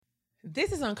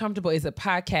This is Uncomfortable is a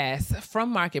podcast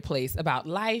from Marketplace about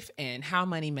life and how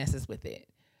money messes with it.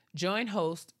 Join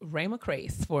host Ray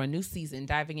McCrace for a new season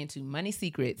diving into money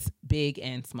secrets, big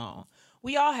and small.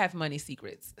 We all have money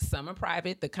secrets. Some are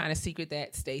private, the kind of secret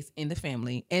that stays in the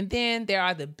family. And then there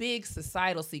are the big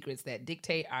societal secrets that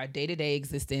dictate our day-to-day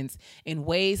existence in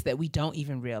ways that we don't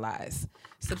even realize.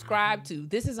 Subscribe to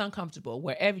This is Uncomfortable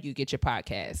wherever you get your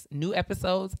podcasts. New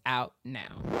episodes out now.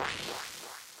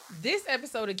 This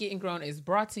episode of Getting Grown is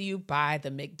brought to you by the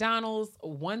McDonald's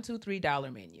 $1, $2,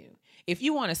 $3 menu. If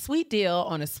you want a sweet deal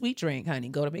on a sweet drink, honey,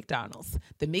 go to McDonald's.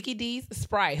 The Mickey D's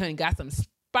Sprite, honey, got some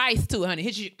spice to it, honey.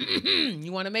 Hit you.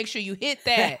 You want to make sure you hit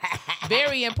that.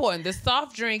 Very important. The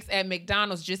soft drinks at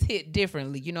McDonald's just hit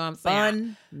differently. You know what I'm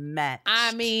saying? Unmatched.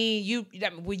 I mean, you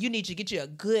need to get you a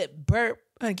good burp,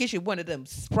 honey. Get you one of them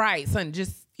Sprites, honey.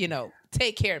 Just,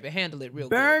 take care of it. Handle it real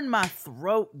good. Burn my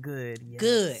throat good. Yes.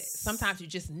 Good. Sometimes you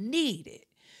just need it.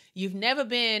 You've never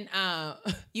been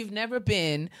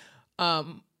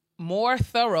more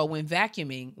thorough when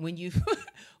vacuuming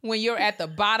when you're at the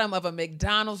bottom of a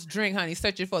McDonald's drink, honey,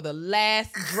 searching for the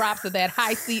last drops of that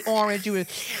high C orange. You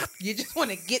just want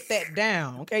to get that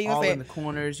down, okay? All in the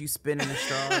corners, you spinning the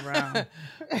straw around.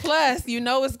 Plus,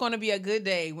 it's going to be a good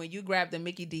day when you grab the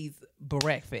Mickey D's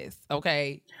breakfast,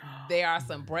 okay? There are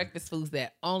some breakfast foods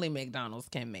that only McDonald's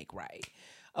can make right.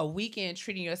 A weekend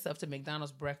treating yourself to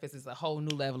McDonald's breakfast is a whole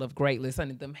new level of greatness.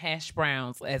 Honey, them hash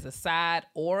browns as a side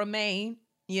or a main.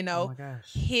 Oh my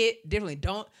gosh. Hit differently.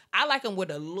 I like them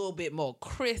with a little bit more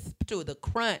crisp to the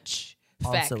crunch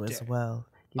factor. Also as well.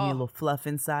 Give me a little fluff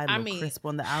inside, a little crisp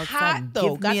on the outside. Hot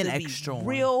though. Give me an extra one.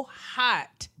 Real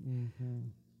hot. Mm-hmm.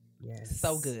 Yes.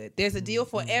 So good. There's a deal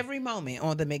for every moment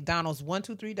on the McDonald's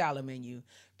 $1, $2, $3 menu.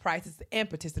 Prices and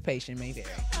participation may vary.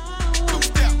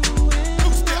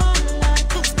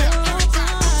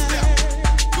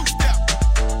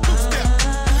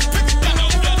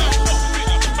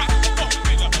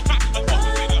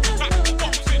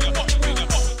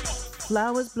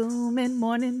 Flowers bloom in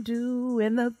morning dew,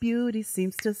 and the beauty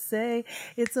seems to say,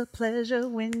 it's a pleasure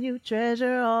when you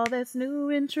treasure all that's new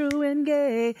and true and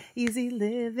gay. Easy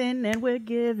living, and we're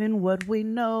giving what we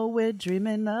know we're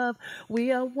dreaming of.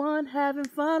 We are one having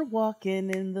fun, walking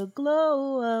in the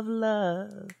glow of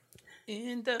love.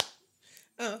 In the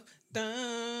Gonna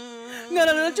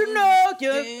let you know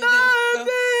you're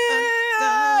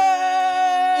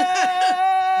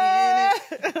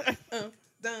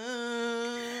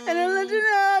and I'll let you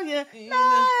know you like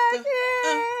it.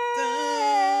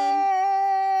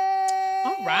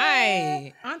 All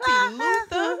right. Auntie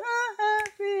Luther.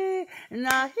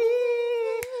 Now he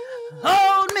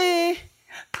hold me,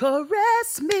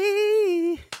 caress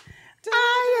me.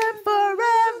 I am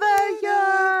forever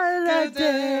your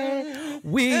day.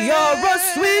 We are a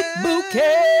sweet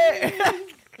bouquet.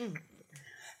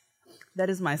 That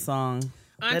is my song.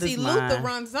 Auntie Luther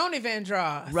Ronzoni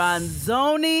Vandross.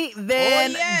 Ronzoni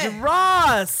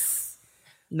Vandross.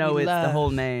 No, it's the whole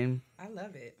name. I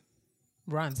love it.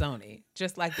 Ronzoni,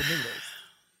 just like the noodles.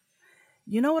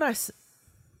 You know what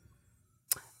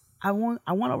I want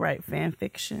to write fan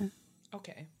fiction.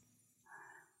 Okay.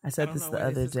 I said this the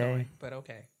other day. Going, but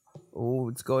okay. Oh,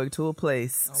 it's going to a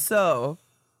place. Okay. So,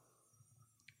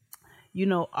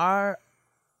 our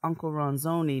Uncle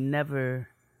Ronzoni never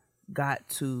got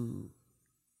to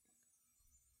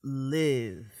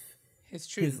live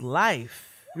his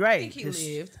life. Right. I think he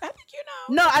lived. I think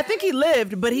No, I think he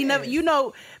lived, but he never,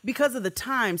 because of the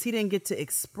times, he didn't get to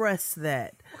express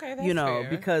that. Okay, that's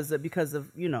fair. because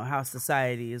of how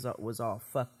society was all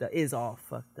fucked up.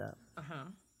 Uh-huh.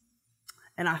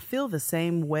 And I feel the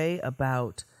same way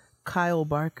about Kyle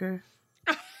Barker.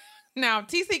 Now,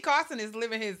 T.C. Carson is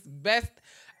living his best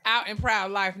out and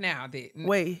proud life now.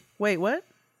 Wait, what?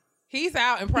 He's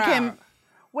out and proud.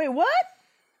 Wait, what?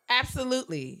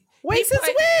 Wait, since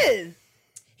when?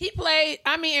 He played,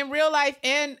 in real life,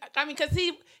 and because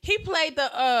he played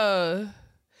the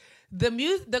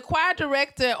choir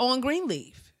director on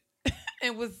Greenleaf,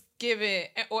 and was given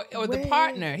or the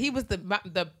partner. He was the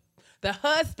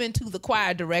husband to the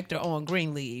choir director on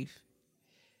Greenleaf.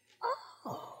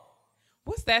 Oh,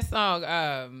 what's that song?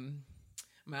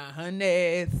 My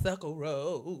honeysuckle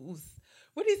rose.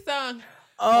 What he sung?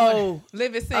 Oh,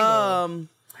 Living Single.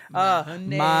 My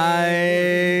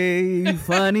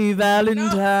funny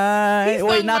Valentine. No,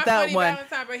 wait, not that one.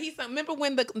 Valentine, but remember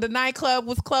when the nightclub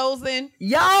was closing?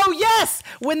 Yo, yes,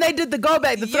 when they did the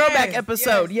throwback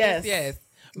episode. Yes.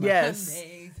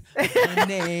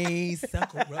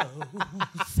 Honeysuckle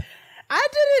rose. I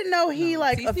didn't know he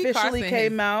officially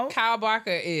came out. Kyle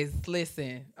Barker is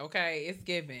okay.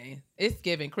 It's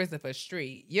giving Christopher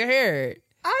Street. You heard?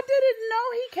 I didn't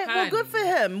know he came. Well, good for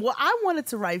Honey. him. Well, I wanted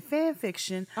to write fan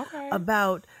fiction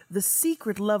about the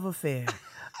secret love affair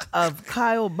of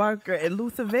Kyle Barker and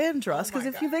Luther Vandross. Because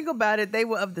if you think about it, they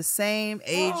were of the same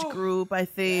age group, I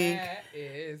think. That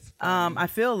is funny. I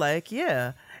feel like,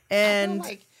 yeah. And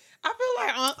I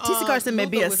feel like T.C. Carson may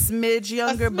be a smidge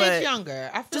younger, but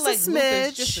younger. I feel just like a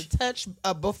Luther's smidge. just a touch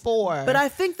before. But I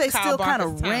think they Kyle still kind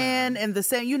Barker's of time. ran in the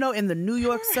same, in the New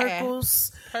York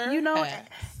circles, Perhaps.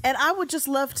 and I would just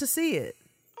love to see it.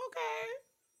 Okay.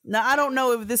 Now, I don't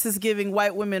know if this is giving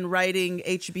white women writing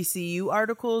HBCU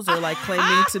articles or like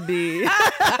claiming to be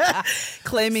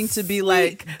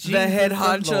like the Jesus head the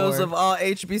honchos Lord. of all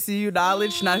HBCU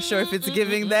knowledge. Not sure if it's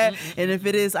giving that. And if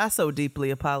it is, I so deeply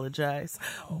apologize.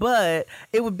 But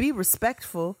it would be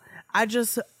respectful. I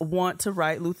just want to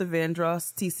write Luther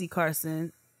Vandross, T.C.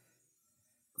 Carson.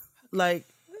 Like,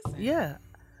 yeah.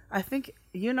 I think,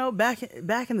 back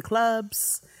in the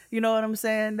clubs, you know what I'm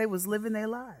saying? They was living their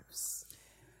lives.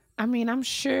 I mean, I'm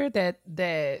sure that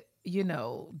that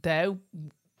people.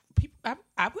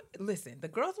 I would listen. The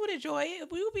girls would enjoy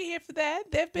it. We would be here for that.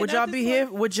 They've been. Would y'all be here?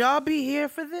 Would y'all be here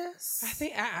for this? I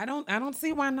think I don't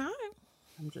see why not.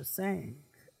 I'm just saying.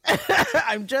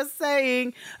 I'm just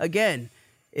saying. Again,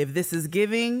 if this is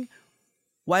giving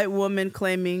white woman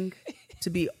claiming to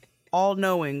be all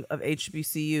knowing of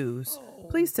HBCUs,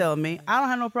 please tell me. I don't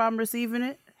have no problem receiving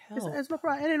it. It's no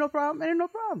problem. It ain't no problem. It ain't no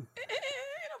problem.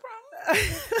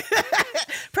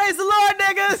 Praise the Lord,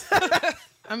 niggas.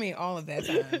 I mean, all of that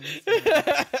time.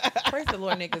 Praise the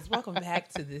Lord, niggas. Welcome back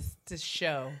to this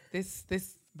show. This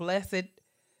blessed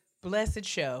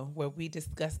show where we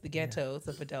discuss the ghettos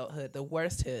of adulthood, the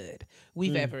worst hood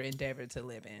we've ever endeavored to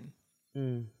live in.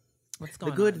 What's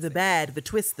going The good, on? the bad, the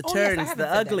twists, the Yes, I turns, haven't the said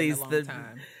that in a uglies, long the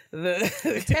time.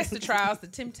 The tests, the trials, the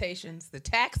temptations, the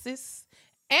taxes,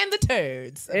 and the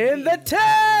turds. of and the being a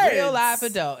turds. Real life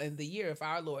adult in the year of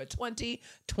our Lord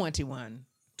 2021.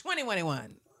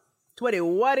 2021,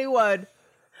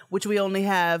 which we only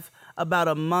have about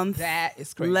a month That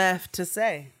is crazy. left to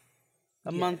say.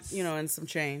 A month, Yes. and some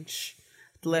change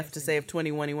left to say of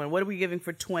 2021. What are we giving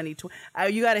for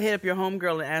 2020? You got to hit up your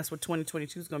homegirl and ask what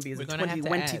 2022 is going to be. Is We're it gonna have to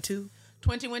 2022?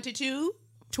 2022.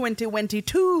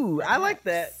 2022. I like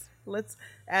that. Let's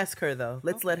ask her, though.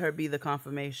 Let's let her be the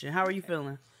confirmation. How are you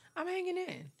feeling? I'm hanging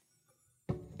in.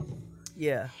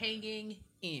 Yeah. Hanging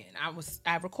in.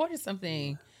 I recorded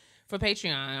something for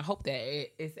Patreon. I hope that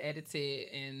it's edited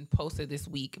and posted this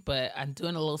week, but I'm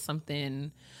doing a little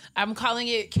something. I'm calling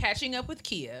it Catching Up with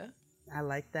Kia. I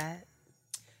like that.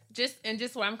 Just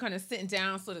where I'm kind of sitting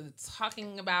down, sort of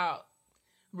talking about,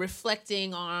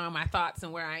 reflecting on my thoughts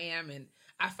and where I am. And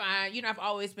I find, I've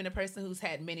always been a person who's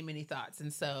had many, many thoughts.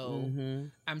 And so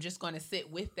I'm just going to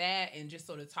sit with that and just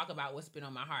sort of talk about what's been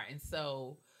on my heart. And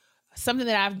so something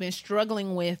that I've been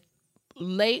struggling with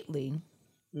lately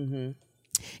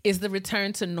is the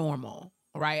return to normal,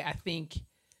 right? I think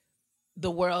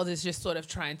the world is just sort of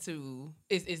trying to,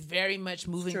 is very much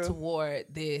moving toward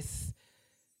this,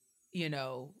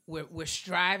 we're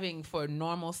striving for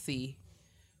normalcy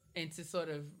and to sort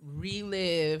of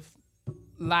relive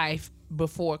life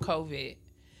before COVID.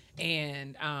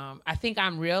 And I think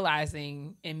I'm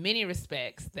realizing in many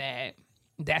respects that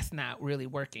that's not really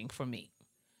working for me.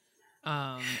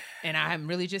 And I'm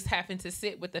really just having to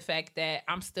sit with the fact that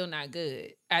I'm still not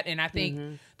good. And I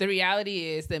think the reality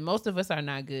is that most of us are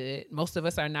not good. Most of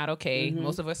us are not okay.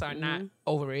 Most of us are not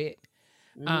over it.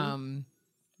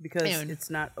 Because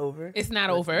it's not over. It's not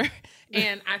over.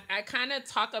 And I kind of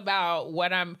talk about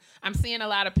what I'm seeing a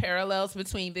lot of parallels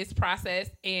between this process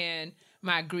and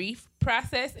my grief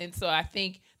process. And so I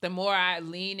think the more I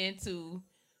lean into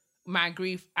my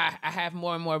grief, I have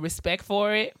more and more respect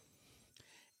for it.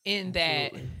 In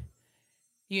that,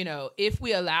 if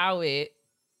we allow it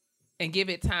and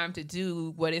give it time to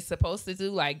do what it's supposed to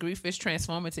do, like grief is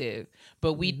transformative,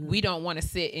 but we don't want to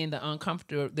sit in the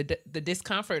uncomfortable, the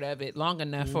discomfort of it long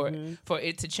enough for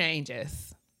it to change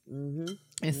us. And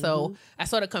so I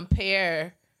sort of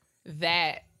compare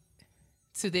that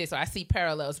to this, or I see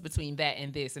parallels between that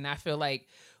and this. And I feel like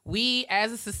we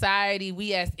as a society,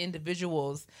 we as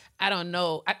individuals, I don't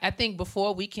know. I think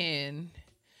before we can,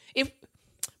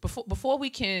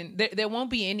 there won't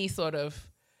be any sort of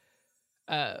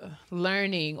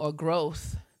learning or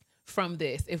growth from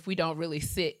this if we don't really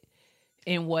sit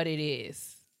in what it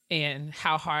is and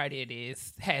how hard it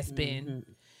has been,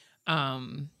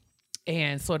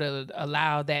 and sort of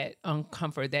allow that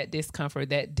uncomfort, that discomfort,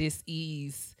 that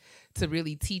dis-ease to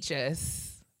really teach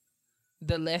us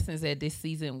the lessons that this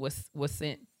season was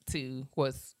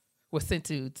was sent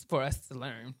to for us to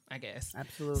learn, I guess.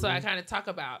 Absolutely. So I kind of talk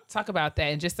about that,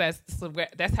 and just that's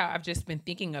how I've just been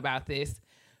thinking about this,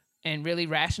 and really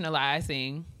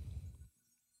rationalizing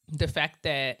the fact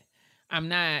that I'm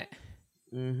not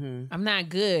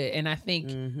good, and I think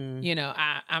you know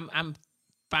I'm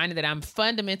finding that I'm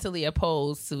fundamentally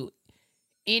opposed to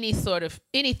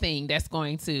anything that's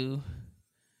going to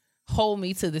hold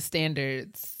me to the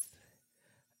standards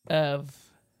of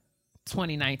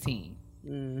 2019.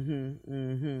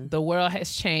 The world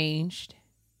has changed.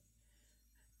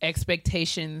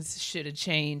 Expectations should have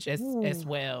changed as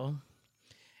well.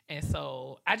 And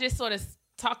so I just sort of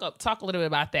talk a little bit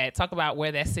about that. Talk about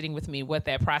where that's sitting with me, what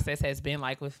that process has been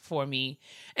like for me.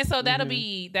 And so that'll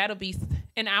be,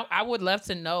 and I would love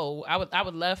to know. I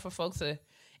would love for folks to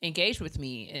engage with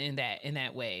me in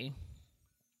that way.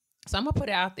 So I'm gonna put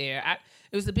it out there.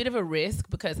 It was a bit of a risk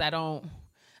because I didn't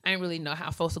really know how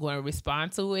folks are going to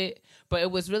respond to it, but it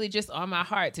was really just on my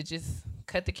heart to just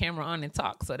cut the camera on and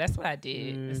talk. So that's what I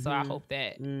did. And so I hope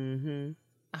that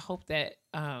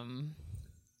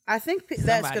I think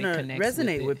that's going to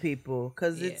resonate with people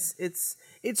because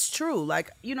it's true.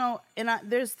 Like, you know, and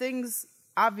there's things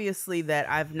obviously that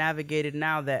I've navigated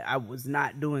now that I was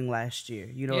not doing last year.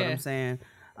 You know what I'm saying?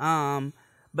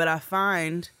 But I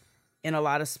find in a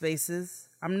lot of spaces,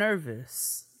 I'm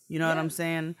nervous. You know what I'm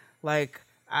saying? Like,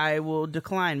 I will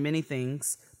decline many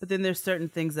things, but then there's certain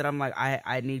things that I'm like,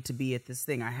 I need to be at this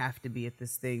thing. I have to be at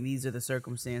this thing. These are the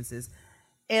circumstances.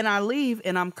 And I leave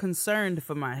and I'm concerned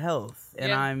for my health.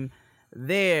 And I'm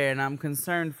there and I'm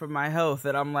concerned for my health.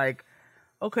 And I'm like,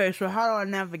 okay, so how do I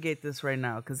navigate this right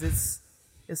now? Because it's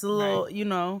a little, you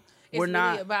know, it's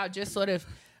really about just sort of,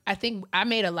 I think I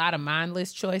made a lot of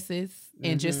mindless choices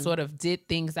and just sort of did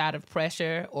things out of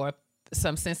pressure or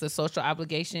some sense of social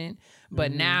obligation.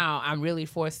 But now I'm really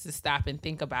forced to stop and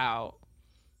think about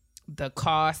the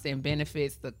costs and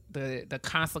benefits, the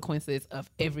consequences of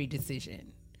every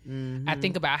decision. I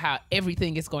think about how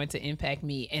everything is going to impact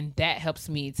me, and that helps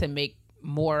me to make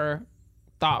more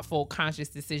thoughtful, conscious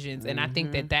decisions. And I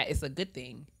think that is a good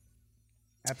thing.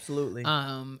 Absolutely.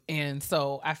 And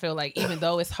so I feel like even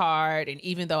though it's hard and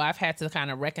even though I've had to kind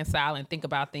of reconcile and think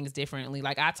about things differently,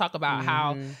 like I talk about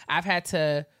how I've had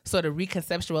to sort of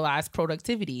reconceptualize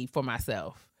productivity for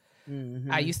myself.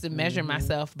 I used to measure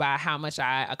myself by how much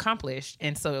I accomplished.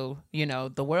 And so, you know,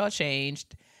 the world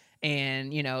changed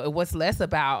and, you know, it was less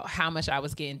about how much I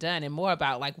was getting done and more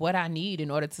about like what I need in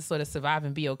order to sort of survive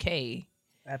and be okay.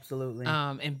 Absolutely.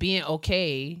 And being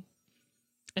okay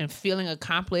and feeling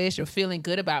accomplished or feeling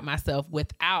good about myself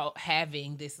without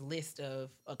having this list of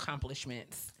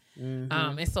accomplishments.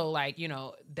 And so like, you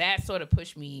know, that sort of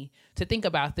pushed me to think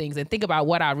about things and think about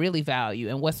what I really value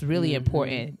and what's really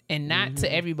important and not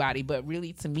to everybody, but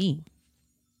really to me.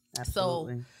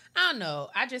 Absolutely. So I don't know.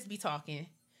 I just be talking,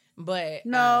 but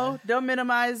no, don't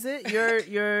minimize it.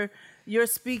 You're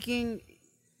speaking,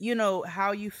 you know,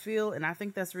 how you feel. And I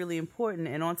think that's really important.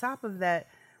 And on top of that,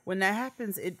 when that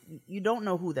happens, you don't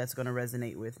know who that's going to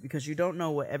resonate with because you don't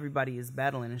know what everybody is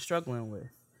battling and struggling with.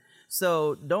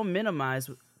 So don't minimize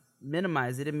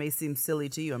it. It may seem silly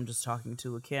to you. I'm just talking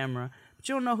to a camera, but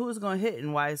you don't know who it's going to hit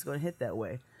and why it's going to hit that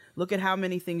way. Look at how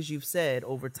many things you've said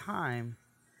over time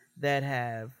that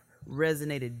have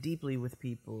resonated deeply with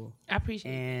people. I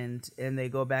appreciate it. And they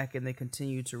go back and they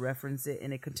continue to reference it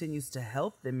and it continues to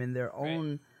help them in their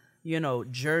own, you know,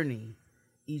 journey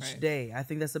each day. I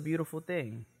think that's a beautiful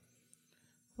thing.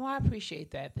 Well, I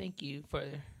appreciate that. Thank you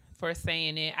for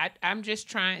saying it. I'm just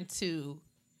trying to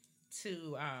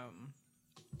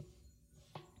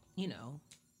you know,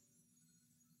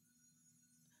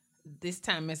 this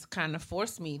time it's kind of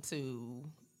forced me to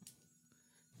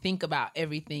think about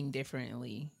everything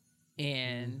differently.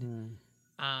 And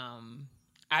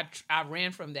I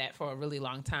ran from that for a really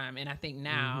long time. And I think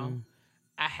now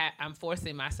I'm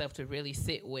forcing myself to really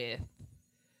sit with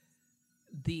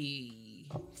the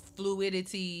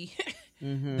fluidity,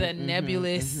 the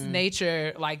nebulous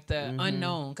nature, like the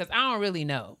unknown, because I don't really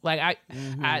know. Like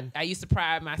I used to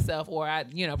pride myself, or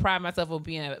pride myself on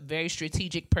being a very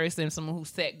strategic person, someone who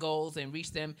set goals and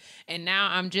reached them. And now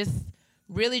I'm just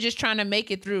really just trying to make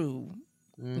it through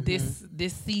this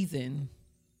season,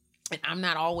 and I'm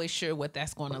not always sure what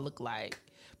that's going to look like.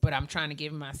 But I'm trying to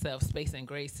give myself space and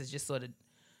grace to just sort of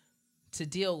to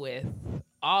deal with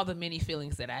all the many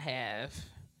feelings that I have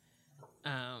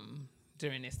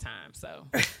during this time. So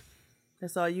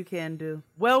that's all you can do.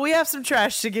 Well, we have some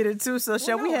trash to get into, so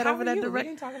shall we head over that direction? We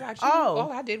didn't talk about you.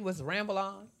 All I did was ramble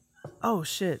on. Oh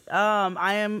shit.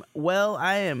 I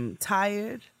am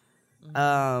tired.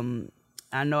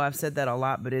 I know I've said that a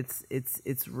lot, but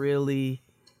it's really,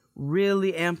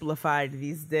 really amplified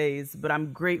these days, but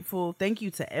I'm grateful. Thank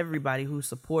you to everybody who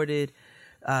supported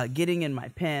Getting in My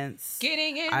Pants.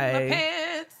 Getting in my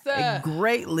pants. I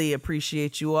greatly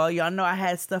appreciate you all. Y'all know I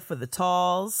had stuff for the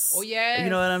talls. Oh, yes. You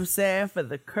know what I'm saying? For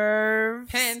the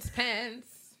curves.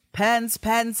 Pants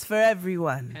for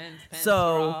everyone. Pants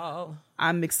so for all.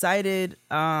 I'm excited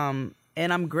and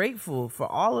I'm grateful for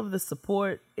all of the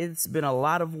support. It's been a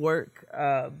lot of work,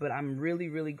 but I'm really,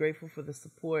 really grateful for the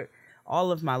support.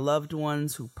 All of my loved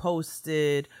ones who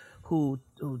posted, who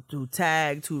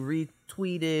tagged, who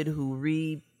retweeted,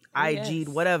 who IG'd,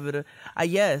 whatever.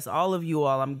 Yes, all of you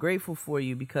all. I'm grateful for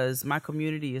you because my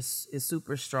community is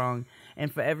super strong.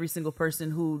 And for every single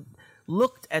person who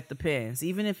looked at the pants,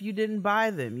 even if you didn't buy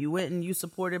them, you went and you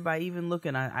supported by even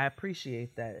looking. I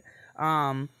appreciate that.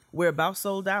 We're about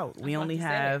sold out. We only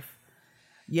have,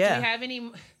 Do we have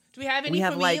any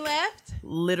for me left?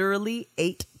 Literally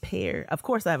 8 pair. Of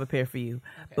course I have a pair for you,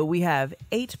 but we have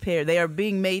 8 pair. They are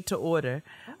being made to order.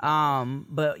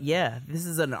 But yeah, this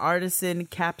is an artisan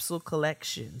capsule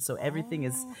collection. So everything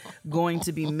is going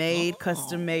to be made,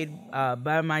 custom made,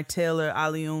 by my tailor,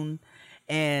 Aliun.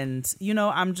 And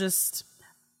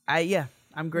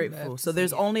I'm grateful. So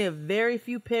there's only a very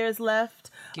few pairs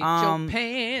left. Get your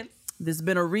pants. There's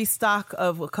been a restock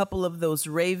of a couple of those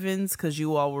Ravens because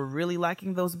you all were really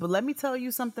liking those. But let me tell you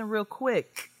something real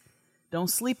quick. Don't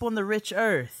sleep on the rich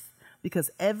earth, because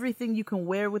everything you can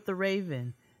wear with the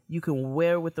Raven, you can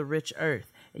wear with the rich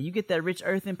earth. And you get that rich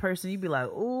earth in person, you be like,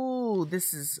 ooh,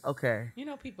 this is okay.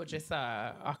 People just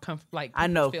are like, I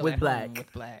know, feel with at black. home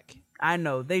with black. I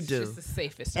know they do. It's just the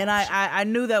safest. And I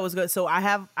knew that was good. So I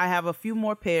have a few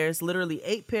more pairs, literally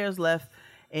 8 pairs left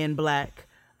in black.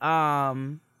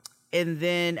 And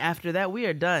then after that, we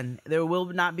are done. There will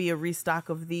not be a restock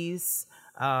of these.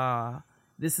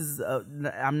 This is,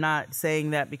 I'm not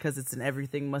saying that because it's an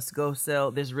everything must go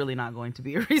sale. There's really not going to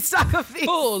be a restock of these.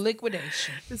 Full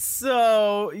liquidation.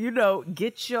 So,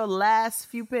 get your last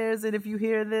few pairs in if you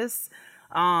hear this.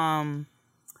 And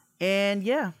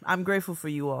yeah, I'm grateful for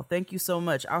you all. Thank you so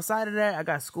much. Outside of that, I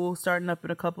got school starting up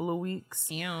in a couple of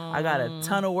weeks. I got a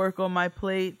ton of work on my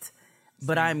plate,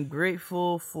 but I'm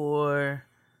grateful for,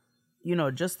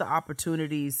 just the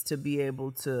opportunities to be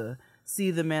able to see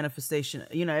the manifestation,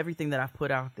 everything that I've put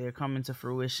out there come into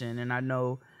fruition. And I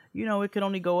know, it can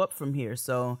only go up from here.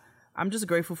 So I'm just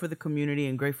grateful for the community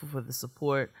and grateful for the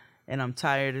support. And I'm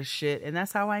tired of shit. And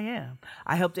that's how I am.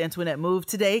 I helped Antoinette move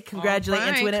today. Congratulate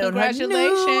Antoinette on her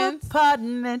new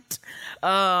apartment.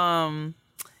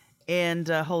 And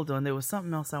hold on. There was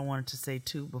something else I wanted to say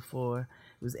too before.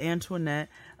 It was Antoinette.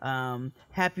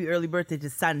 Happy early birthday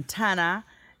to Santana.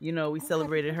 We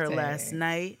celebrated her last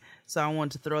night. So I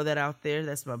wanted to throw that out there.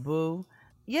 That's my boo.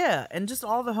 Yeah, and just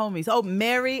all the homies. Oh,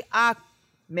 Mary.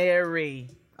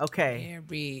 Okay.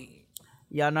 Mary.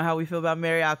 Y'all know how we feel about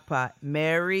Mary Akpat.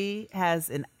 Mary has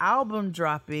an album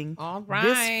dropping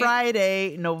this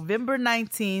Friday, November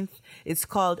 19th. It's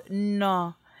called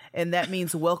No, and that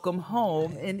means welcome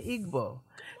home in Igbo.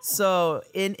 So,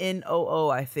 N-N-O-O,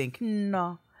 I think.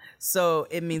 No. So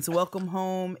it means welcome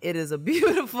home. It is a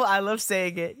beautiful, I love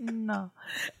saying it. No.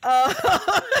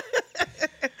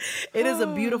 It is a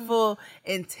beautiful,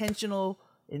 intentional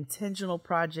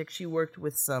project. She worked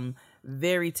with some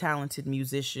very talented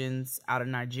musicians out of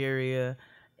Nigeria,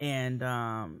 and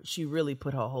she really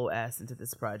put her whole ass into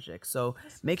this project. So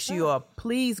make sure you all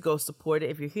please go support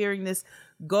it. If you're hearing this,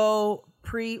 go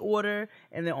pre-order,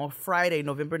 and then on Friday,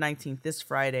 November 19th, this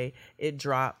Friday, it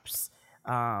drops.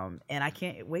 And I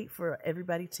can't wait for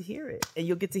everybody to hear it, and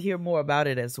you'll get to hear more about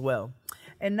it as well.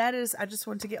 And that is, I just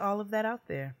wanted to get all of that out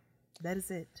there. That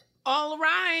is it. All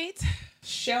right.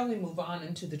 Shall we move on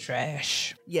into the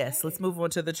trash? Yes, let's move on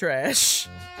to the trash.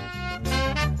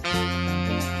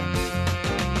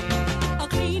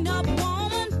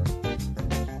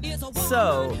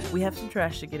 So we have some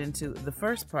trash to get into. The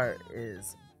first part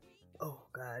is, oh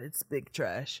God, it's big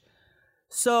trash.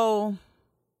 So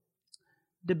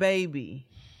the baby,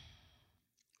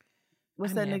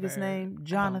 what's that nigga's name?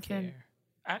 Jonathan.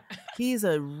 He's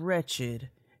a wretched.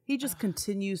 He just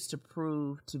continues to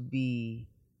prove to be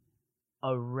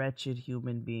a wretched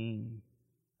human being.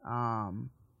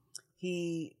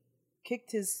 He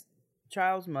kicked his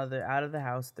child's mother out of the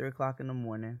house 3:00 in the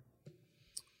morning,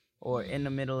 or in the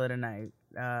middle of the night,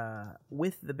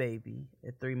 with the baby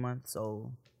at 3 months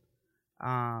old,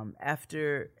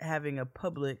 after having a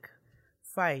public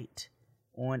fight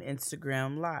on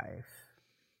Instagram Live.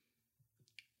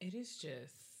 It is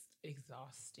just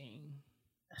exhausting.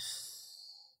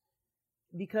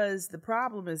 Because the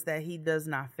problem is that he does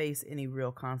not face any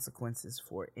real consequences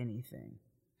for anything.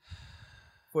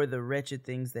 For the wretched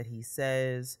things that he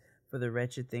says, for the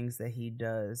wretched things that he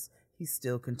does, he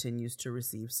still continues to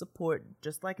receive support,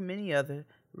 just like many other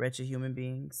wretched human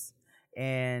beings.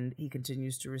 And he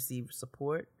continues to receive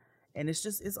support, and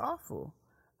it's awful.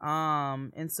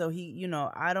 And so he,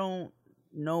 I don't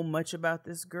know much about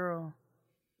this girl.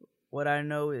 What I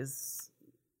know is,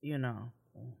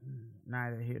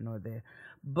 neither here nor there.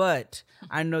 But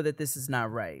I know that this is not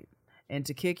right. And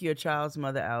to kick your child's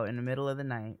mother out in the middle of the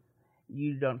night,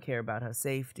 you don't care about her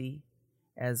safety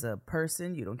as a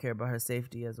person. You don't care about her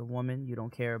safety as a woman. You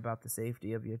don't care about the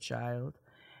safety of your child.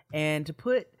 And to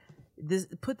put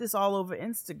this all over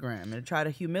Instagram and try to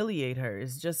humiliate her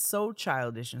is just so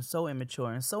childish and so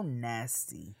immature and so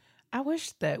nasty. I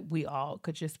wish that we all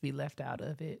could just be left out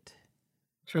of it.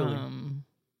 Truly.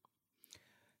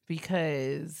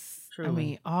 Because, Truly. I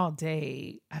mean, all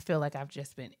day, I feel like I've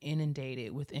just been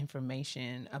inundated with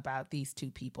information about these two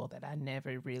people that I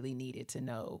never really needed to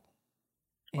know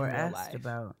or asked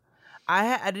about. I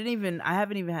haven't even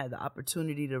had the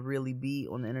opportunity to really be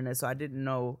on the internet, so I didn't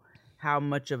know how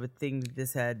much of a thing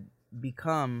this had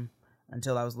become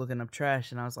until I was looking up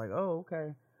trash, and I was like, oh,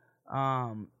 okay.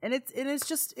 And it's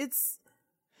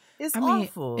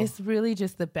awful. It's really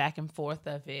just the back and forth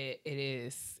of it.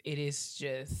 It's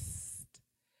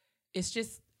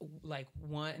just like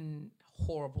one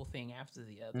horrible thing after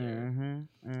the other.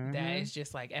 Mm-hmm. That is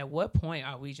just like, at what point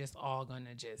are we just all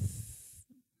gonna just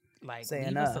like say leave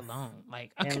enough. us alone?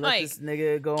 Like, and like, let this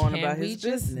nigga go on about his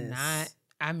business.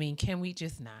 Can we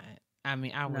just not? I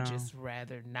mean, I would No. just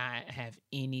rather not have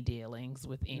any dealings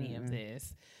with any of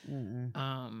this.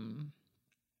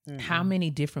 How many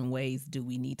different ways do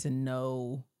we need to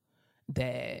know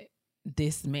that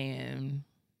this man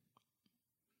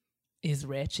is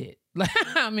wretched? Like,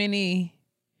 how many?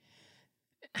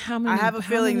 I have a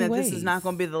feeling that ways? this is not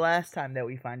going to be the last time that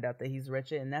we find out that he's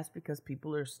wretched, and that's because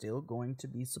people are still going to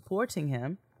be supporting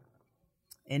him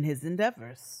in his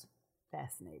endeavors.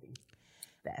 Fascinating.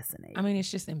 I mean, it's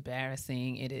just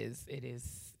embarrassing. It is.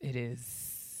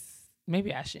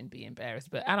 Maybe I shouldn't be embarrassed,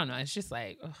 but I don't know. It's just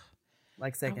like, ugh.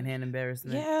 Like secondhand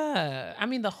embarrassment. Yeah. I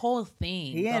mean, the whole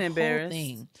thing. He ain't embarrassed.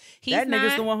 He's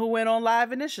nigga's the one who went on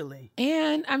live initially.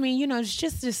 And I mean, it's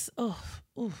just this,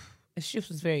 it just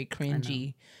was very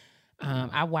cringy.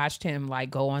 I watched him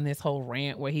like go on this whole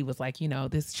rant where he was like,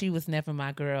 she was never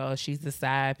my girl. She's the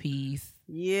side piece.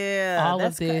 Yeah. All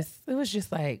of this. It was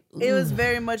just like, ooh. It was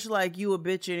very much like, you a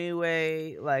bitch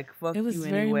anyway. Like, fuck you anyway. It was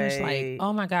very much like,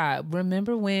 oh my God.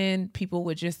 Remember when people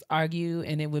would just argue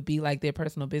and it would be like their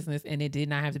personal business and it did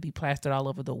not have to be plastered all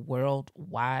over the World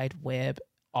Wide Web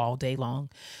all day long?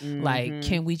 Mm-hmm. Like,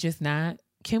 can we just not?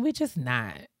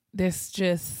 This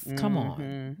just, come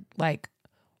on. Like,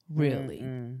 really.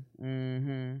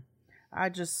 I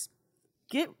just,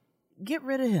 get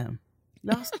rid of him.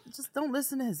 Y'all just don't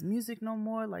listen to his music no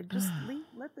more. Like, just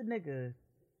let the nigga,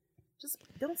 just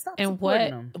don't stop supporting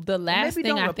him. The last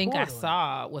thing I think I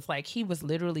saw was like, he was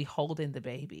literally holding the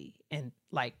baby and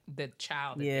like the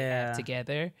child that they have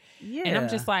together. Yeah. And I'm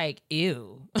just like,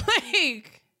 ew.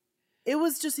 Like, it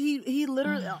was just, he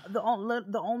literally,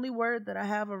 the only word that I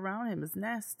have around him is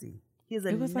nasty. He has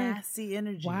a nasty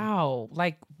energy. Wow.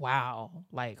 Like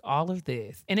all of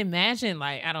this. And imagine,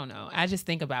 like, I don't know. I just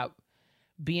think about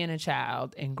being a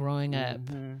child and growing up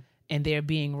and there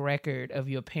being record of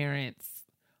your parents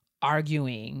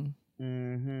arguing,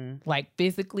 like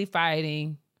physically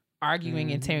fighting,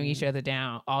 arguing and tearing each other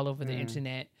down all over the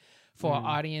internet for an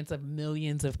audience of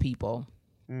millions of people.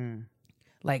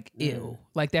 Like, ew.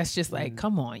 Like, that's just like,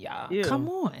 come on, y'all. Ew. Come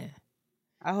on.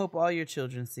 I hope all your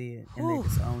children see it and they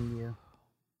disown you.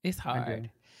 It's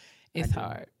hard. It's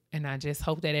hard. And I just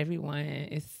hope that everyone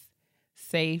is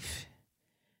safe.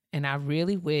 And I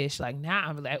really wish, like, now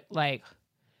I'm like,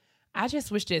 I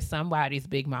just wish that somebody's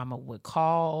big mama would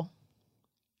call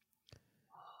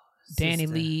Danny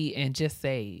Lee and just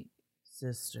say,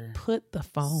 sister, put the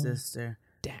phone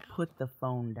down. Put the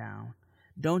phone down.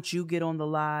 Don't you get on the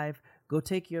live. Go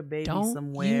take your baby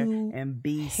somewhere and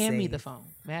be safe. Hand me the phone.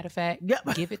 Matter of fact,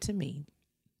 give it to me.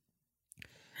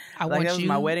 I want you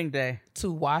my wedding day to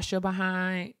wash your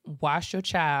behind, wash your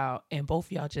child, and both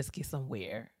of y'all just get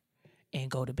somewhere and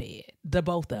go to bed. The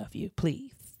both of you,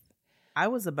 please. I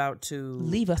was about to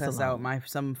leave us cuss alone. out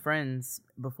some friends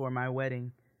before my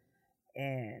wedding,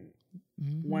 and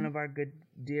one of our good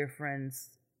dear friends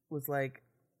was like,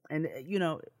 and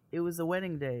it was a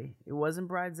wedding day. It wasn't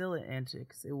bridezilla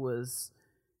antics. It was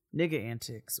nigga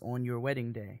antics on your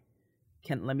wedding day.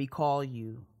 Let me call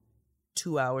you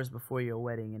 2 hours before your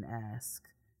wedding and ask,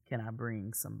 can I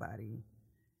bring somebody?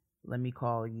 Let me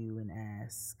call you and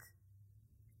ask.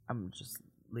 I'm just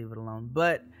leave it alone.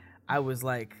 But I was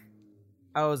like,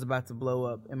 I was about to blow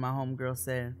up, and my homegirl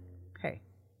said, "Hey,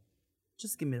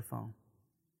 just give me the phone.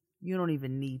 You don't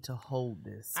even need to hold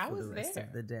this for the rest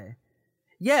of the day."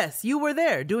 Yes, you were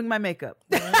there doing my makeup.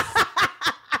 Yes.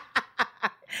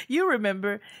 You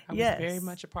remember? I was very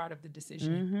much a part of the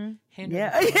decision. Mm-hmm.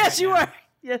 Yes, you were.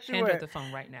 Yes, you were. Hand her the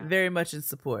phone right now. Very much in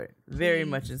support. Very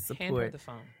much in support. Hand her the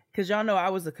phone. Because y'all know I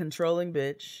was a controlling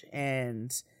bitch,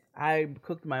 and I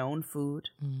cooked my own food,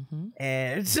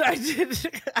 and I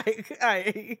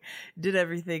did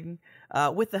everything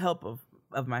with the help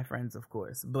of my friends, of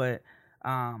course. But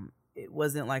it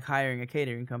wasn't like hiring a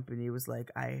catering company. It was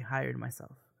like I hired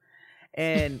myself,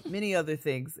 and many other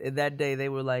things. And that day, they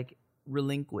were like,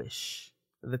 relinquish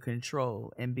the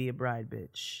control and be a bride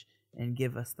bitch and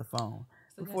give us the phone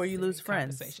before you lose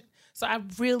friends. So I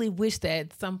really wish that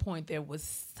at some point there was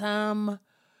some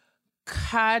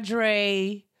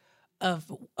cadre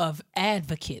of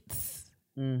advocates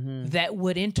that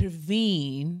would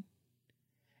intervene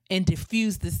and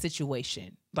diffuse the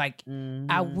situation. Like,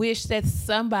 I wish that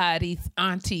somebody's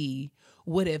auntie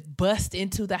would have bust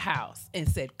into the house and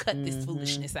said, cut this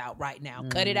foolishness out right now.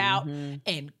 Cut it out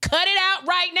and cut it out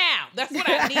right now. That's what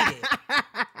I needed.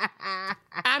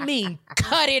 I mean,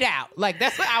 cut it out. Like,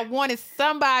 that's what I wanted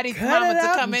somebody's mama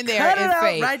to come in there and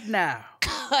say, right now.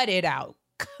 Cut it out.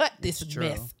 Cut this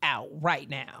mess out right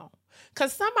now.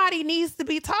 Because somebody needs to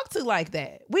be talked to like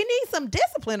that. We need some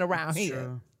discipline around here.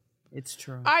 True. It's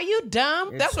true. Are you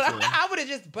dumb? That's what I would have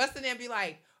just busted in and be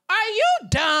like, are you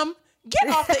dumb? Get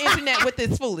off the internet with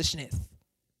this foolishness.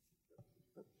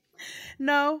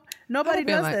 No, nobody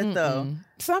does that though.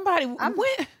 Somebody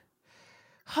went.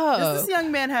 Does this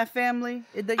young man have family?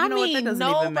 What? That doesn't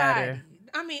even matter.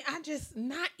 I mean,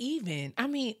 not even. I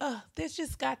mean, there's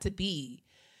just got to be.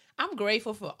 I'm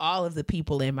grateful for all of the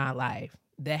people in my life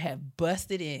that have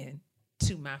busted in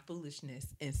to my foolishness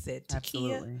and said,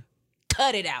 Takia,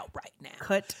 cut it out right now.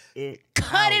 Cut it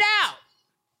out.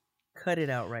 Cut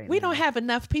it out right now. We don't have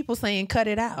enough people saying cut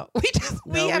it out.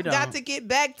 We have got to get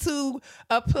back to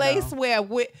a place where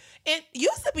it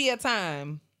used to be a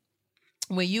time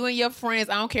when you and your friends,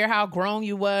 I don't care how grown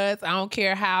you was, I don't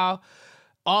care how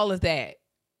all of that.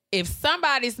 If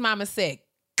somebody's mama said,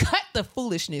 cut the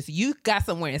foolishness, you got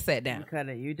somewhere and sat down. You cut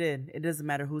it. You did. It doesn't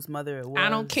matter whose mother it was. I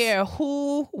don't care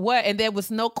who, what, and there was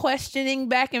no questioning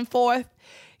back and forth.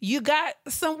 You got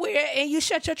somewhere and you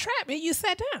shut your trap and you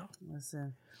sat down.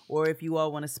 Listen. Or if you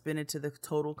all want to spin it to the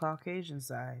total Caucasian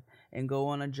side and go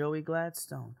on a Joey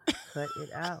Gladstone, cut it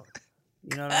out.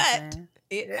 You know what I'm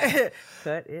saying?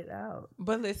 Cut it out.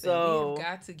 But listen, we've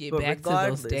got to get back to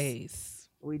those days.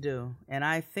 We do. And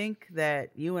I think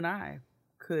that you and I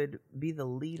could be the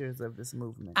leaders of this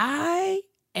movement. I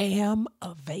am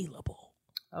available.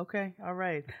 Okay. All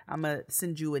right. I'm going to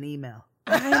send you an email.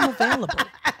 I am available.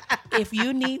 If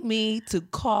you need me to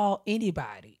call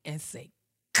anybody and say,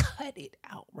 cut it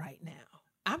out right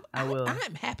now, I will.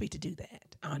 I'm happy to do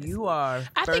that, honestly. You are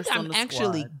I think I'm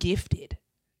actually gifted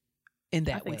in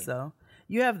that way. I think so.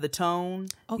 You have the tone.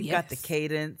 You've got the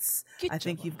cadence. I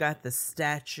think you've got the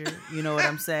stature. You know what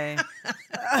I'm saying?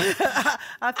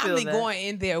 I feel that. Going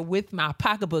in there with my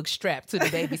pocketbook strapped to the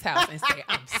baby's house and say,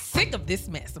 I'm sick of this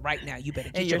mess right now. You better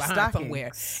get your behind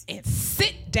somewhere and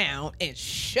sit down and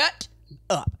shut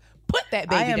up. Put that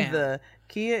baby down.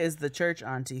 Kia is the church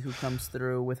auntie who comes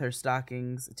through with her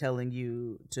stockings telling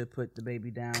you to put the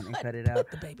baby down and cut it out.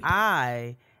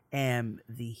 I am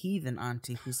the heathen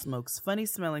auntie who smokes funny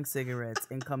smelling cigarettes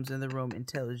and comes in the room and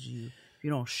tells you, if you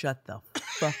don't shut the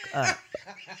fuck up,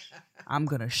 I'm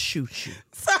going to shoot you.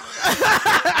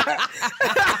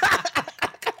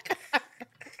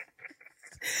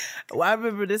 Well, I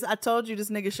remember this. I told you this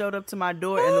nigga showed up to my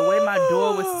door, and the way my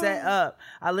door was set up,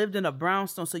 I lived in a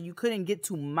brownstone, so you couldn't get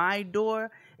to my door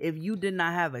if you did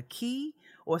not have a key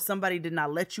or somebody did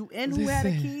not let you in who had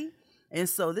a key. And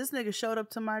so this nigga showed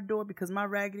up to my door because my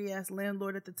raggedy ass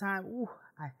landlord at the time,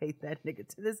 I hate that nigga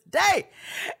to this day.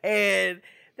 And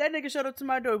that nigga showed up to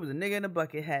my door. It was a nigga in a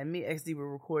bucket hat. Me, XD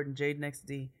were recording Jade Next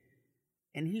D.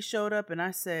 And he showed up and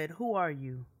I said, who are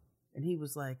you? And he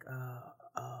was like,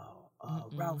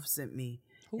 Ralph sent me.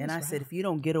 And I said, if you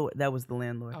don't get away, that was the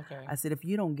landlord. Okay. I said, if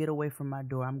you don't get away from my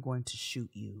door, I'm going to shoot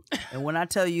you. And when I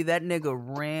tell you that nigga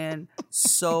ran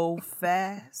so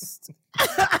fast.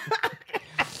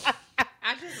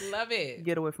 I just love it.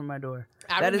 Get away from my door.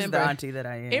 That is the auntie that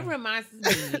I am. It reminds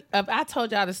me of, I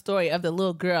told y'all the story of the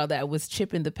little girl that was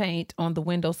chipping the paint on the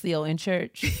windowsill in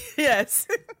church. Yes.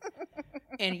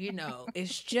 And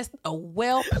it's just a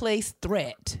well-placed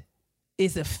threat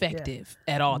is effective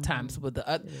at all times. With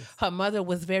her mother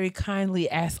was very kindly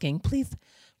asking, please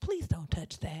don't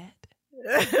touch that.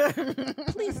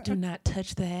 Please do not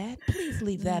touch that. Please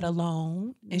leave that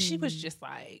alone. And she was just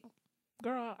like,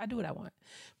 girl, I do what I want.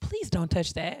 Please don't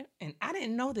touch that. And I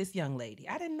didn't know this young lady.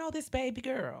 I didn't know this baby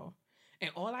girl. And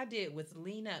all I did was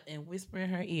lean up and whisper in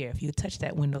her ear, if you touch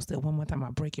that windowsill one more time,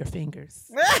 I'll break your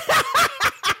fingers.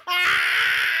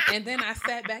 And then I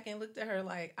sat back and looked at her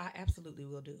like, I absolutely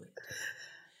will do it.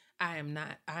 I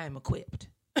am equipped.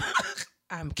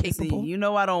 I'm capable. See, you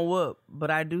know I don't whoop, but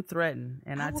I do threaten.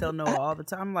 And I tell Noah all the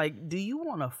time, like, do you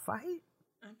want to fight?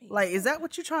 I mean, like, is that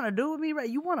what you're trying to do with me, right?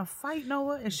 You want to fight,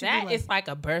 Noah? And that is like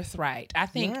a birthright. I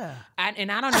think, I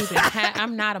don't even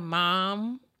I'm not a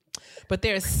mom, but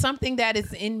there's something that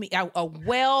is in me, a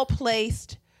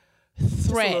well-placed threat. Just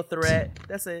a little threat.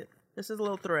 That's it. This is a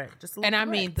little threat. Just a little threat. And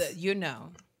I mean,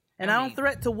 and I don't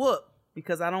threat to whoop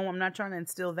because I'm not trying to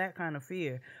instill that kind of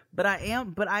fear. But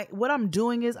what I'm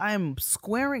doing is I am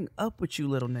squaring up with you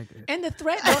little niggas. And the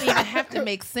threat don't even have to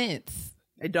make sense.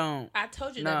 It don't. I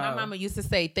told you that my mama used to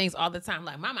say things all the time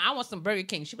like, Mama, I want some Burger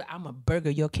King. She'd be like, I'm a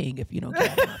burger your king if you don't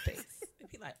get out of my face.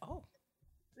 I'd be like, oh.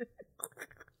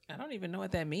 I don't even know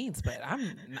what that means, but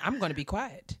I'm going to be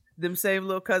quiet. Them same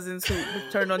little cousins who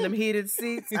turned on them heated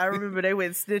seats. I remember they went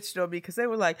and snitched on me because they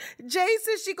were like,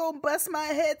 Jason, she gonna bust my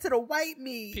head to the white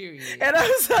meat. Period. And I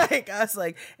was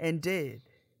like, and did.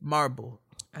 Marble.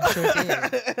 I sure did.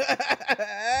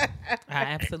 I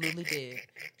absolutely did.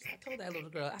 I told that little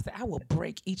girl, I said, I will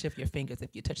break each of your fingers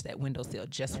if you touch that windowsill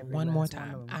just one more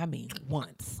time. I mean,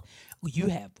 once. You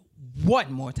have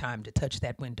one more time to touch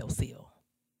that windowsill.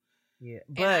 Yeah,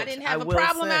 but and I didn't have a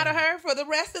problem out of her for the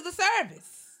rest of the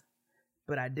service.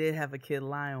 But I did have a kid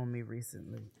lie on me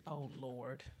recently. Oh,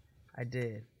 Lord. I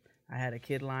did. I had a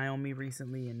kid lie on me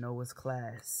recently in Noah's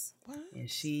class. What? And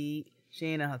she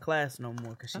ain't in her class no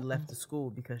more because she left the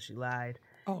school because she lied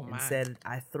and said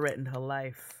I threatened her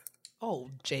life. Oh,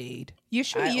 Jade. You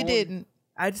sure you didn't?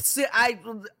 I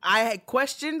had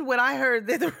questioned when I heard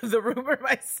the rumor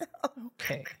myself.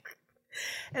 Okay.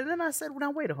 And then I said,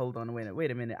 well, now, hold on a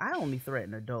minute. I only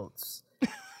threaten adults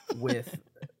with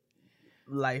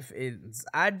life ends.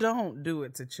 I don't do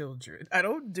it to children. I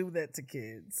don't do that to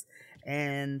kids.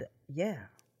 And yeah.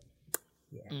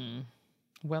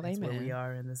 Well, that's amen. Where we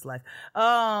are in this life.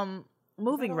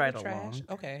 Moving right along.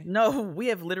 Okay. No, we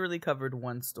have literally covered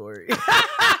one story. What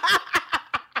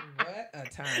a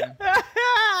time.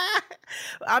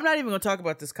 I'm not even going to talk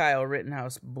about this Kyle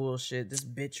Rittenhouse bullshit. This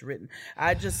bitch Ritten.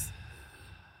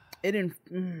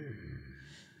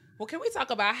 Well, can we talk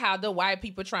about how the white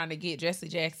people trying to get Jesse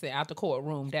Jackson out the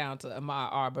courtroom down to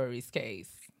Ahmaud Arbery's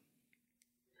case?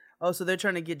 Oh, so they're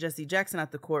trying to get Jesse Jackson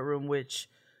out the courtroom, which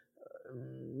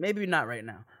maybe not right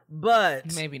now,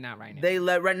 but maybe not right now.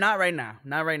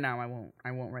 Not right now.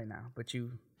 I won't right now. But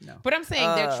you know. But I'm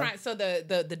saying they're trying. So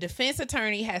the defense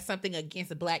attorney has something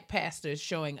against black pastors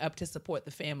showing up to support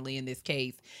the family in this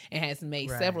case, and has made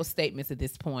several statements at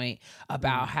this point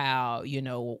about how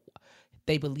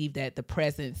they believe that the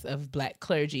presence of black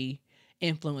clergy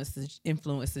influences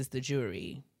the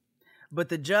jury. But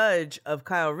the judge of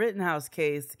Kyle Rittenhouse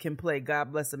case can play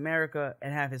God Bless America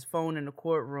and have his phone in the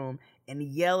courtroom and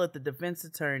yell at the defense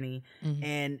attorney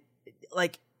and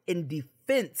like in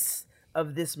defense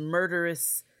of this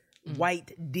murderous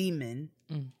white demon.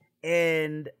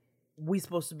 And we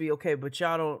supposed to be okay, but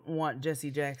y'all don't want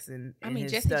Jesse Jackson.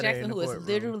 Jesse Jackson, who is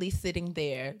literally sitting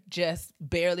there just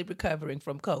barely recovering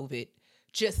from COVID,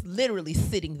 just literally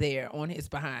sitting there on his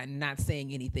behind, not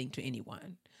saying anything to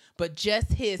anyone. But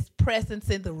just his presence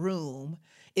in the room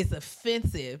is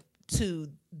offensive to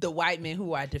the white men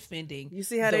who are defending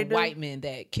the white men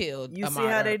that killed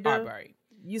Ahmaud Arbery.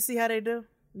 You see how they do?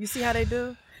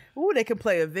 Ooh, they can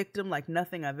play a victim like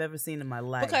nothing I've ever seen in my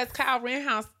life. Because Kyle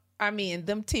Rittenhouse,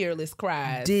 them tearless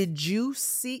cries. Did you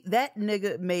see that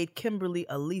nigga made Kimberly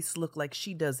Elise look like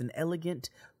she does an elegant,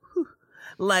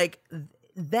 like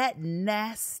that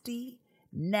nasty,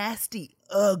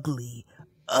 ugly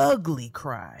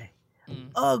cry.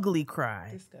 Ugly cry.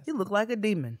 Disgusting. He looked like a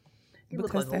demon. He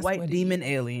looked like a white demon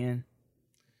alien.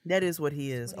 That is what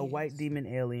he is, a white demon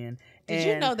alien. Did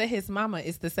you know that his mama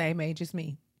is the same age as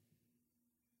me?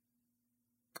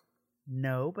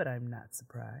 No, but I'm not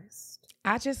surprised.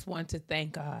 I just want to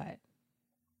thank God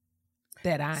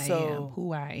that I am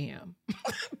who I am.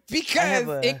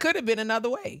 Because it could have been another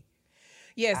way.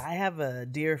 Yes. I have a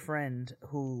dear friend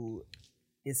who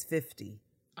is 50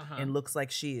 and looks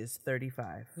like she is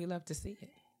 35. We love to see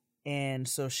it. And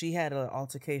so she had an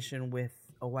altercation with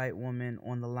a white woman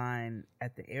on the line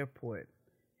at the airport.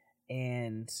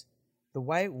 And the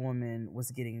white woman was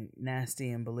getting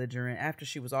nasty and belligerent after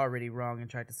she was already wrong and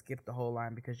tried to skip the whole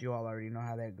line because you all already know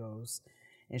how that goes.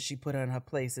 and she put her in her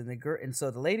place. And so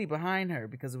the lady behind her,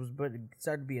 because it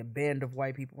started to be a band of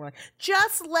white people, were like,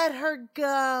 just let her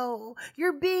go.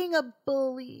 You're being a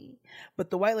bully. But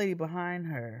the white lady behind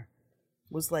her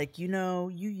was like, you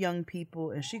young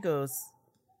people. And she goes,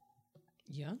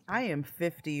 yeah, I am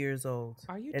 50 years old.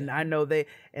 Are you? And I know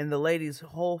and the lady's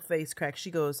whole face cracked.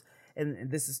 She goes, and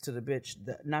this is to the bitch,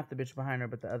 not the bitch behind her,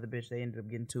 but the other bitch. They ended up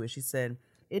getting to it. She said,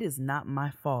 it is not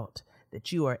my fault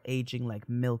that you are aging like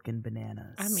milk and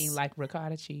bananas. I mean, like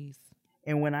ricotta cheese.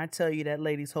 And when I tell you that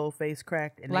lady's whole face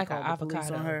cracked and like they called the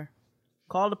police on her,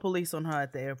 called the police on her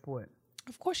at the airport.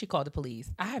 Of course she called the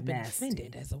police. I have been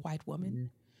offended as a white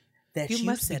woman. That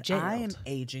you said, I am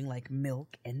aging like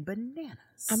milk and bananas.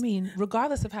 I mean,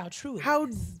 regardless of how true it is. How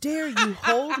dare you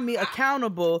hold me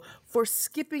accountable for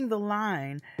skipping the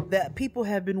line that people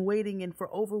have been waiting in for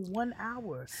over 1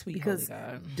 hour because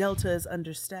Delta is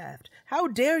understaffed? How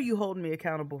dare you hold me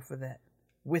accountable for that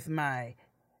with my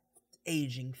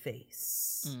aging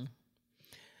face?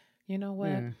 You know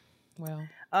what? Well,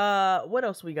 what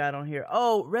else we got on here?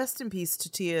 Oh, rest in peace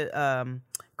to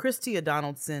Chris Tia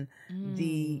Donaldson,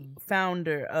 the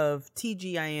founder of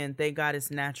TGIN, Thank God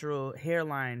It's Natural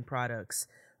hairline products.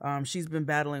 She's been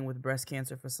battling with breast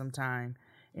cancer for some time,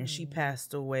 and she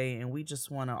passed away. And we just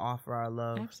want to offer our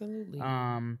love, absolutely,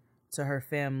 to her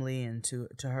family and to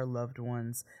her loved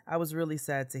ones. I was really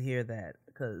sad to hear that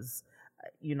because,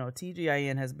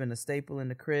 TGIN has been a staple in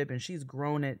the crib, and she's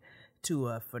grown it to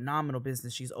a phenomenal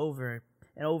business. She's over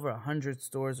 100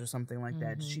 stores or something like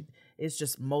that. It's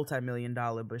just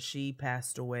multi-million-dollar, but she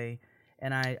passed away,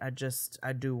 and I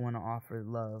do want to offer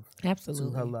love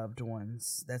absolutely to her loved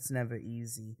ones. That's never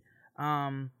easy.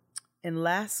 And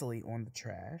lastly, on the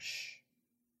trash,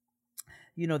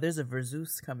 there's a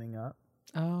Versus coming up.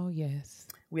 Oh yes,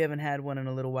 we haven't had one in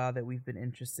a little while that we've been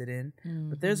interested in,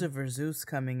 but there's a Versus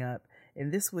coming up,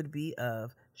 and this would be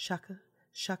of Chaka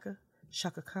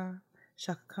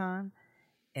Khan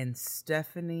and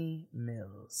Stephanie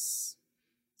Mills.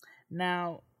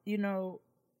 Now,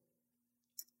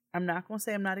 I'm not going to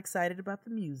say I'm not excited about the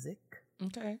music.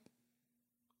 Okay.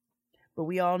 But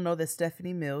we all know that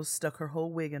Stephanie Mills stuck her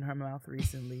whole wig in her mouth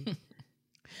recently.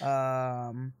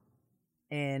 And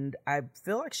I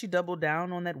feel like she doubled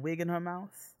down on that wig in her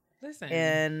mouth. Listen.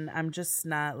 And I'm just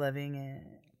not loving it.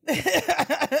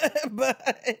 But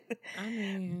I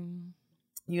mean,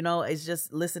 it's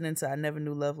just listening to I Never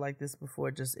Knew Love Like This Before.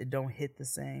 It don't hit the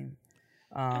same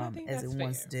as it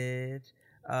once did.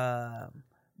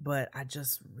 But I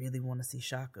just really want to see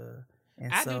Chaka.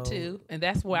 And I do too. And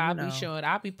that's where I'll be showing.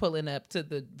 I'll be pulling up to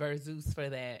the Versus for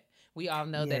that. We all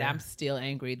know that I'm still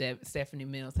angry that Stephanie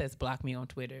Mills has blocked me on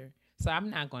Twitter. So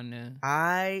I'm not going to.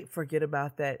 I forget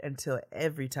about that until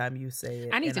every time you say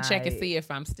it. I need to check and see if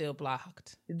I'm still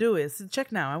blocked. Do it. So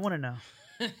check now. I want to know.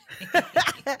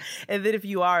 And then if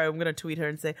you are, I'm going to tweet her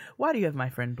and say, why do you have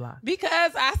my friend blocked?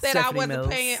 Because I said Stephanie I wasn't Mills.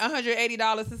 paying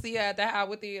 $180 to see her at the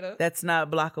Howard Theater. That's not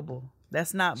blockable.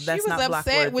 That's not She was not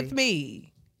upset blockworthy. with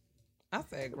me. I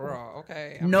said, girl,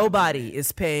 okay. Nobody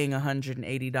is paying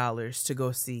 $180 to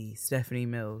go see Stephanie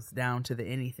Mills down to the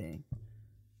anything.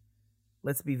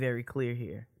 Let's be very clear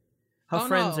here. Her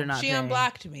friends are not She paying.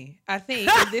 unblocked me. I think.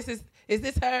 Is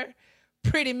this her?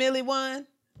 Pretty Millie one?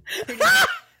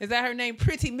 Is that her name?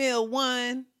 Pretty Mill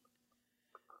one?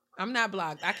 I'm not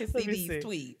blocked. I can see these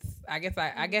tweets. I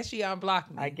guess she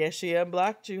unblocked me. I guess she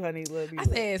unblocked you, honey. I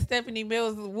said Stephanie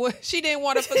Mills. She didn't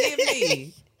want to forgive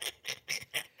me.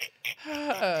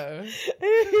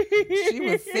 She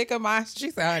was sick of my.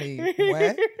 She said, honey,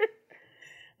 what?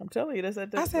 I'm telling you, that's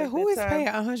at I said, who is paying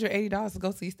 $180 to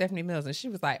go see Stephanie Mills? And she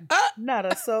was like, not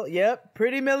a soul. Yep,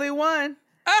 Pretty Millie won.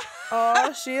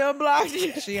 Oh, she unblocked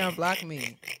you. She unblocked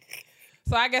me.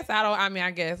 So I guess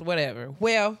I guess whatever.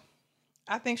 Well,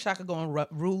 I think Chaka gonna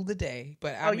rule the day.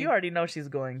 But you already know she's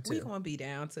going to. We're gonna be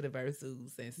down to the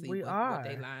Versus and see what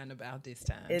they lying about this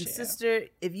time. And sister,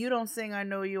 if you don't sing "I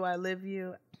Know You, I Live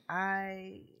You,"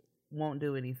 I won't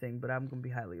do anything. But I'm gonna be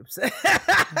highly upset.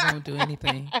 I won't do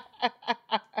anything.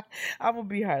 I'm gonna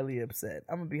be highly upset.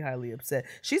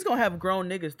 She's gonna have grown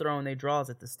niggas throwing their drawers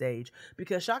at the stage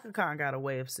because Chaka Khan got a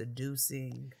way of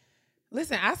seducing.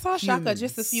 Listen, I saw Chaka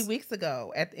just a few weeks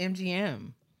ago at the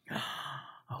MGM.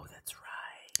 Oh, that's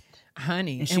right,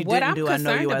 honey. And she didn't do "I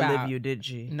Know You, I Live You," did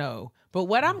she? No. But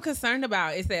what I'm concerned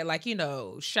about is that, like,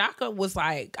 Chaka was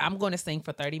like, I'm going to sing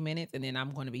for 30 minutes and then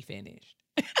I'm going to be finished.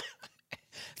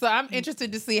 So I'm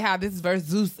interested to see how this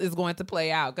Versus is going to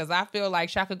play out because I feel like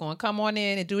Chaka going to come on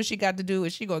in and do what she got to do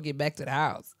and she going to get back to the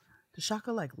house. Does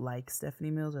Chaka like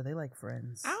Stephanie Mills? Are they like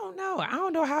friends? I don't know. I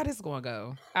don't know how this is going to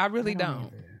go. I really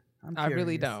don't. I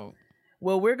really don't.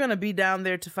 Well, we're going to be down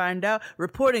there to find out.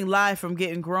 Reporting live from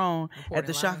Getting Grown at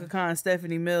the Chaka Khan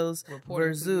Stephanie Mills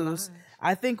versus.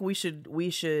 I think we should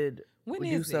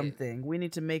do something. We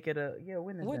need to make it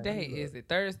when is what that? Day is it?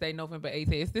 Thursday, November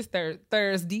 18th. Is this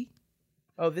Thursday?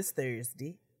 Oh, this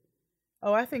Thursday.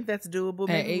 Oh, I think that's doable.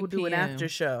 Maybe we'll do an after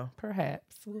show.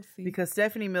 Perhaps. We'll see. Because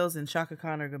Stephanie Mills and Chaka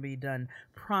Khan are going to be done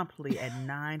promptly at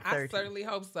 9:30. I certainly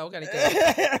hope so. Gotta go.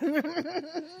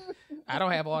 I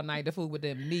don't have all night to fool with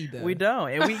them neither. We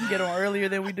don't. And we can get on earlier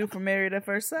than we do for Married at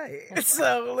First Sight.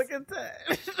 So look at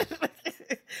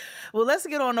that. Well, let's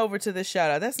get on over to the shout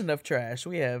out. That's enough trash.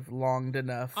 We have longed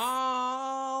enough.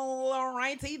 All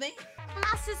righty then.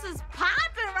 My sister's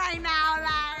popping right now.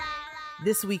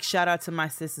 This week's shout out to my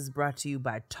sis is brought to you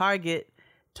by Target.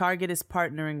 Target is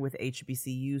partnering with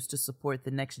HBCUs to support the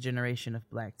next generation of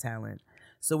Black talent.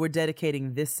 So we're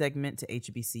dedicating this segment to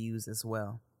HBCUs as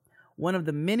well. One of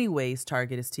the many ways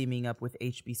Target is teaming up with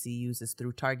HBCUs is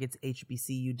through Target's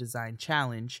HBCU Design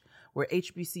Challenge, where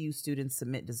HBCU students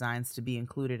submit designs to be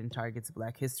included in Target's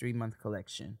Black History Month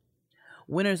collection.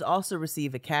 Winners also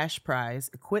receive a cash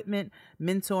prize, equipment,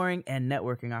 mentoring, and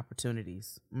networking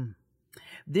opportunities.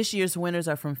 This year's winners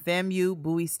are from FAMU,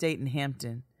 Bowie State, and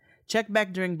Hampton. Check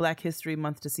back during Black History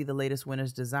Month to see the latest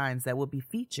winners' designs that will be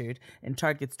featured in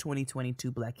Target's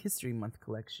 2022 Black History Month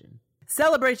collection.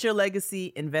 Celebrate your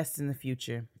legacy, invest in the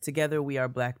future. Together we are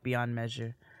Black Beyond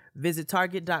Measure. Visit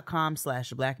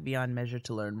target.com/Black Beyond Measure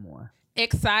to learn more.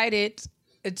 Excited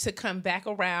to come back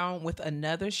around with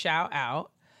another shout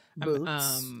out.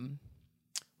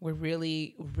 We're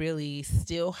really, really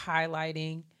still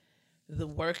highlighting the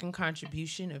work and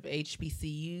contribution of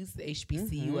HBCUs, the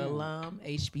HBCU alum,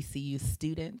 HBCU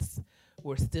students.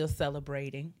 We're still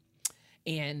celebrating.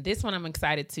 And this one I'm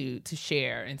excited to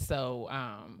share. And so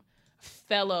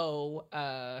fellow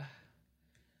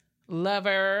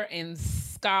lover and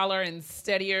scholar and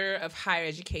studier of higher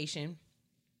education,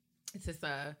 this is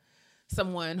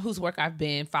someone whose work I've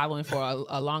been following for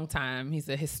a long time. He's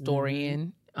a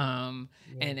historian and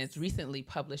has recently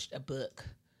published a book.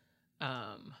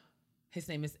 His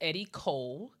name is Eddie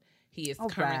Cole. He is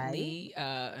currently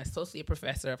an associate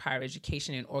professor of higher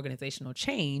education and organizational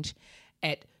change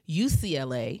at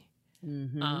UCLA.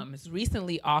 Has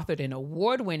recently authored an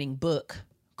award-winning book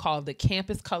called The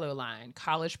Campus Color Line: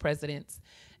 College Presidents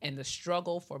and the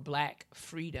Struggle for Black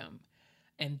Freedom.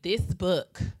 And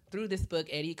through this book,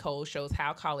 Eddie Cole shows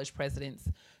how college presidents,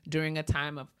 during a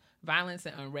time of violence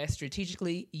and unrest,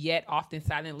 strategically yet often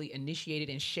silently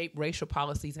initiated and shaped racial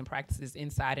policies and practices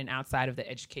inside and outside of the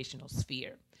educational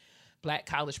sphere. Black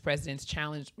college presidents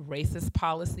challenged racist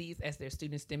policies as their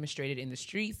students demonstrated in the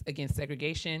streets against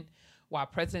segregation, while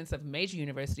presidents of major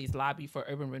universities lobby for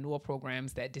urban renewal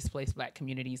programs that displace Black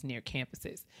communities near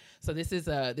campuses. So this is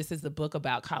a book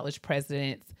about college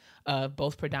presidents of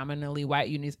both predominantly white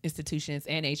institutions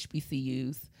and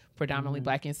HBCUs, predominantly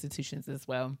Black institutions as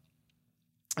well.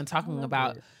 And talking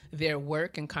about their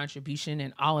work and contribution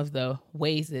and all of the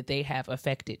ways that they have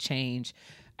affected change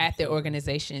at their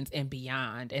organizations and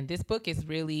beyond. And this book is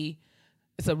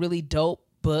it's a really dope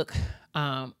book,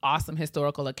 awesome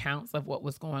historical accounts of what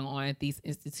was going on at these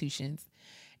institutions.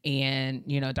 And,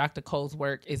 Dr. Cole's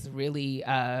work is really,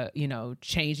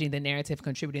 changing the narrative,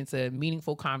 contributing to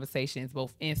meaningful conversations,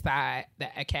 both inside the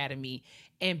academy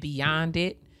and beyond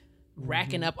it.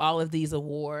 Racking up all of these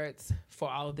awards for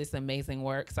all of this amazing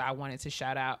work. So I wanted to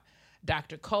shout out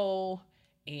Dr. Cole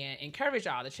and encourage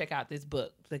y'all to check out this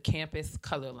book, The Campus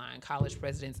Color Line: College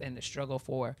Presidents and the Struggle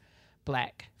for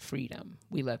Black Freedom.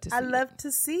 We love to see it. I love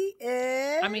to see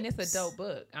it. I mean, it's a dope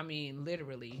book. I mean,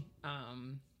 literally.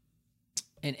 And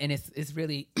it's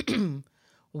really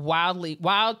widely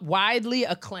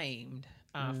acclaimed.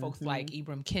 Folks like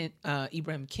Ibram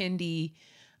Kendi,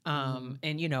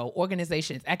 and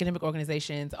organizations, academic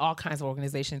organizations, all kinds of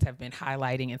organizations have been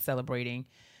highlighting and celebrating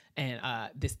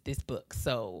this book.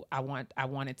 So I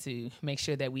wanted to make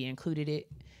sure that we included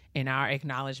it in our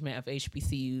acknowledgement of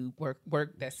HBCU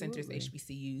work that centers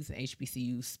HBCUs and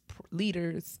HBCUs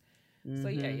leaders. So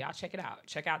yeah, y'all check it out.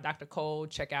 Check out Dr. Cole.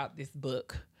 Check out this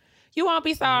book. You won't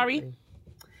be sorry.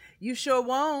 You sure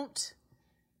won't.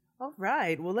 All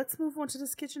right. Well, let's move on to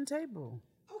this kitchen table.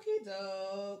 Okay,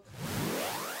 dope.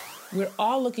 We're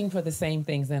all looking for the same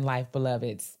things in life,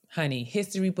 beloveds. Honey,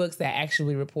 history books that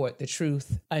actually report the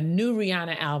truth, a new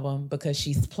Rihanna album because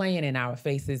she's playing in our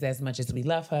faces as much as we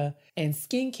love her, and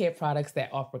skincare products that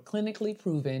offer clinically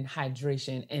proven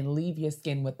hydration and leave your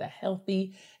skin with a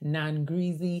healthy,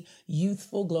 non-greasy,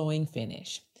 youthful, glowing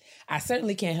finish. I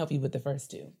certainly can't help you with the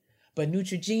first two, but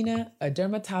Neutrogena, a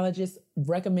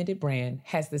dermatologist-recommended brand,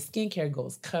 has the skincare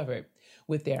goals covered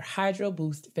with their Hydro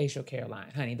Boost facial care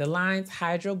line. Honey, the line's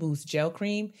Hydro Boost gel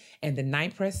cream and the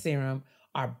Night Press serum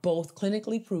are both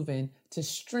clinically proven to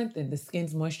strengthen the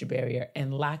skin's moisture barrier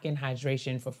and lock in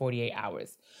hydration for 48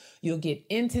 hours. You'll get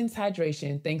intense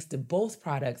hydration thanks to both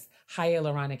products'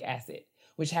 hyaluronic acid,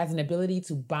 which has an ability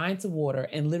to bind to water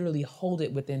and literally hold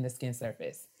it within the skin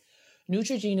surface.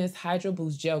 Neutrogena's Hydro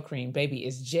Boost Gel Cream, baby,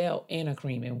 is gel and a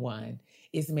cream in one.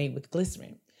 It's made with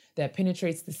glycerin that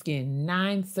penetrates the skin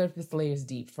 9 surface layers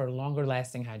deep for longer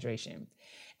lasting hydration.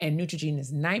 And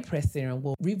Neutrogena's Night Press Serum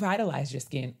will revitalize your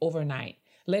skin overnight,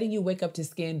 letting you wake up to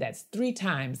skin that's 3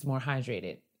 times more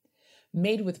hydrated.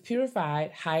 Made with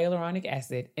purified hyaluronic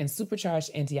acid and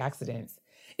supercharged antioxidants,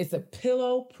 it's a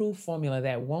pillow-proof formula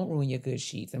that won't ruin your good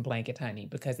sheets and blanket, honey,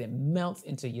 because it melts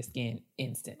into your skin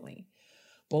instantly.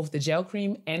 Both the gel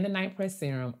cream and the Night Press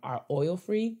Serum are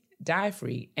oil-free,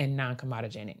 dye-free, and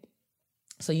non-comedogenic.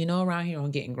 So you know around here on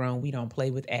Getting Grown, we don't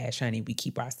play with ash, honey. We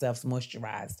keep ourselves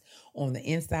moisturized on the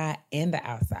inside and the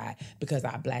outside because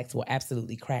our blacks will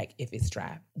absolutely crack if it's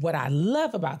dry. What I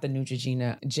love about the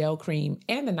Neutrogena gel cream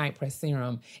and the Night Press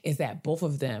serum is that both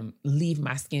of them leave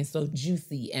my skin so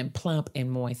juicy and plump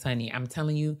and moist, honey. I'm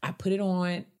telling you, I put it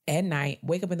on at night,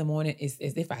 wake up in the morning, it's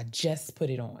as if I just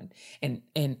put it on. And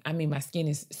I mean, my skin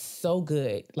is so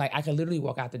good. Like I could literally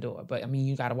walk out the door, but I mean,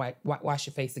 you got to wash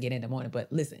your face to get in the morning.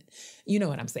 But listen, you know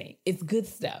what I'm saying. It's good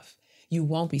stuff. You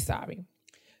won't be sorry.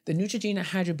 The Neutrogena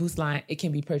Hydro Boost line, it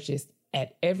can be purchased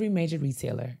at every major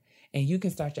retailer, and you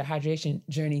can start your hydration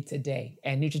journey today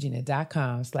at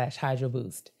Neutrogena.com/Hydro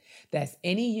Boost. That's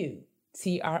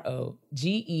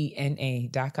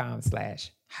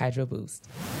NEUTROGENA.com/Hydro Boost.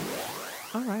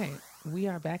 All right, we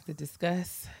are back to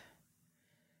discuss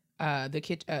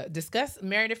discuss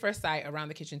Married at First Sight around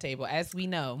the kitchen table. As we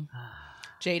know,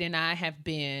 Jade and I have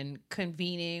been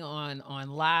convening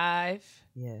on live.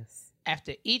 Yes.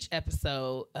 After each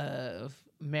episode of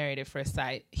Married at First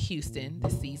Sight Houston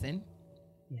this season.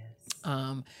 Yes.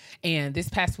 And this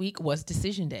past week was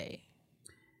decision day.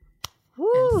 Woo.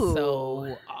 And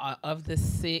so of the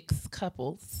 6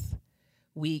 couples,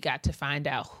 we got to find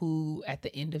out who at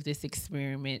the end of this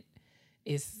experiment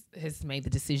has made the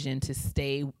decision to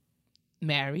stay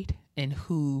married and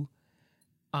who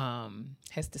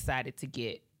has decided to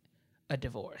get a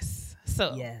divorce.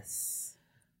 So yes.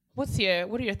 what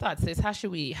are your thoughts, sis? How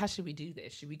should we do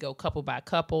this? Should we go couple by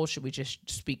couple? Should we just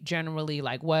speak generally?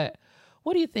 Like what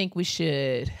do you think we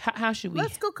should, how should we?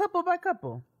 Let's go couple by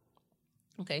couple.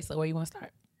 Okay, so where you want to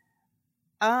start?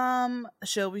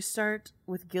 Shall we start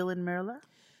with Gil and Mirla?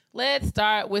 Let's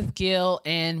start with Gil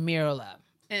and Mirla.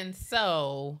 And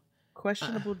so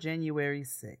questionable January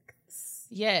 6th.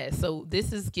 Yeah, so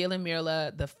this is Gil and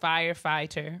Mirla, the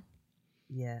firefighter.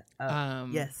 Yeah.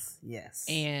 Yes.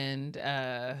 And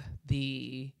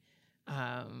the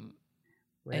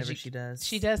whatever she does.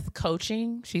 She does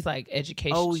coaching. She's like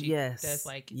education. Oh, she yes. does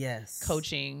like yes.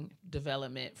 coaching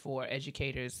development for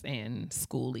educators and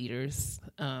school leaders.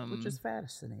 Which is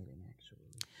fascinating, actually.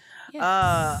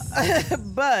 Yes.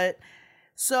 But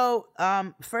so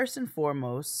first and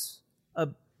foremost,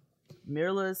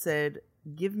 Mirla said,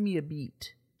 "Give me a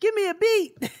beat. Give me a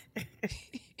beat."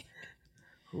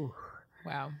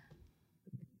 Wow.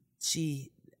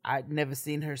 I'd never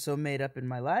seen her so made up in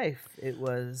my life. It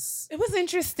was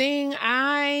interesting.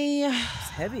 It's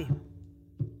heavy.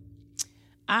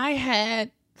 I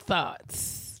had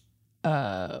thoughts.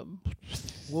 What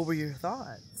were your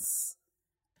thoughts?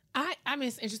 I mean,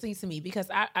 it's interesting to me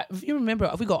because if you remember,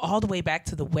 if we go all the way back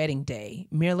to the wedding day,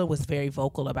 Mirla was very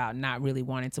vocal about not really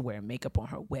wanting to wear makeup on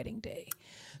her wedding day.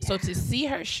 Yeah. So to see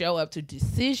her show up to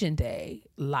decision day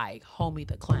like Homie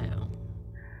the Clown,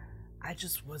 I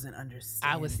just wasn't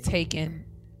understanding. I was taken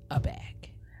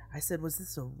aback. I said, was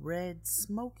this a red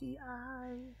smoky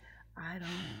eye? I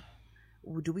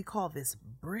don't. Do we call this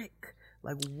brick?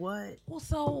 Like what? Well,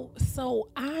 so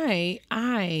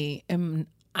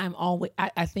I'm always,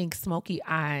 I think smoky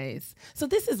eyes. So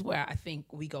this is where I think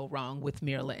we go wrong with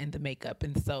Mirla and the makeup.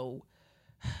 And so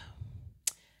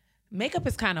makeup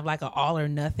is kind of like an all or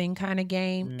nothing kind of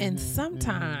game. Mm-hmm, and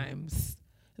sometimes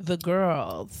the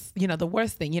girls, the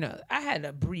worst thing, I had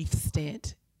a brief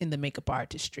stint in the makeup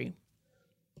artistry.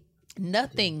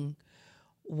 Nothing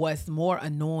was more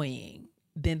annoying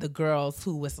than the girls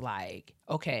who was like,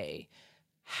 okay,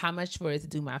 how much for it to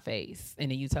do my face? And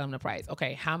then you tell them the price.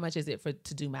 Okay, how much is it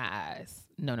to do my eyes?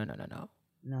 No.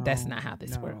 That's not how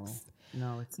this works.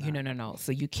 No, it's not. No.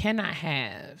 So you cannot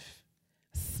have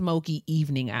smoky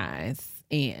evening eyes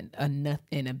and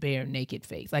a bare naked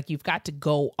face. Like you've got to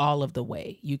go all of the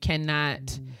way. You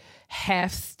cannot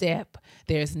half step.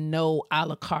 There's no a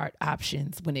la carte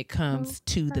options when it comes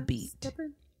to the beat.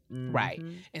 Right.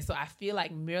 And so I feel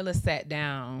like Mirla sat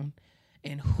down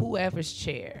in whoever's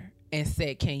chair and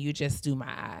said, "Can you just do my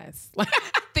eyes?"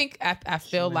 I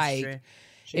feel like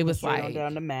it was like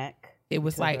down to Mac. It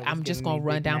was like, I'm just gonna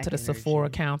run down to the Sephora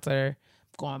counter,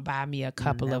 going to buy me a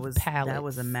couple of palettes. That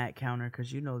was a Mac counter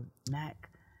because Mac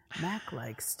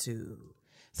likes to.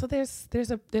 So there's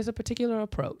a particular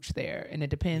approach there, and it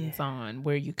depends on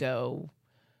where you go.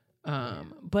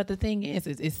 But the thing is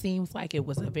it seems like it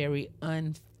was a very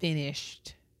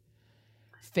unfinished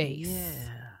face.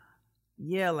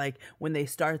 Yeah, like when they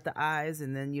start the eyes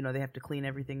and then, they have to clean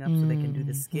everything up so they can do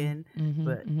the skin.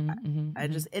 But I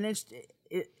just, and it's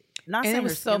not saying it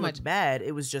was so much bad.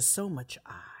 It was just so much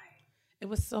eye. It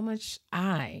was so much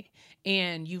eye.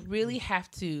 And you really have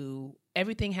to,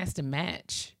 everything has to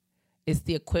match. It's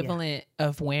the equivalent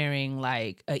of wearing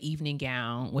like an evening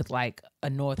gown with like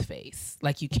a North Face.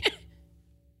 Like you can't.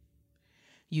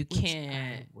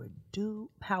 I would do,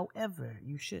 however,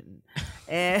 you shouldn't.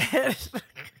 And so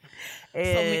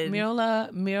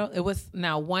Mirla, it was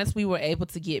now once we were able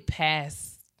to get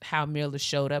past how Mirla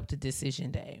showed up to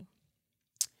decision day.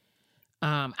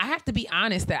 I have to be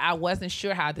honest that I wasn't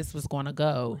sure how this was going to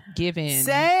go,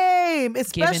 same,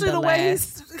 especially the way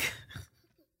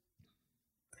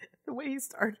the way he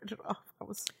started it off.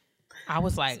 I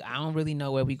was like, I don't really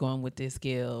know where we going with this,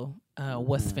 Gil.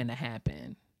 What's finna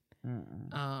happen?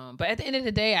 But at the end of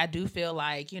the day, I do feel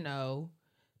like,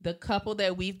 the couple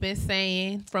that we've been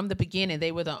saying from the beginning,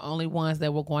 they were the only ones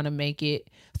that were going to make it.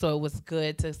 So it was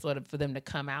good to sort of for them to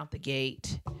come out the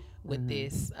gate with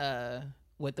this,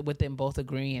 with them both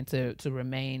agreeing to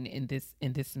remain in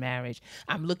this marriage.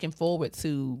 I'm looking forward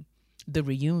to the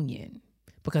reunion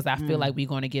because I feel like we're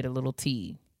going to get a little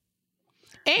tea.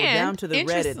 And down to the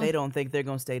Reddit, they don't think they're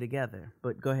going to stay together.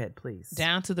 But go ahead, please.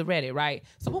 Down to the Reddit, right?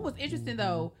 So what was interesting,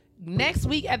 though, next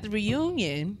week at the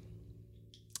reunion,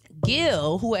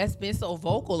 Gil, who has been so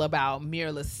vocal about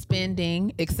Mirla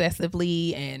spending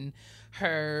excessively and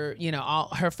her, all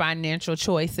her financial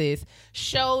choices,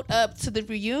 showed up to the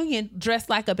reunion dressed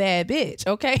like a bad bitch,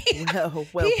 okay?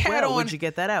 Where'd you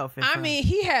get that outfit from?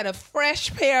 He had a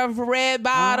fresh pair of red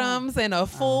bottoms and a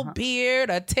full beard,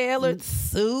 a tailored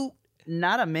suit.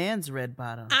 Not a man's red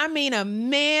bottom. A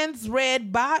man's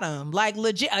red bottom, like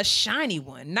legit a shiny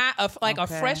one, not a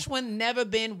fresh one, never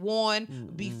been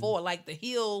worn before. Like the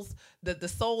heels, the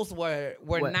soles were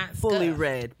not fully scuffed.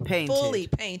 red, painted. Fully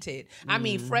painted.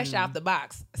 Fresh out the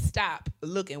box. Stop,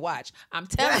 look and watch. I'm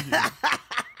telling you.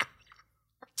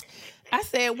 I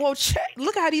said, well,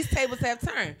 look how these tables have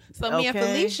turned. So me and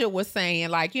Felicia was saying,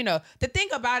 like, the thing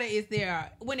about it is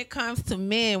when it comes to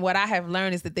men, what I have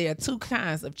learned is that there are two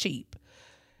kinds of cheap.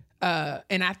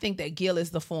 And I think that Gil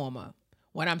is the former.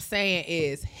 What I'm saying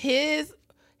is his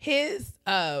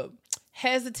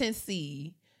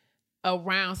hesitancy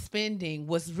around spending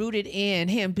was rooted in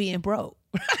him being broke.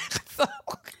 So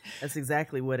that's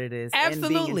exactly what it is.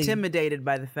 Absolutely. And being intimidated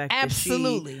by the fact that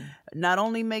she not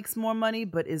only makes more money,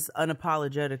 but is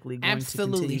unapologetically going to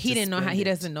continue he didn't know how. He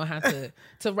doesn't know how to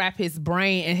wrap his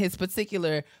brain in his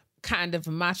particular kind of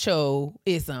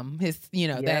machoism. His,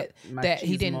 that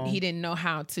he didn't know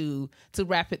how to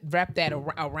wrap that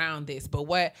around this. But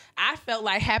what I felt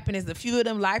like happened is a few of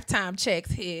them lifetime checks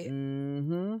hit.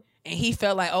 And he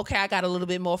felt like, okay, I got a little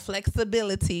bit more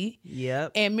flexibility.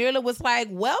 Yep. And Mirla was like,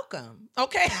 welcome.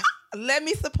 Okay, let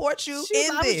me support you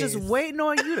in I this. was just waiting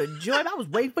on you to join. I was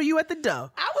waiting for you at the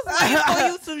door. I was waiting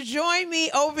for you to join me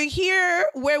over here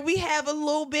where we have a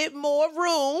little bit more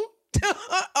room to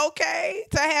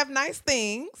have nice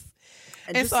things.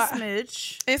 And just a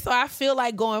smidge. And so I feel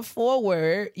like going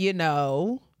forward,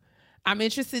 I'm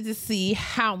interested to see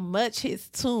how much his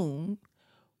tune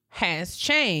has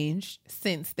changed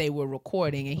since they were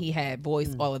recording and he had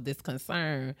voiced all of this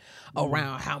concern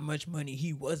around how much money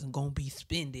he wasn't going to be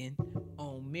spending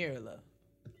on Mirla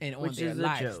and on their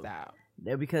lifestyle.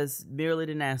 Because Mirla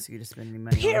didn't ask you to spend any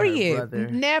money Period. on her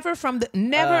brother.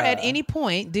 Never at any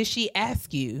point did she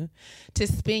ask you to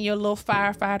spend your little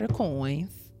firefighter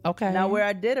coins. Okay. Now, where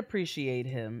I did appreciate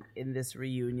him in this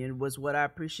reunion was what I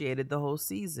appreciated the whole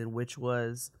season, which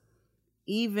was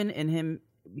even in him,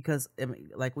 because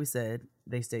like we said,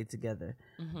 they stayed together.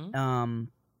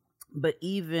 But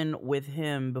even with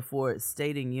him, before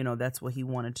stating, that's what he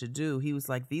wanted to do, he was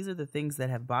like, these are the things that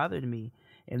have bothered me,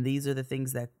 and these are the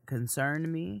things that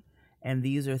concern me, and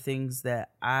these are things that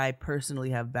I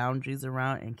personally have boundaries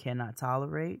around and cannot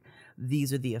tolerate.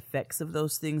 These are the effects of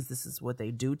those things. This is what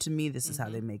they do to me. This is how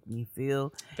they make me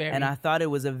feel. And I thought it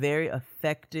was a very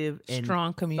effective and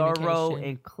strong thorough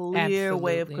and clear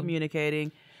way of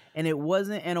communicating. And it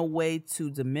wasn't in a way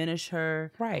to diminish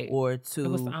her, Right. or to It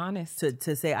was honest.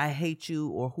 to say I hate you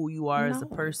or who you are as a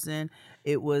No. person.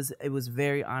 It was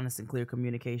very honest and clear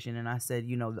communication. And I said,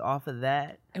 off of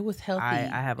that, It was healthy.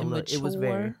 I have a and look. It was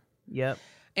very, mature. yep.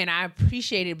 And I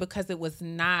appreciate it because it was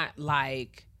not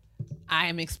like I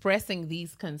am expressing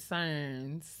these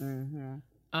concerns in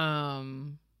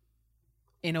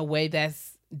a way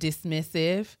that's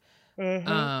dismissive.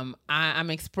 I'm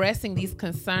expressing these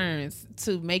concerns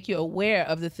to make you aware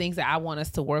of the things that I want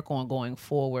us to work on going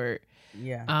forward.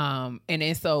 Yeah.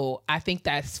 And so I think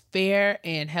that's fair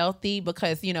and healthy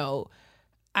because,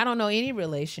 I don't know any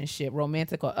relationship,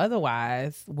 romantic or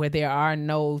otherwise, where there are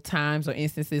no times or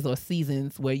instances or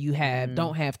seasons where you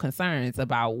don't have concerns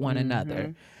about one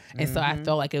another. And so I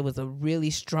felt like it was a really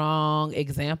strong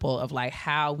example of like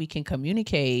how we can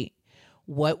communicate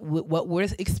what we're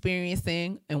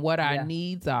experiencing and what our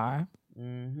needs are.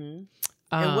 And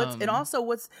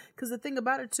because the thing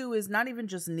about it too is not even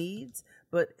just needs,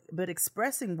 but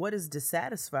expressing what is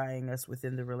dissatisfying us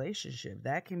within the relationship.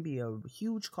 That can be a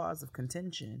huge cause of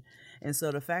contention. And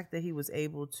so the fact that he was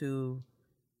able to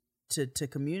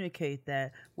communicate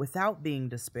that without being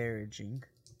disparaging,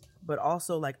 but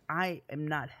also like, I am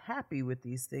not happy with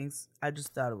these things, I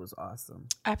just thought it was awesome.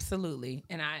 Absolutely.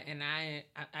 And I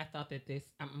thought that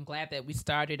I'm glad that we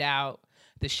started out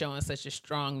the show on such a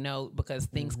strong note because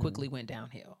things quickly went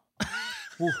downhill.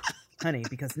 Ooh, honey,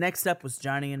 because next up was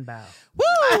Johnny and Bao.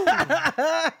 Woo!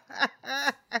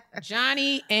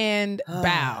 Johnny and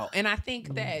Bao. And I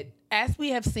think that as we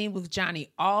have seen with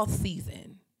Johnny all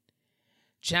season,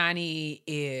 Johnny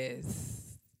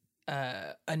is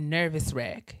a nervous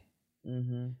wreck.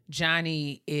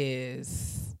 Johnny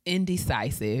is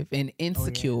indecisive and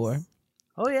insecure.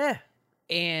 Oh yeah.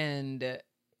 And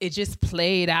it just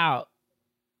played out,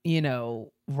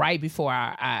 right before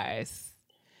our eyes.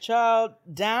 Child,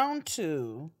 down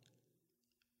to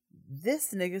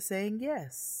this nigga saying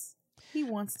yes. He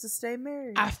wants to stay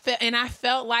married. I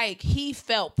felt like he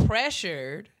felt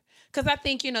pressured because I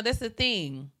think, that's the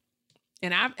thing.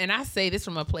 And I say this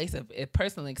from a place of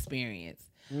personal experience.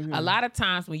 A lot of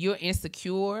times when you're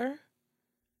insecure,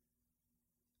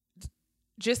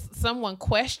 just someone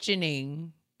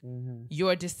questioning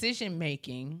your decision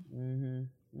making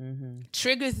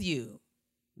triggers you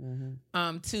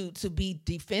to be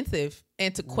defensive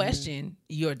and to question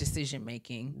your decision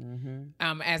making,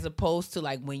 as opposed to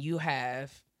like when you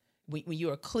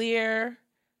are clear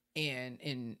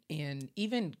and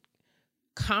even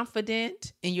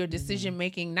confident in your decision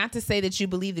making. Not to say that you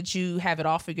believe that you have it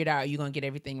all figured out, you're gonna get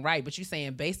everything right, but you're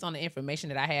saying based on the information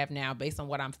that I have now, based on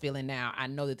what I'm feeling now, I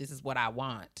know that this is what I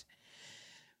want.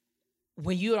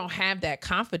 When you don't have that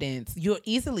confidence, you're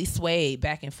easily swayed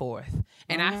back and forth.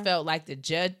 And I felt like the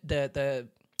judge, the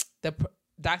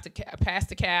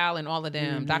Pastor Cal and all of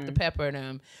them, Dr. Pepper and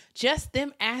them, just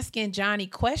them asking Johnny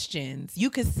questions, you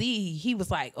could see he was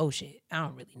like, oh shit, I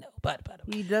don't really know. But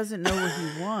he doesn't know what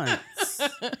he wants.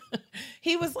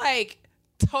 He was like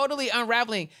totally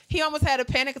unraveling. He almost had a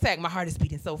panic attack. My heart is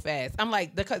beating so fast. I'm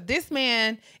like, because this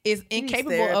man is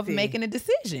incapable of making a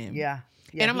decision. Yeah.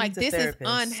 And I'm like, this is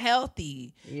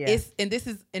unhealthy. Yeah.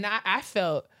 I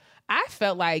felt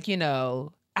like,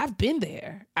 I've been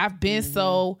there. I've been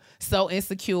so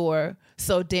insecure,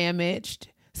 so damaged,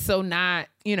 so not,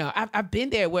 I've been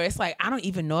there where it's like, I don't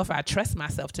even know if I trust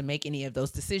myself to make any of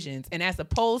those decisions. And as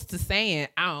opposed to saying,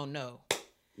 I don't know.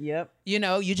 Yep.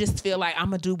 You just feel like I'm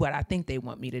going to do what I think they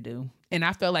want me to do. And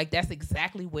I feel like that's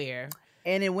exactly where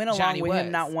And it went along Johnny with was.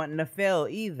 him not wanting to fail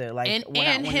either. Like,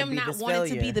 and him not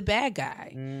wanting to be the bad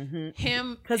guy.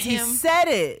 Him. Because he said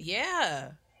it.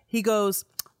 Yeah. He goes,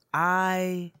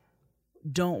 I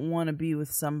don't want to be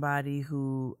with somebody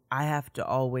who I have to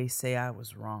always say I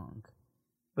was wrong.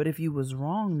 But if you was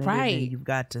wrong, then you've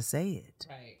got to say it.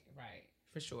 Right.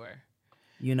 For sure.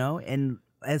 And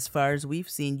as far as we've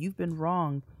seen, you've been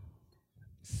wrong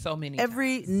so many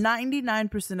every times.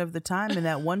 99% of the time, and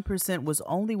that 1% was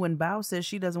only when Bao says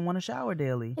she doesn't want to shower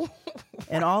daily.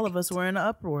 And all of us were in an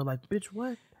uproar like, bitch,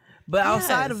 what? But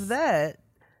outside of that,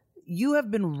 you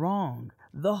have been wrong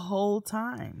the whole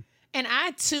time. And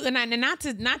I too, and not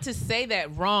to say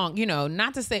that wrong,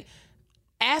 not to say,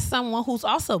 as someone who's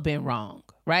also been wrong,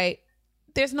 right?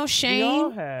 There's no shame. We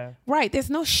all have. Right. There's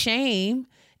no shame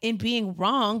in being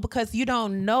wrong because you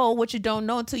don't know what you don't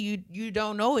know until you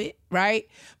don't know it, right?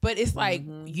 But it's like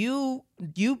you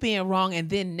being wrong and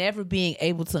then never being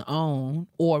able to own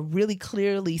or really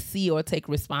clearly see or take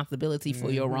responsibility for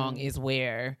your wrong is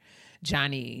where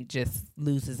Johnny just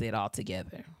loses it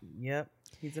altogether. Yep.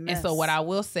 He's a mess. And so what I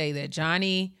will say that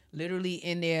Johnny literally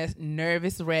in there,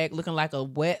 nervous wreck, looking like a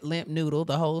wet, limp noodle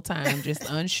the whole time, just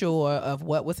unsure of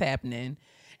what was happening.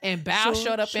 And Bao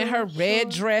showed up in her red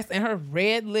dress and her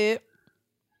red lip.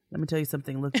 Let me tell you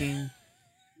something, looking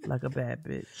like a bad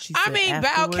bitch.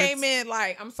 Bao came in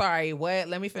like, I'm sorry, what?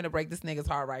 Let me finna break this nigga's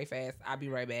heart right fast. I'll be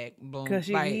right back. Boom. Because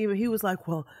he was like,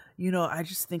 well, I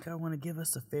just think I want to give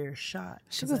us a fair shot.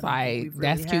 She was like,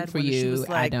 that's cute for you. Like,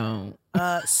 I don't.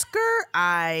 Skirt,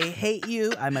 I hate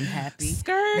you. I'm unhappy.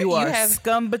 Skirt, you are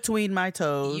scum between my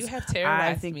toes. You have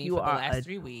terrorized me for the last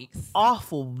 3 weeks.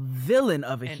 Awful villain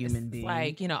of a human being.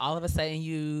 Like, all of a sudden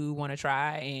you want to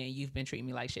try and you've been treating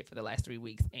me like shit for the last 3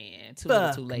 weeks and too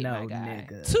little too late, my guy.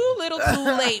 Nigga. Too little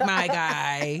too late, my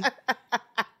guy.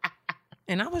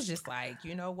 And I was just like,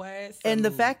 you know what? And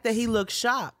the fact that he looked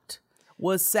shocked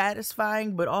was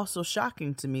satisfying, but also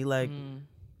shocking to me. Like,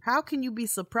 how can you be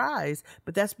surprised?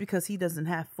 But that's because he doesn't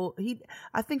have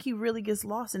I think he really gets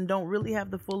lost and don't really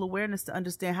have the full awareness to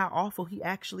understand how awful he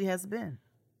actually has been.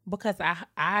 Because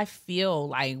I feel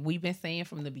like we've been saying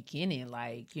from the beginning,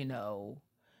 like,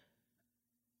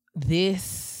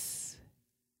 this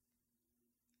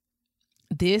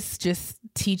just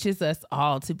teaches us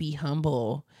all to be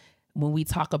humble when we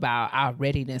talk about our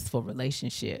readiness for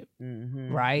relationship,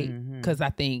 right? Because I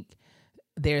think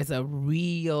there's a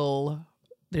reality,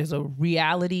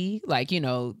 like,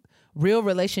 real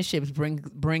relationships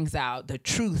brings out the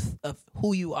truth of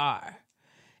who you are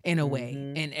in a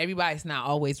way. And everybody's not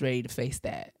always ready to face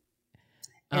that.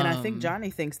 And I think Johnny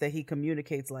thinks that he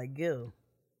communicates like Gil.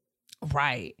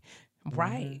 Right.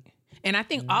 And I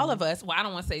think all of us, well, I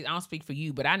don't speak for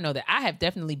you, but I know that I have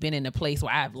definitely been in a place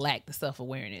where I have lacked the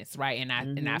self-awareness, right?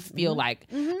 And I feel like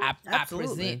I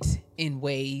present in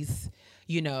ways,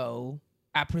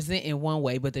 I present in one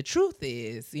way, but the truth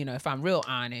is, if I'm real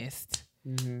honest,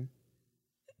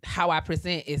 how I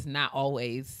present is not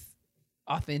always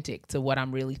authentic to what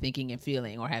I'm really thinking and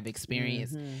feeling or have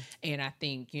experienced. And I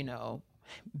think,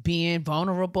 being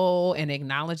vulnerable and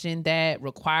acknowledging that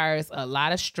requires a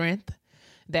lot of strength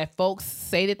that folks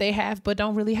say that they have, but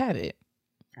don't really have it.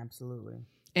 Absolutely.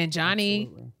 And Johnny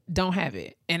don't have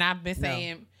it. And I've been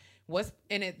saying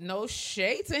no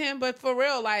shade to him, but for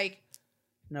real, like,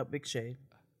 no, big shade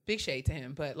to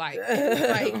him. But like,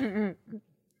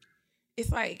 it's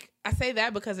like, I say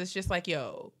that because it's just like,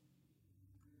 yo,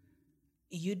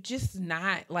 you just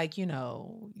not like,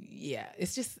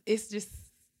 it's just,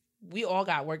 we all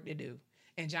got work to do.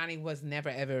 And Johnny was never,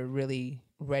 ever really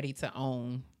ready to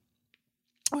own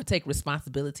or take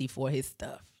responsibility for his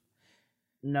stuff.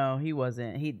 No, he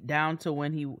wasn't. Down to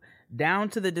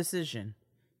the decision.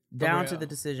 To the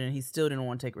decision, he still didn't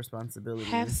want to take responsibility.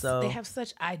 They have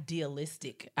such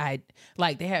idealistic, this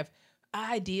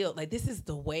is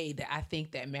the way that I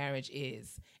think that marriage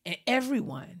is. And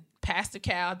everyone, Pastor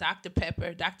Cal, Dr.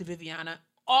 Pepper, Dr. Viviana,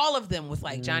 all of them was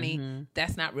like, Johnny,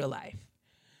 that's not real life.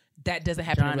 That doesn't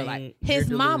happen in real life. His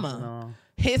mama,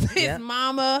 his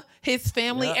mama, his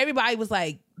family, everybody was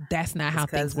like, that's not how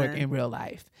things work in real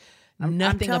life.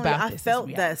 Nothing about this. I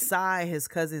felt that sigh. His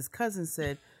cousin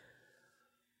said,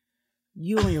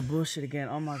 you on your bullshit again.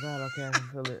 Oh my God, okay, I can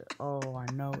feel it. Oh,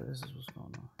 I know this is what's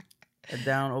going on.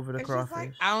 Down over the crawfish.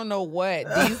 Like, I don't know what.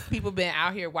 These people been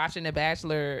out here watching The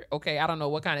Bachelor. Okay, I don't know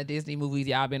what kind of Disney movies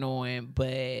y'all been on,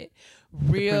 but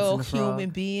real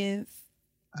human beings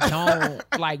don't,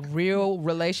 like, real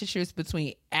relationships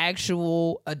between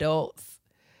actual adults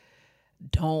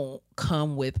don't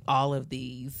come with all of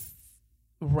these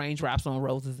raindrops on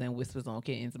roses and whispers on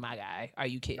kittens, my guy. Are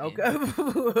you kidding?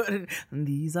 Okay.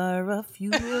 These are a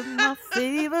few of my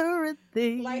favorite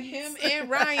things. Like him and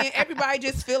Ryan, everybody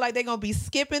just feel like they're going to be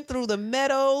skipping through the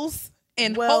meadows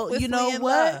and hopelessly in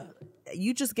love.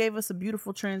 You just gave us a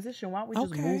beautiful transition. Why don't we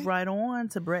just move right on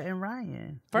to Brett and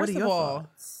Ryan? First of all,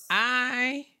 thoughts?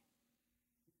 I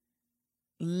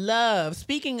love,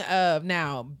 speaking of,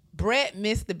 now, Brett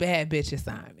missed the bad bitch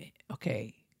assignment,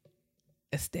 okay,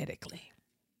 aesthetically.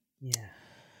 Yeah.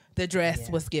 The dress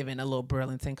was given a little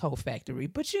Burlington Coat Factory,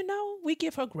 but we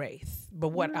give her grace. But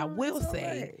what I will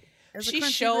say, she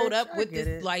showed up with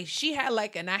this, like, she had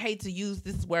like, and I hate to use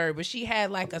this word, but she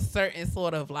had like a certain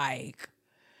sort of like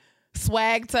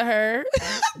swag to her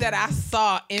that I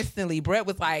saw instantly. Brett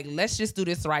was like, let's just do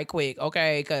this right quick,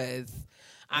 okay? Because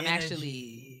I'm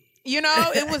actually,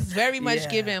 it was very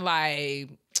much given like,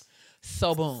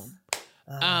 so boom.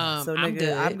 So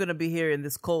nigga, I'm gonna be here in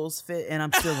this Kohl's fit, and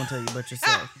I'm still gonna tell you about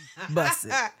yourself. Bust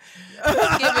it.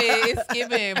 It's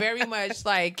given very much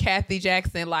like Kathy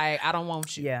Jackson. Like, I don't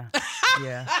want you. Yeah.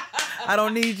 I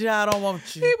don't need you. I don't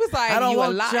want you. He was like, I don't you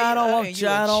want a liar, you. I don't want and you.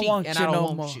 a I don't cheat, want and you I don't no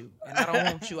want more. you. And I don't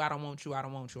want you. I don't want you. I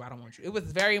don't want you. I don't want you. It was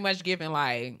very much given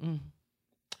like,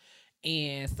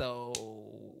 And so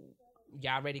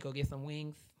y'all ready to go get some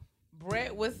wings?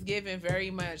 Brett was giving very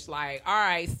much like, all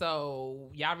right, so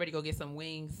y'all ready to go get some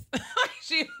wings?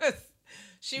 she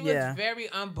was very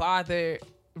unbothered,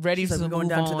 ready to move going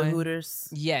down on. to the Hooters.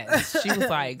 Yes, she was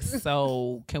like,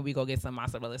 so can we go get some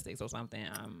mozzarella sticks or something?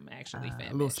 I'm actually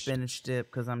famished. A little spinach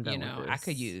dip because I'm done with this. I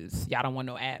could use. Y'all don't want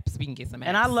no apps. We can get some apps.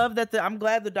 And I love that. I'm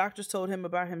glad the doctors told him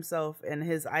about himself and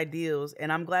his ideals,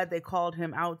 and I'm glad they called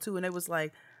him out too. And it was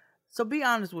like, so be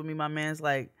honest with me, my man's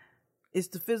like, it's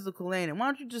the physical, ain't it? Why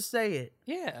don't you just say it?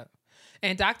 Yeah.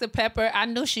 And Dr. Pepper, I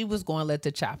knew she was going to let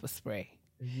the chopper spray.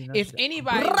 If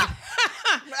anybody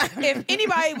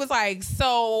was like,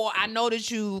 so I know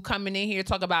that you coming in here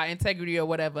talk about integrity or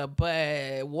whatever,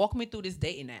 but walk me through this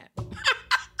dating app.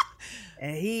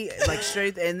 And he like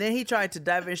straight, and then he tried to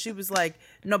dive in. She was like,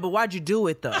 no, but why'd you do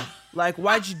it though? Like,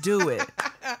 why'd you do it?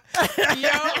 Yo,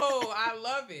 I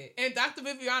love it. And Dr.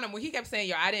 Viviana, when he kept saying,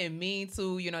 yo, I didn't mean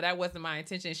to, that wasn't my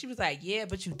intention. She was like, yeah,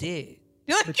 but you did.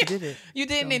 But you did it. You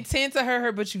didn't intend to hurt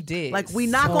her, but you did. Like, we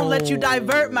not gonna let you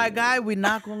divert, my guy. We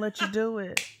not gonna let you do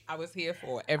it. I was here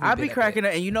for every I'll bit be of cracking it.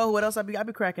 up, and you know what else I'll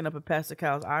be cracking up at Pastor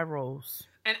Cal's eye rolls.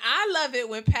 And I love it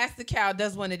when Pastor Cal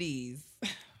does one of these.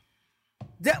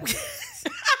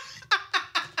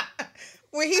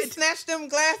 When he snatched them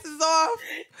glasses off,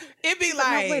 it be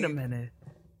like, no, wait a minute.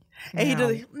 And he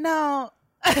does no.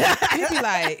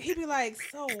 He'd be like,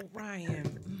 so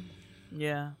Ryan.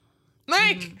 Yeah.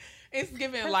 Like, it's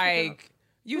giving like,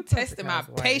 you tested my Cal's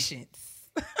wife? patience.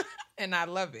 And I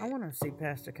love it. I want to see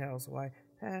Pastor Cal's wife.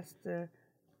 Pastor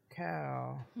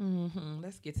Cal.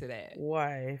 Let's get to that.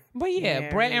 Wife. But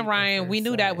yeah, Brett and Ryan, we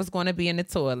knew that was going to be in the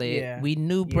toilet. Yeah. We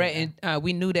knew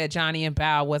we knew that Johnny and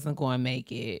Bao wasn't going to make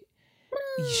it.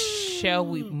 Shall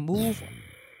we move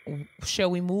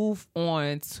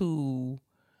on to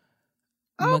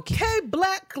Okay,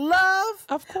 Black Love.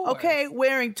 Of course. Okay,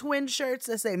 wearing twin shirts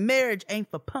that say marriage ain't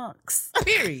for punks.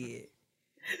 Period.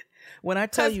 When I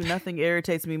tell you nothing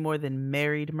irritates me more than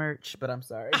married merch, but I'm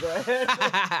sorry. Go ahead.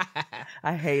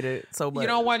 I hate it so much.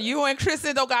 You and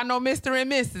Kristen don't got no Mr.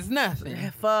 and Mrs. Nothing.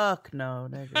 Fuck no,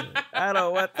 nigga. I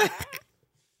don't want that.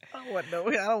 I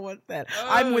don't want that.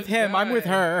 I'm with him. God. I'm with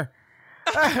her.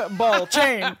 Ball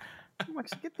chain. I'm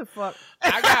like, get the fuck.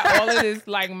 I got all of this,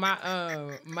 like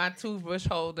my toothbrush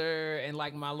holder and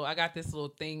like I got this little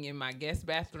thing in my guest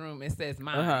bathroom. It says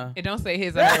mine. It don't say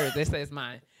his or hers. It says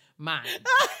mine.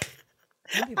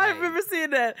 I remember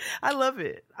seeing that. I love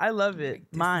it. Like,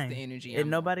 mine. Is the energy.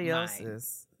 And nobody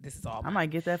else's. This is all mine. I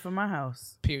might get that for my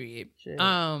house. Period. Shit.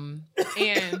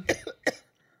 And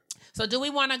so do we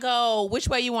want to go, which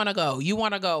way you want to go? You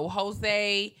want to go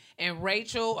Jose and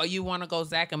Rachel, or you want to go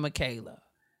Zach and Michaela?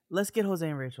 Let's get Jose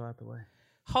and Rachel out the way.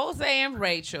 Jose and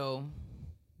Rachel,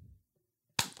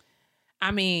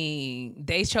 I mean,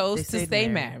 they chose to stay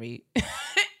married.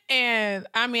 And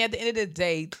I mean, at the end of the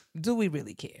day, do we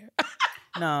really care?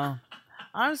 No,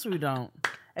 honestly, we don't.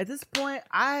 At this point,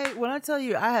 when I tell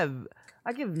you, I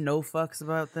give no fucks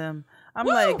about them. I'm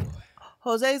like,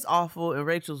 Jose's awful and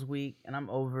Rachel's weak, and I'm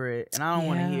over it. And I don't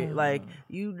want to hear like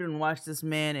you didn't watch this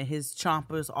man and his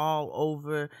chompers all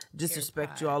over,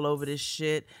 disrespect you all over this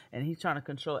shit, and he's trying to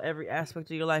control every aspect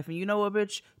of your life. And you know what,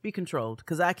 bitch? Be controlled,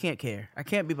 because I can't care. I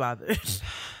can't be bothered.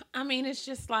 I mean, it's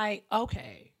just like,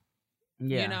 okay.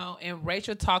 Yeah. And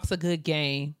Rachel talks a good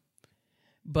game,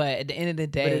 but at the end of the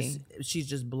day, she's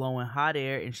just blowing hot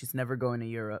air, and she's never going to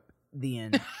Europe. The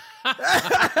end.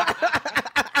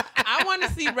 I want to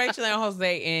see Rachel and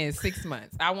Jose in 6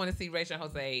 months. I want to see Rachel and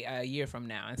Jose a year from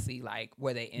now and see like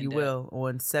where they end up. You will,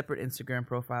 on separate Instagram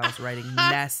profiles, writing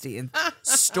nasty and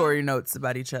story notes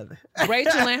about each other.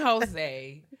 Rachel and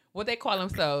Jose, what they call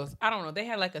themselves, I don't know. They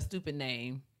had like a stupid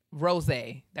name. Rose.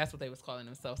 That's what they was calling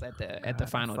themselves at the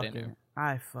final dinner.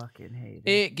 I fucking hate it.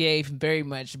 It gave very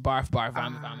much barf,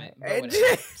 vomit.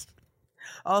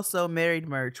 Also, married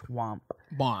merch, womp.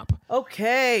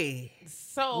 Okay.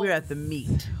 So we're at the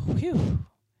meat. Whew.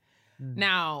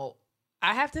 Now,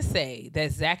 I have to say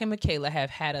that Zach and Michaela have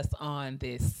had us on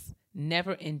this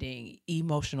never-ending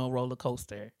emotional roller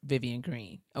coaster, Vivian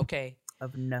Green. Okay?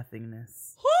 Of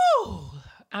nothingness. Whew.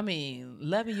 I mean,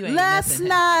 loving you ain't Last nothing.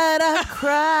 night I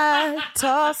cried,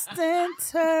 tossed and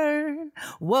turned,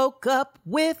 woke up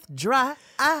with dry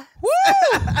eyes.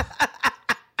 Woo!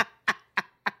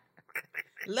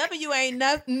 Loving you ain't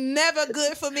never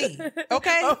good for me.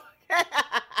 Okay?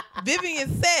 Vivian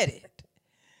said it.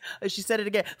 She said it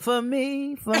again. For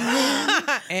me.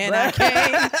 And I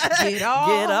can't get off.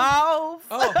 Get off.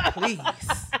 Oh, please.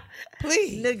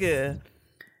 Please. Nigga.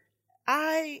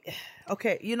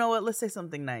 Okay, you know what? Let's say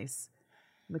something nice.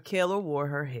 Michaela wore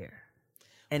her hair.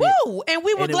 And Woo! And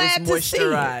we were glad to see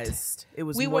it. It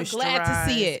was We were glad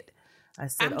to see it. I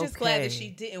said, I'm just glad that she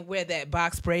didn't wear that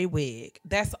box braid wig.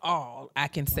 That's all I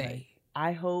can say.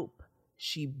 I hope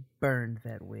she burned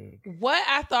that wig. What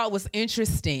I thought was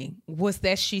interesting was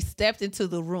that she stepped into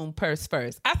the room purse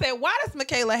first. I said, why does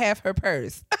Michaela have her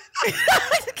purse?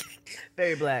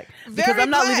 Very black. Because I'm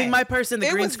not leaving my purse in the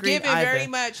green screen It was given either. very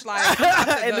much like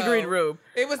in the green room.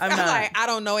 It was I'm not. like, I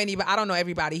don't know anybody. I don't know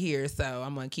everybody here, so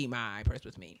I'm going to keep my purse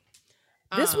with me.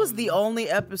 This was the only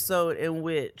episode in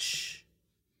which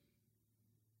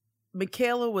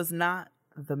Michaela was not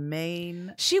the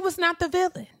main. She was not the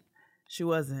villain. She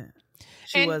wasn't.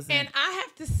 She wasn't. And I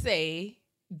have to say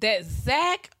that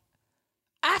Zach,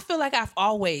 I feel like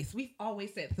we've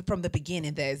always said from the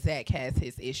beginning that Zach has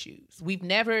his issues. We've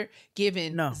never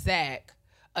given Zach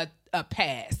a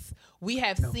pass. We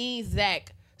have seen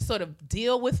Zach sort of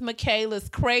deal with Michaela's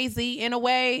crazy in a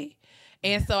way.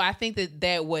 And so I think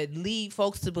that would lead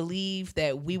folks to believe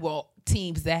that we were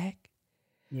Team Zach.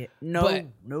 Yeah. No.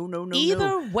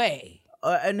 Either way.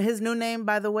 And his new name,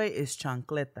 by the way, is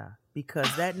Chancleta.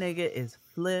 Because that nigga is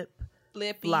floppy.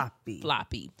 Okay.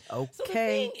 So the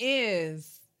Okay. thing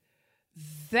is,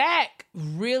 Zach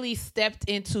really stepped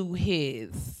into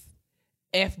his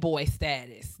F-boy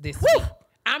status this week.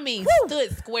 I mean,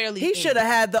 stood squarely. He should have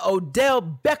had the Odell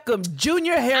Beckham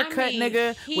Jr. haircut,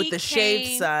 nigga, with the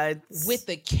shaved sides. With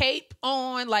the cape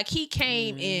on. Like, he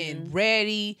came in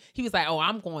ready. He was like, oh,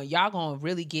 y'all going to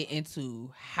really get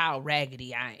into how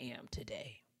raggedy I am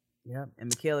today. Yep. And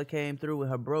Michaela came through with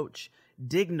her brooch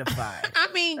dignified.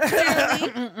 I mean, clearly,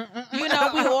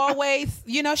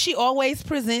 she always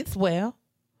presents well.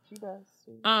 She does.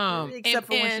 Except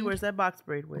for when she wears that box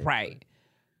braid wig. Right.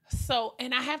 So,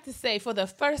 and I have to say, for the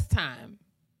first time,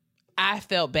 I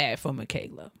felt bad for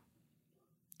Michaela.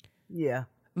 Yeah.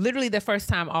 Literally the first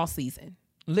time all season.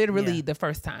 Literally the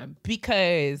first time.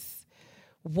 Because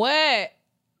what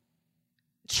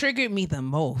triggered me the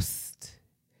most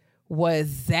was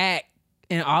Zach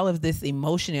and all of this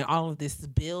emotion and all of this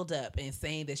buildup and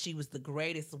saying that she was the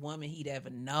greatest woman he'd ever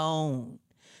known.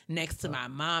 Next to my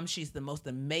mom, she's the most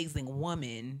amazing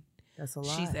woman That's a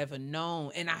lie. she's ever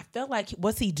known. And I felt like,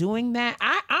 was he doing that?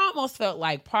 I almost felt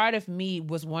like part of me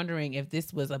was wondering if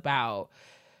this was about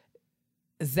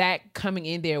Zach coming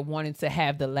in there wanting to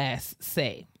have the last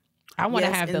say. I want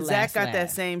to have the last say. Zach got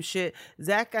that same shit.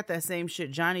 Zach got that same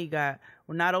shit Johnny got.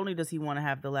 Well, not only does he want to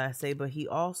have the last say, but he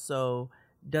also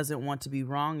doesn't want to be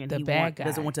wrong and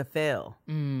doesn't want to fail.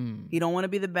 He don't want to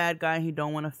be the bad guy. He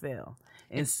don't want to fail.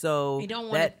 And so he don't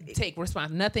want to take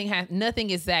responsibility. Nothing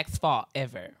is Zach's fault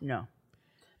ever. No.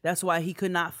 That's why he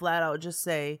could not flat out just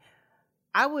say,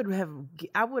 I would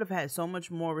have had so much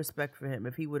more respect for him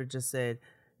if he would have just said,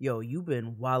 yo, you've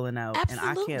been wilding out and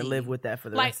I can't live with that for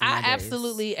the rest of my days.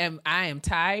 Absolutely I am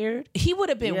tired. He would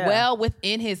have been well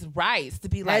within his rights to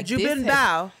be like, had you been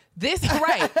thou. This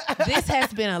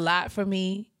has been a lot for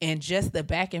me, and just the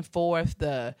back and forth,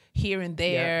 the here and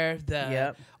there,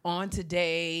 the on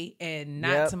today and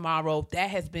not tomorrow, that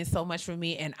has been so much for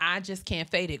me, and I just can't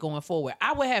fade it going forward.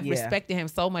 I would have respected him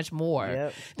so much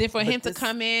more than for him to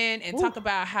come in and talk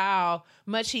about how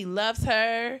much he loves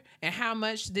her and how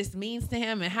much this means to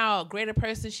him and how great a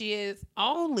person she is,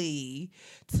 only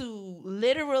to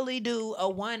literally do a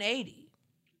 180.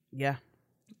 Yeah.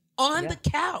 On the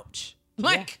couch.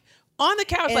 On the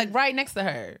couch, like right next to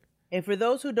her. And for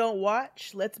those who don't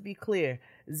watch, let's be clear.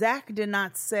 Zach did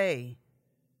not say,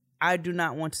 I do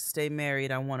not want to stay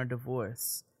married. I want a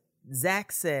divorce.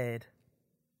 Zach said,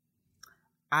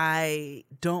 I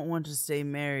don't want to stay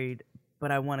married,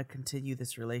 but I want to continue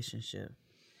this relationship.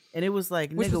 And it was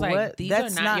like, nigga, what? These are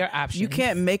not your options. You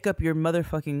can't make up your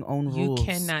motherfucking own rules. You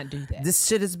cannot do that. This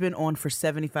shit has been on for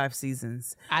 75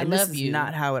 seasons. This is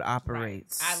not how it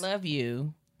operates. Right. I love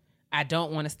you. I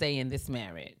don't want to stay in this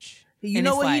marriage. You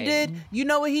know what he did? You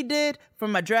know what he did? For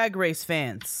my Drag Race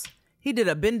fans, he did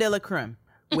a Ben de la Creme.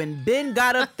 When Ben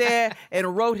got up there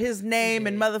and wrote his name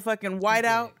in motherfucking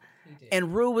whiteout,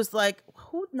 and Rue was like,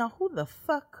 who the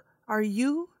fuck are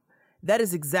you? That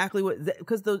is exactly what,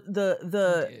 because the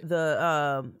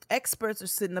experts are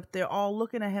sitting up there all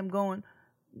looking at him going,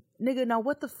 nigga, now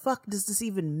what the fuck does this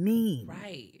even mean?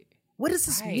 Right. What does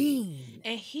this mean?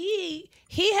 And he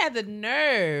had the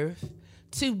nerve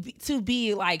to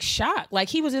be like shocked. Like,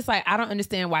 he was just like, I don't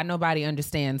understand why nobody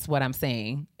understands what I'm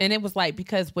saying. And it was like,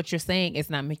 because what you're saying is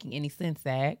not making any sense,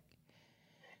 Zach.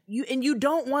 You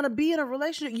don't want to be in a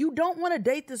relationship. You don't want to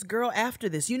date this girl after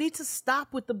this. You need to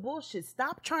stop with the bullshit.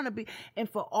 Stop trying to be. And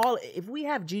if we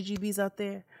have GGBs out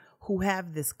there who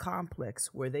have this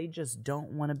complex where they just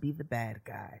don't want to be the bad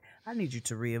guy. I need you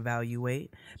to reevaluate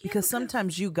because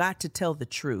sometimes you got to tell the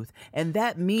truth. And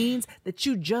that means that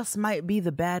you just might be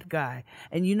the bad guy.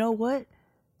 And you know what?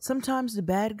 Sometimes the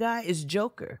bad guy is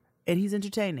Joker and he's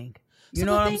entertaining. You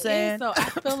know what I'm saying? So I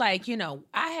feel like,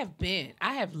 I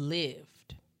have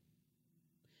lived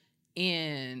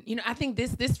in, I think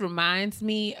this reminds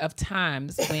me of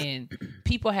times when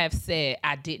people have said,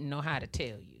 I didn't know how to tell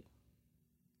you.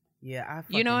 Yeah,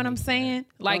 you know what I'm saying?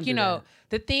 That. Like,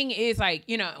 the thing is like,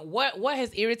 what has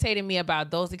irritated me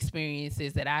about those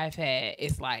experiences that I've had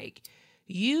is like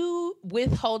you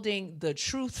withholding the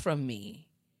truth from me.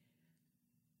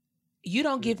 You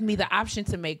don't give me the option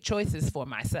to make choices for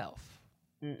myself.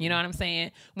 You know what I'm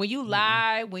saying? When you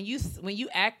lie, when you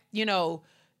act,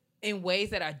 in ways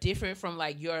that are different from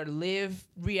like your lived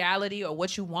reality or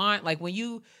what you want. Like when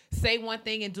you say one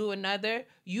thing and do another,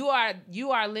 you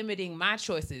are limiting my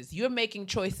choices. You're making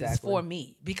choices for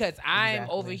me because I'm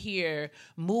over here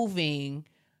moving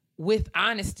with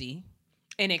honesty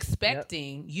and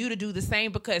expecting you to do the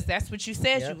same because that's what you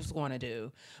said you was going to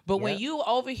do. But when you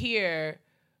over here,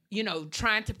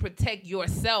 trying to protect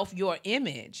yourself, your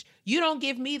image, you don't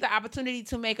give me the opportunity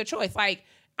to make a choice. Like,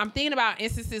 I'm thinking about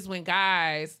instances when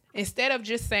guys, instead of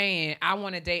just saying, I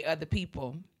want to date other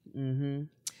people,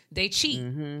 they cheat,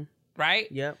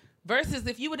 right? Yep. Versus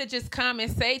if you would have just come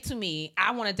and say to me,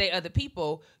 I want to date other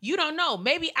people, you don't know.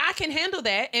 Maybe I can handle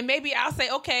that. And maybe I'll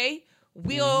say, okay,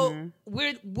 we'll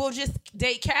just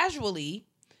date casually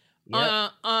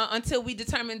until we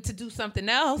determine to do something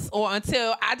else or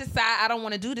until I decide I don't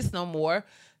want to do this no more.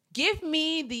 Give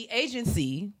me the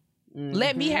agency.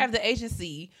 Let me have the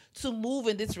agency to move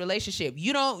in this relationship.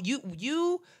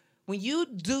 When you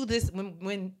do this,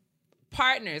 when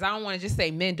partners, I don't want to just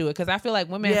say men do it because I feel like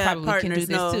women probably partners, can do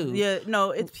this too. Yeah,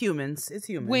 no, it's humans. It's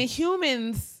humans. When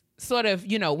humans sort of,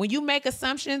 when you make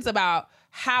assumptions about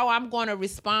how I'm going to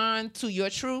respond to your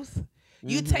truth,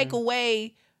 you take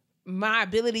away my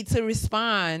ability to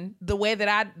respond the way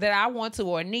that I want to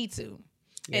or need to.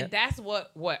 Yep. And that's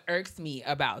what irks me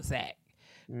about Zach.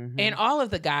 And all of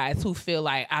the guys who feel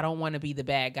like I don't want to be the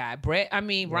bad guy.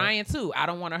 Ryan too. I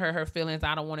don't want to hurt her feelings.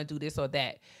 I don't want to do this or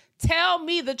that. Tell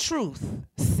me the truth.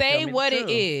 Say what it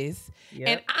is. Yep.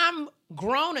 And I'm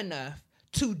grown enough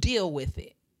to deal with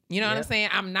it. You know what I'm saying?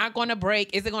 I'm not going to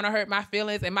break. Is it going to hurt my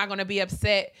feelings? Am I going to be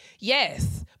upset?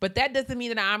 Yes. But that doesn't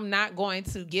mean that I'm not going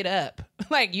to get up.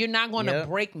 Like, you're not going to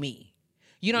break me.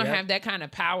 You don't have that kind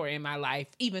of power in my life,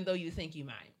 even though you think you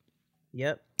might.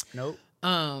 Yep. Nope.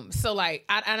 So like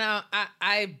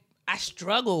I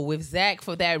struggle with Zach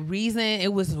for that reason.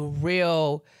 It was a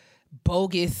real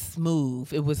bogus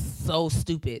move. It was so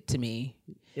stupid to me.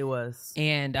 It was.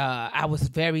 And I was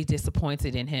very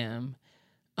disappointed in him.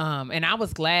 And I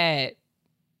was glad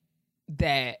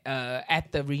that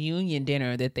at the reunion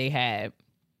dinner that they had,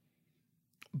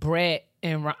 Brett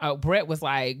was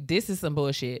like, this is some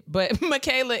bullshit. But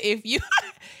Michaela, if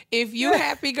you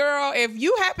happy, girl, if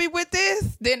you happy with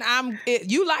this, then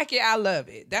you like it, I love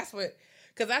it. That's what,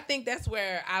 because I think that's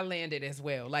where I landed as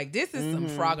well. Like, this is some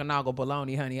frog and noggle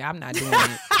baloney, honey. I'm not doing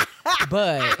it.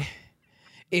 But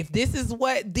if this is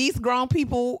what these grown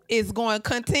people is going to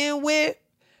contend with,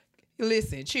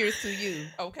 listen, cheers to you,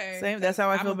 okay? Same. That's how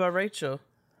I feel about Rachel.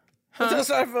 Huh? That's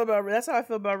how I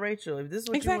feel about Rachel. If this is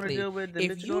what you want to deal with, then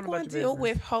if you're going to deal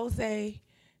with Jose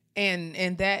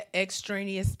and that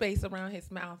extraneous space around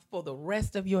his mouth for the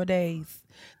rest of your days,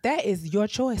 that is your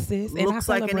choice, sis. And looks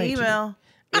like an email.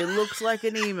 It looks like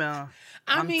an email.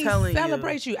 I mean,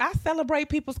 celebrate you. I celebrate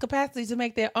people's capacity to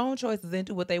make their own choices and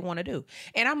do what they want to do.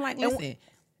 And I'm like, listen,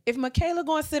 if Michaela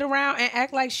going to sit around and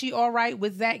act like she all right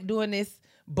with Zach doing this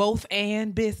both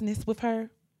and business with her,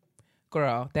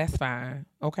 girl, that's fine.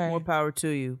 Okay. More power to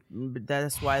you. But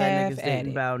that's why that nigga's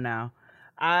dating Val now.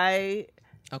 And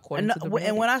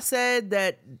when I said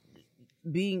that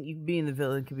being the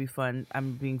villain can be fun,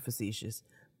 I'm being facetious.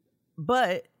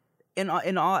 But in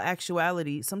all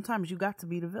actuality, sometimes you got to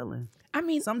be the villain. I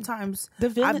mean, sometimes the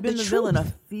villain, I've been the villain a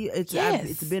few.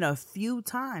 It's been a few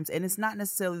times, and it's not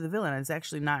necessarily the villain. It's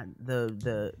actually not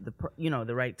the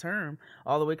right term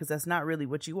all the way, because that's not really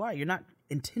what you are. You're not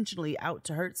intentionally out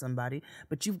to hurt somebody,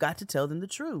 but you've got to tell them the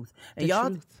truth. And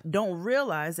y'all don't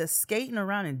realize that skating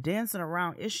around and dancing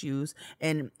around issues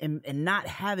and not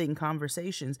having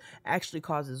conversations actually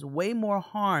causes way more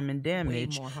harm and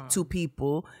damage to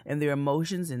people and their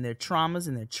emotions and their traumas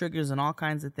and their triggers and all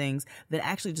kinds of things than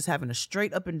actually just having a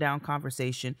straight up and down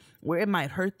conversation where it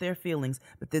might hurt their feelings,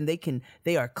 but then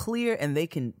they are clear and they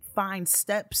can find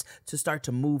steps to start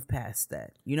to move past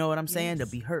that. You know what I'm saying? They'll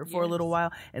be hurt for a little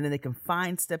while, and then they can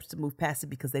find steps to move past it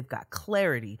because they've got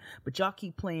clarity. But y'all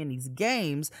keep playing these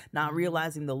games, not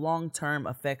realizing the long-term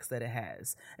effects that it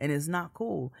has. And it's not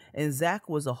cool. And Zach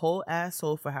was a whole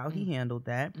asshole for how he handled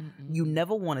that. You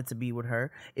never wanted to be with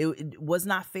her. It was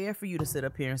not fair for you to sit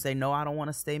up here and say, no, I don't want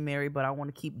to stay married, but I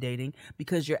want to keep dating,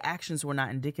 because your actions were not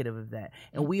indicative of that.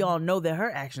 And we all know that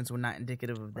her actions were not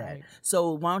indicative of that. Right.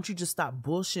 So why don't you just stop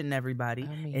bullshitting everybody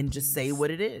and just say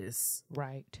what it is?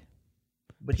 Right.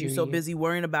 But you're so busy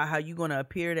worrying about how you're going to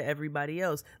appear to everybody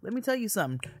else. Let me tell you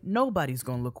something. Nobody's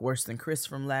going to look worse than Chris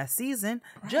from last season.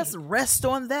 Right. Just rest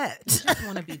on that. You just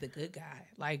want to be the good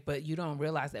guy. But you don't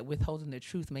realize that withholding the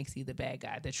truth makes you the bad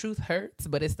guy. The truth hurts,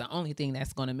 but it's the only thing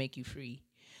that's going to make you free.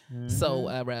 So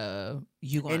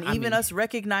us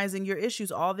recognizing your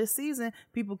issues all this season,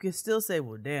 people can still say,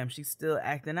 well, damn, she's still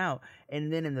acting out.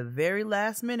 And then in the very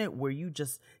last minute where you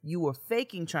were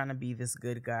faking trying to be this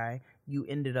good guy, you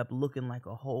ended up looking like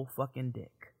a whole fucking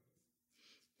dick.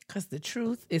 Because the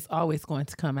truth is always going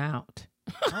to come out.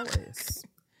 Always.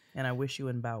 And I wish you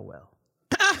and Bow well.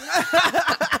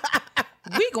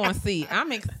 We gonna see.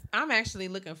 I'm actually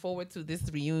looking forward to this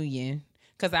reunion.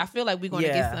 Because I feel like we're going to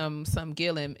get some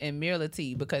Gil and Mirla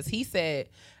tea. Because he said,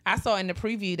 I saw in the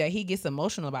preview that he gets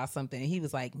emotional about something. He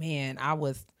was like, man, I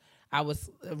was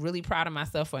really proud of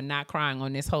myself for not crying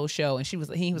on this whole show. And he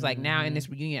was like, now in this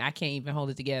reunion, I can't even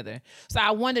hold it together. So I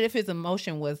wondered if his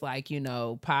emotion was like,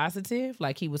 positive.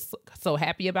 Like he was so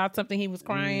happy about something he was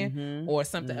crying, or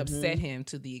something upset him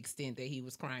to the extent that he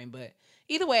was crying. But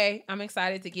either way, I'm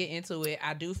excited to get into it.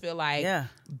 I do feel like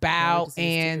Bow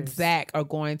and Zach are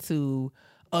going to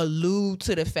allude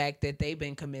to the fact that they've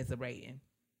been commiserating.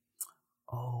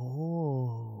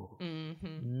 Oh.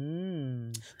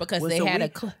 Because they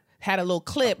had a little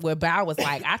clip where Bow was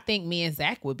like, I think me and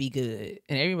Zach would be good.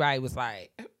 And everybody was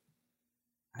like,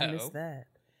 I missed that.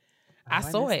 I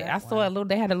saw it. I saw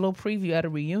they had a little preview of the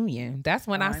reunion. That's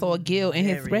when I saw Gil in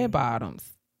his red bottoms.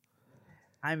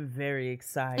 I'm very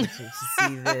excited to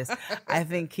see this. I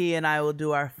think Key and I will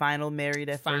do our final Married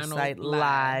at First Sight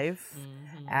live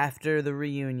after the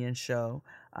reunion show.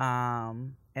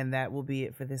 And that will be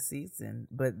it for this season.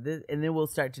 And then we'll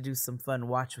start to do some fun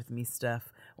watch with me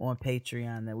stuff on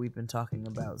Patreon that we've been talking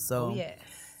about. So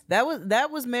that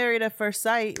was Married at First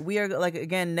Sight. We are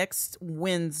again next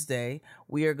Wednesday.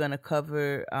 We are gonna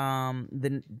cover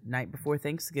the night before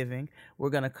Thanksgiving. We're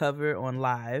gonna cover on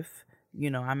live.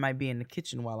 I might be in the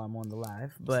kitchen while I'm on the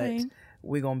live, but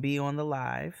we're gonna be on the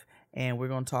live. And we're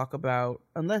gonna talk about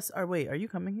are you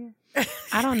coming here?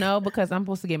 I don't know, because I'm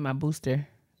supposed to get my booster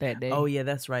that day. Oh yeah,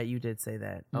 that's right. You did say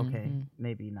that. Okay,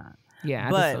 maybe not. Yeah,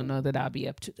 I just don't know that I'll be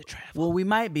up to the travel. Well, we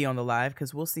might be on the live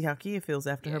because we'll see how Kia feels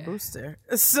after her booster.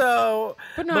 So,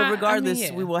 but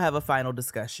regardless, we will have a final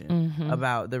discussion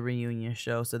about the reunion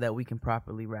show so that we can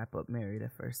properly wrap up Married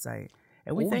at First Sight.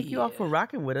 And we thank you all for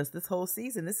rocking with us this whole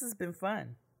season. This has been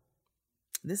fun.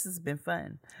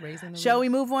 Shall we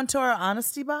move on to our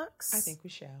honesty box? I think we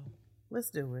shall.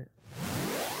 Let's do it.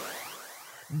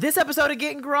 This episode of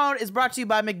Getting Grown is brought to you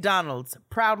by McDonald's,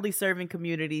 proudly serving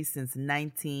communities since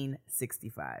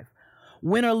 1965.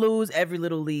 Win or lose, every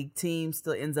little league team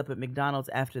still ends up at McDonald's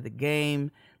after the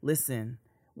game. Listen,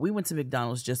 we went to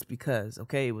McDonald's just because,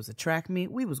 okay? It was a track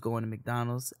meet. We was going to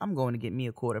McDonald's. I'm going to get me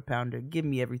a quarter pounder. Give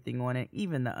me everything on it,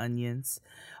 even the onions.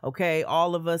 Okay?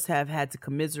 All of us have had to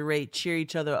commiserate, cheer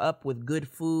each other up with good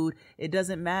food. It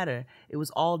doesn't matter. It was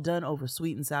all done over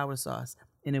sweet and sour sauce,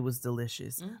 and it was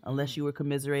delicious. Unless you were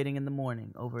commiserating in the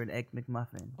morning over an Egg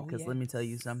McMuffin. Because let me tell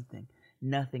you something.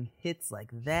 Nothing hits like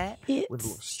that with a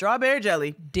little strawberry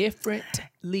jelly.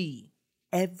 Differently.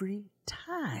 Every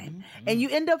time. And you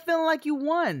end up feeling like you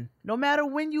won. No matter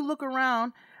when you look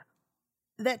around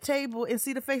that table and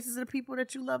see the faces of the people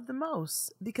that you love the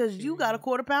most, because you got a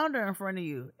quarter pounder in front of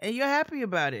you and you're happy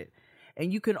about it.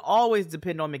 And you can always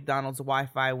depend on McDonald's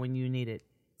Wi-Fi when you need it.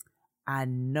 I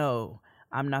know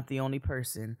I'm not the only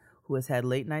person who has had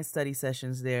late night study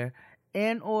sessions there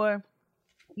or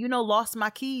lost my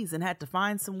keys and had to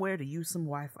find somewhere to use some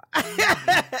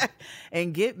Wi-Fi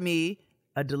and get me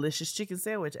a delicious chicken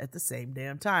sandwich at the same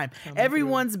damn time.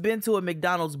 Everyone's been to a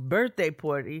McDonald's birthday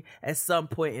party at some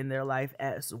point in their life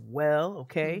as well,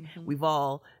 okay? We've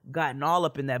all gotten all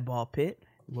up in that ball pit.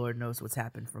 Lord knows what's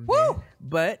happened from there.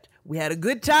 But we had a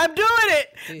good time doing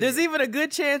it. There's even a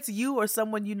good chance you or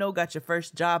someone you know got your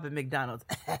first job at McDonald's.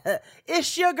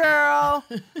 It's your girl.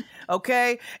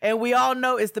 Okay? And we all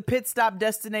know it's the pit stop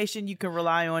destination you can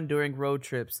rely on during road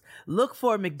trips. Look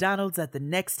for McDonald's at the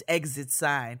next exit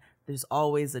sign. There's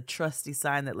always a trusty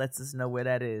sign that lets us know where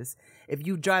that is. If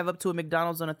you drive up to a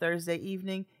McDonald's on a Thursday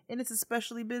evening and it's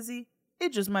especially busy,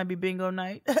 it just might be bingo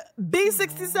night.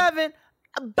 B67,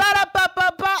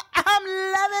 ba-da-ba-ba-ba, I'm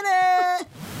loving it.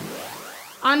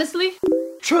 Honestly?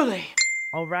 Truly.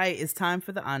 All right, it's time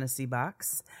for the honesty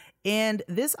box. And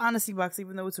this honesty box,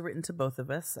 even though it's written to both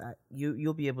of us,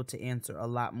 you'll be able to answer a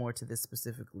lot more to this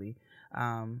specifically,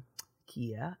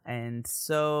 Kia. And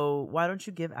so why don't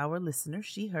you give our listener,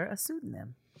 she, her, a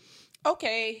pseudonym?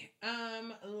 Okay.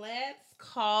 Let's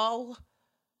call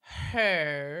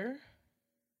her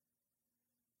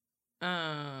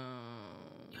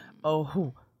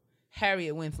who?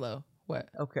 Harriet Winslow. What?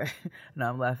 Okay. No,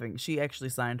 I'm laughing. She actually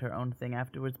signed her own thing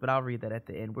afterwards, but I'll read that at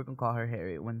the end. We're going to call her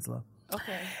Harriet Winslow.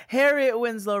 Okay. Harriet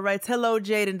Winslow writes, hello,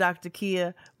 Jade and Dr.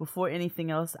 Kia. Before anything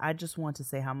else, I just want to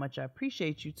say how much I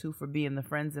appreciate you two for being the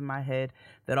friends in my head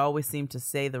that always seem to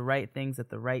say the right things at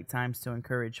the right times to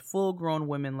encourage full-grown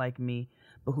women like me,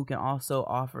 but who can also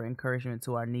offer encouragement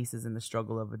to our nieces in the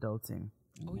struggle of adulting.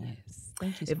 Oh, yes.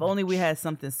 Thank you so If much. only we had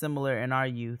something similar in our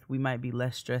youth, we might be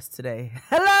less stressed today.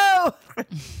 Hello!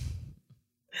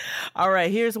 All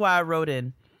right, here's why I wrote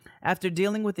in. After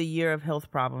dealing with a year of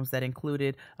health problems that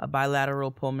included a bilateral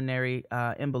pulmonary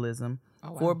embolism,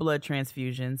 4 blood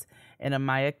transfusions, and a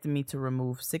myectomy to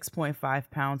remove 6.5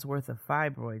 pounds worth of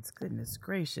fibroids, goodness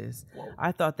gracious,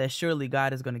 I thought that surely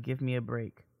God is going to give me a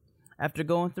break. After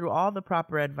going through all the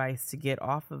proper advice to get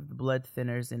off of the blood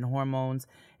thinners and hormones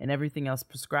and everything else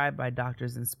prescribed by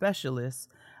doctors and specialists,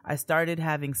 I started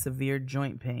having severe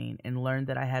joint pain and learned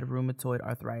that I had rheumatoid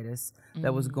arthritis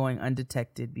that was going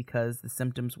undetected because the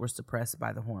symptoms were suppressed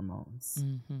by the hormones.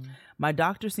 My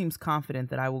doctor seems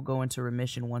confident that I will go into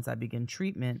remission once I begin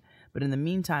treatment, but in the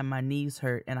meantime, my knees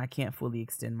hurt and I can't fully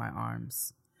extend my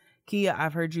arms. Kia,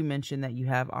 I've heard you mention that you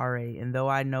have RA, and though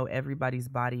I know everybody's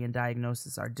body and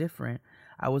diagnosis are different,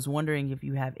 I was wondering if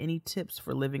you have any tips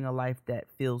for living a life that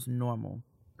feels normal.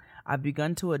 I've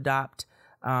begun to adopt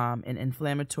an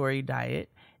inflammatory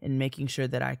diet and making sure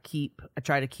that I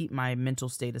try to keep my mental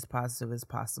state as positive as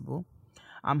possible.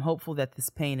 I'm hopeful that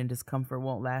this pain and discomfort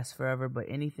won't last forever, but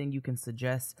anything you can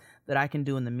suggest that I can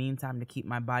do in the meantime to keep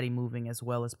my body moving as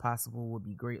well as possible would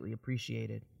be greatly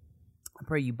appreciated. I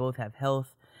pray you both have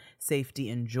health, safety,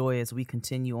 and joy as we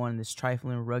continue on this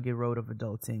trifling, rugged road of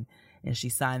adulting. And she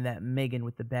signed that Megan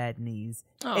with the bad knees,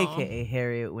 a.k.a.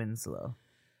 Harriet Winslow.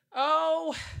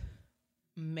 Oh,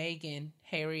 Megan,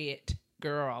 Harriet,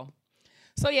 girl.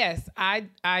 So yes, I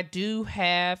do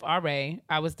have RA.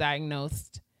 I was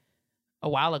diagnosed a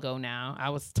while ago now.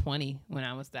 I was 20 when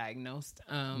I was diagnosed.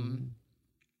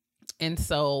 And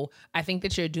so I think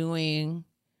that you're doing,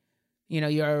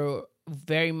 you're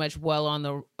very much well on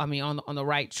the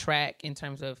right track in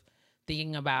terms of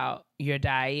thinking about your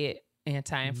diet,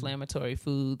 anti-inflammatory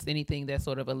foods, anything that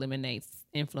sort of eliminates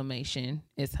inflammation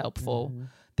is helpful.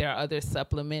 There are other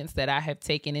supplements that I have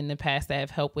taken in the past that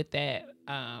have helped with that,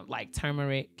 like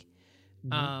turmeric.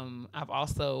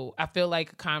 I feel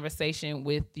like a conversation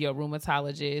with your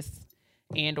rheumatologist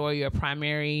and or your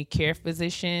primary care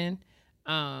physician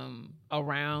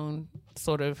around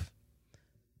sort of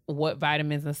what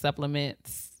vitamins and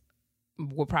supplements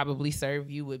will probably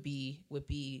serve you would be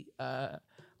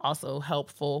also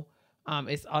helpful.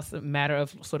 It's also a matter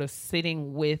of sort of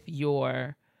sitting with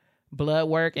your blood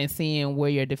work and seeing where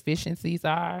your deficiencies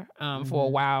are. For a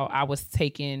while, I was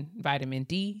taking vitamin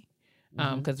D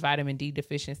because vitamin D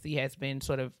deficiency has been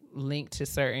sort of linked to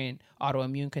certain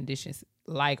autoimmune conditions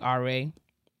like RA.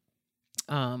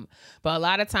 But a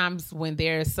lot of times when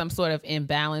there's some sort of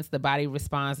imbalance, the body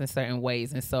responds in certain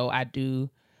ways. And so I do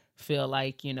feel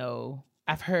like,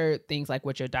 I've heard things like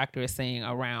what your doctor is saying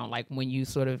around like when you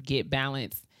sort of get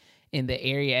balance in the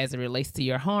area as it relates to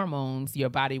your hormones, your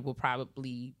body will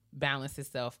probably balance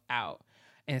itself out.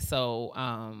 And so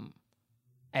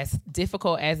as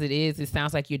difficult as it is, it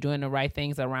sounds like you're doing the right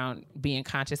things around being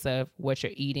conscious of what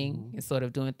you're eating and sort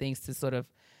of doing things to sort of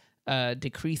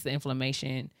decrease the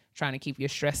inflammation, trying to keep your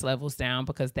stress levels down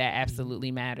because that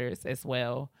absolutely matters as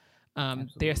well.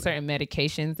 There are certain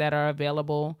medications that are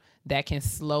available that can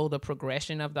slow the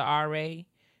progression of the RA.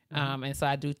 And so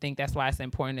I do think that's why it's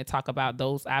important to talk about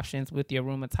those options with your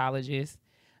rheumatologist.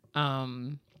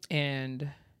 And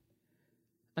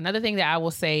another thing that I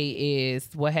will say is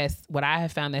what I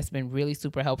have found that's been really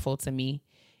super helpful to me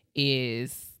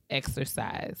is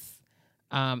exercise.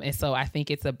 And so I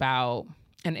think it's about,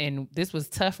 and this was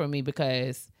tough for me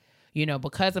because,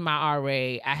 because of my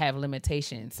RA, I have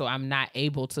limitations. So I'm not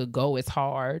able to go as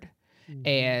hard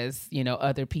as,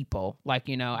 other people. Like,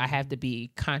 I have to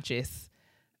be conscious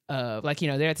of, like,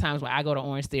 there are times when I go to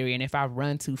Orange Theory and if I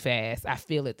run too fast, I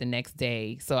feel it the next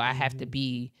day. So I have to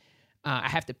be, I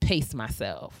have to pace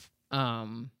myself.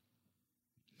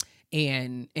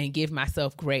 and give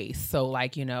myself grace. So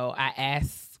like, you know, I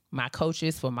ask my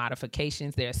coaches for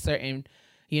modifications. There are certain,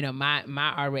 you know, my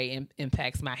RA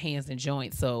impacts my hands and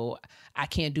joints. So I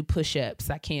can't do push-ups.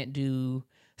 I can't do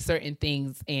certain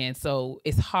things. And so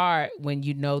it's hard when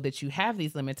you know that you have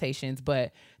these limitations,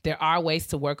 but there are ways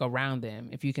to work around them.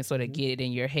 If you can sort of get it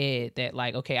in your head that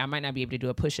like, okay, I might not be able to do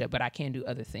a push-up, but I can do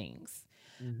other things.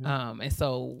 And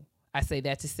so I say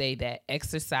that to say that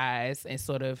exercise and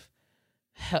sort of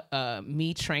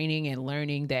me training and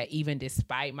learning that even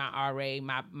despite my RA,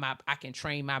 I can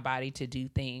train my body to do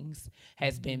things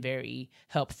has been very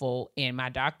helpful. And my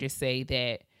doctors say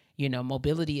that, you know,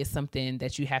 mobility is something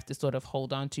that you have to sort of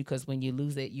hold on to, because when you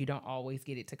lose it, you don't always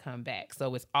get it to come back.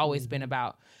 So it's always been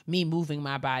about me moving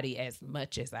my body as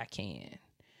much as I can.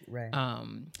 Right.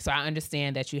 So I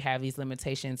understand that you have these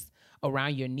limitations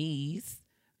around your knees.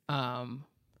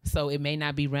 So it may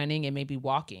not be running, it may be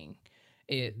walking.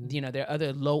 You know, there are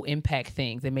other low impact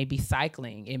things. It may be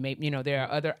cycling. It may, you know, there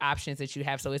are other options that you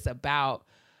have. So it's about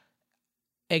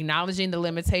acknowledging the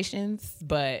limitations,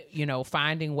 but, you know,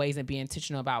 finding ways and being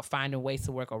intentional about finding ways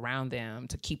to work around them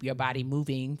to keep your body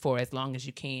moving for as long as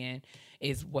you can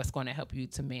is what's going to help you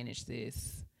to manage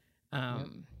this.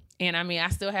 And I mean, I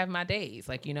still have my days.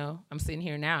 Like, you know, I'm sitting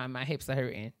here now and my hips are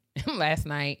hurting. Last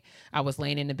night I was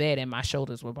laying in the bed and my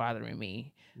shoulders were bothering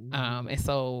me. And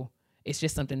so it's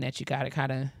just something that you got to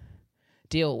kind of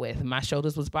deal with. My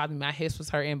shoulders was bothering me, my hips was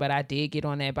hurting, but I did get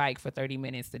on that bike for 30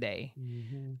 minutes today.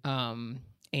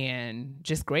 And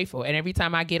just grateful. And every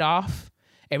time I get off,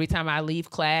 every time I leave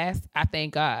class, I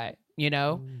thank God, you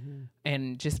know,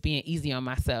 and just being easy on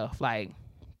myself. Like,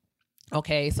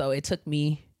 okay, so it took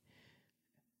me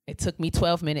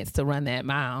 12 minutes to run that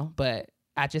mile, but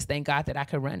I just thank God that I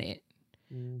could run it.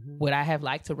 Would I have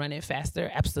liked to run it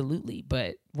faster? Absolutely.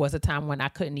 But was a time when I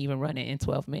couldn't even run it in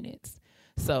 12 minutes.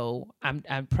 So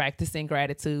I'm practicing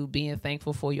gratitude, being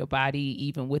thankful for your body,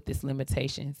 even with its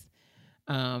limitations.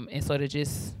 And sort of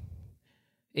just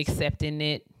accepting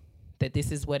it, that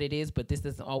this is what it is, but this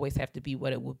doesn't always have to be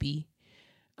what it will be.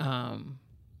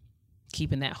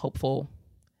 Keeping that hopeful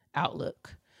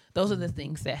outlook. Those are the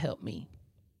things that help me.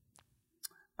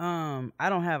 I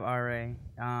don't have RA,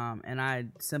 and I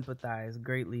sympathize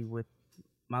greatly with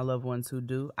my loved ones who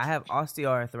do. I have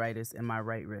osteoarthritis in my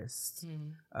right wrist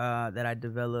that I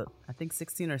developed, I think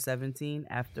 16 or 17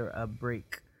 after a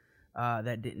break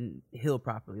that didn't heal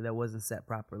properly, that wasn't set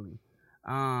properly.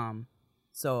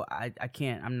 So I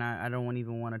can't, I don't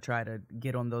even want to try to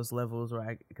get on those levels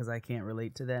because I can't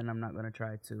relate to that, and I'm not going to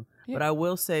try to. Yeah. But I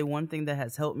will say one thing that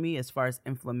has helped me as far as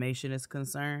inflammation is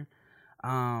concerned,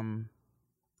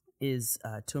 is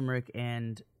turmeric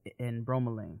and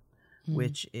bromelain,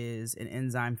 which is an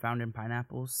enzyme found in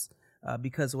pineapples.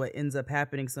 Because what ends up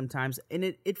happening sometimes, and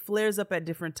it flares up at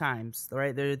different times,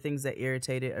 right? There are things that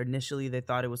irritate it. Initially, they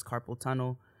thought it was carpal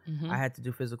tunnel. I had to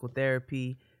do physical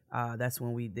therapy. That's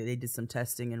when they did some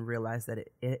testing and realized that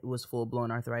it was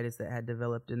full-blown arthritis that had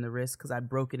developed in the wrist, because I'd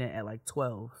broken it at like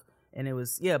 12. And it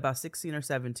was, about 16 or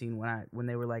 17 when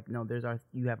they were like, no,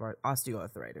 you have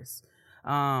osteoarthritis.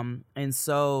 And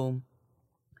so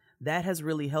that has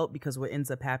really helped, because what ends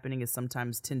up happening is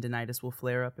sometimes tendinitis will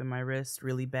flare up in my wrist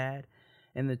really bad.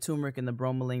 And the turmeric and the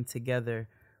bromelain together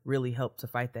really help to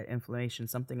fight that inflammation,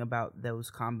 something about those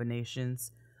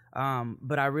combinations.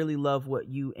 But I really love what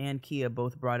you and Kia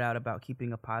both brought out about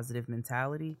keeping a positive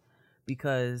mentality,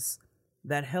 because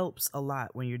that helps a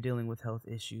lot when you're dealing with health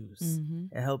issues.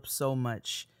 It helps so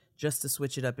much just to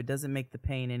switch it up. It doesn't make the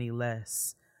pain any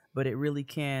less, but it really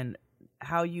can.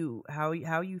 How you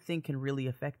think can really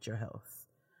affect your health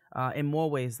in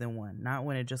more ways than one. Not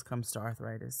when it just comes to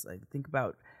arthritis. Like, think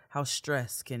about how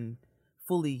stress can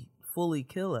fully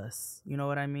kill us. You know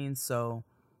what I mean? So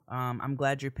I'm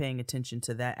glad you're paying attention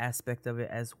to that aspect of it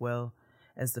as well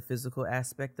as the physical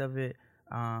aspect of it.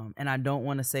 And I don't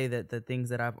want to say that the things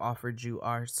that I've offered you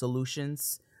are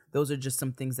solutions. Those are just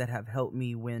some things that have helped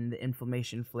me when the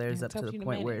inflammation flares up to the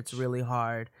point where it's really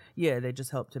hard. Yeah, they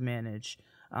just help to manage.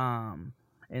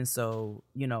 And so,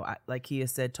 like Kia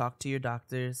said, talk to your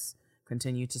doctors,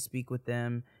 continue to speak with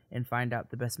them, and find out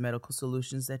the best medical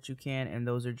solutions that you can. And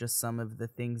those are just some of the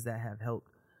things that have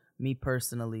helped me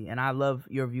personally. And I love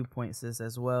your viewpoint, sis,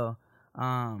 as well.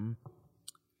 And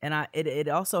it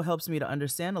also helps me to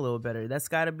understand a little better. That's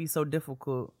got to be so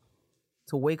difficult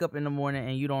to wake up in the morning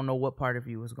and you don't know what part of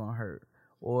you is going to hurt,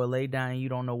 or lay down and you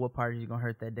don't know what part is going to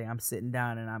hurt that day. I'm sitting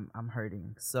down and I'm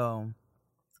hurting. So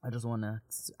I just want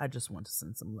to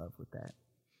send some love with that.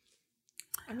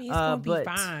 I mean, it's going to be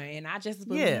fine. And I just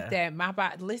believe that my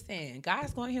body, listen,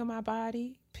 God's going to heal my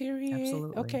body, period.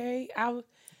 Absolutely. Okay.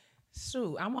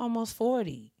 I'm almost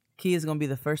 40. Kia's going to be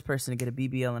the first person to get a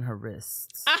BBL in her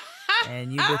wrists.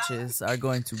 And you bitches are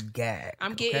going to gag.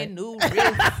 I'm getting new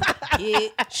wrists,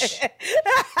 bitch.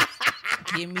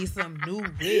 Give me some new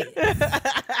wrists.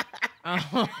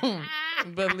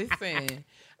 But listen,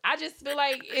 I just feel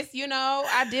like it's,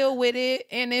 I deal with it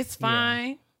and it's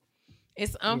fine. Yeah.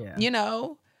 It's,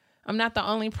 I'm not the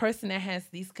only person that has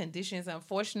these conditions.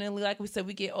 Unfortunately, like we said,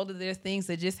 we get older, there's things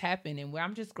that just happen. And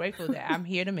I'm just grateful that I'm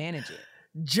here to manage it.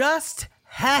 Just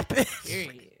happen.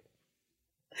 Period.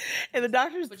 And the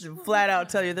doctors flat out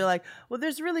tell you, they're like, well,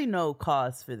 there's really no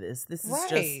cause for this. This is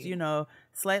just,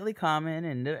 slightly common.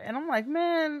 And I'm like,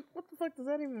 man, what the fuck does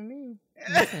that even mean?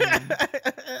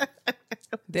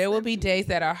 There will be days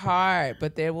that are hard,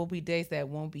 but there will be days that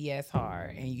won't be as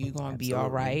hard. And you're going to be all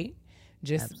right.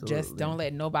 Just don't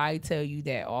let nobody tell you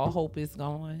that all hope is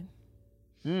gone.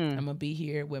 I'm going to be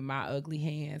here with my ugly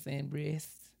hands and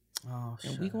wrists. Oh,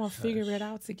 and we're going to figure it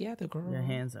out together, girl. Your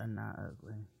hands are not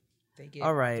ugly.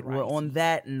 All right. Well, on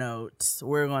that note,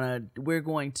 we're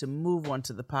going to move on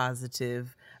to the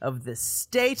positive of the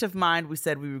state of mind we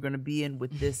said we were going to be in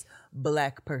with this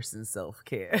Black person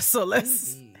self-care. So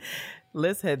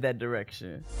let's head that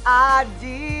direction. I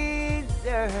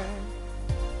deserve.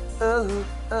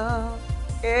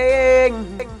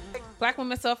 Black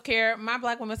women self-care. My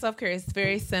Black women self-care is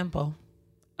very simple.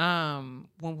 When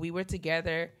we were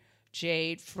together,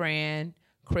 Jade, Fran,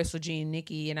 Crystal Jean,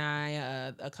 Nikki, and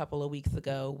I, a couple of weeks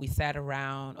ago, we sat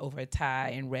around over a Thai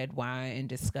and red wine and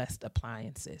discussed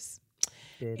appliances.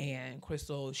 Good. And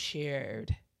Crystal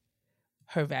shared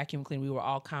her vacuum cleaner. We were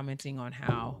all commenting on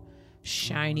how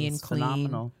shiny and clean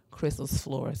phenomenal. Crystal's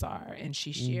floors are. And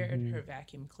she shared her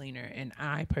vacuum cleaner, and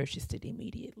I purchased it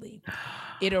immediately.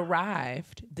 It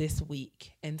arrived this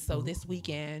week. And so this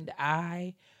weekend,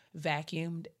 I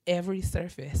vacuumed every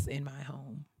surface in my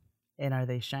home. And are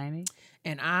they shiny?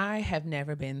 And I have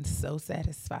never been so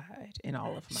satisfied in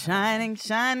all of my shining.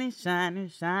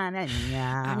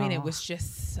 Yeah. I mean, it was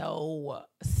just so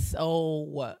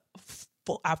full.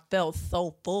 I felt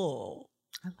so full.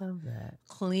 I love that.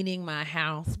 Cleaning my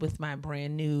house with my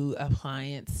brand new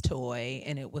appliance toy,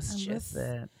 and it was just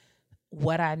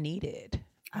what I needed.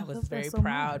 I was very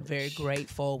proud, very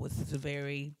grateful. I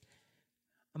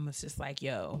was just like,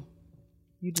 yo.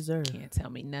 You deserve. Can't tell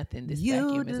me nothing. This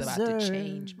vacuum is about to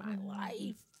change my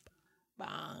life.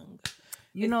 Bang.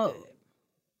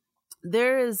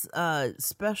 There is a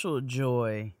special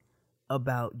joy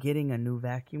about getting a new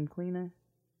vacuum cleaner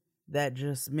that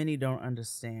just many don't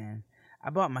understand.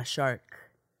 I bought my Shark,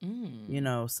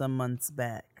 some months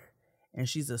back, and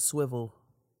she's a swivel.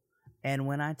 And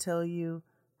when I tell you,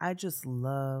 I just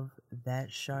love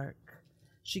that Shark.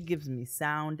 She gives me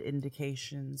sound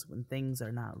indications when things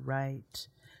are not right.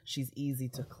 She's easy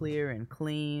to clear and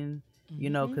clean,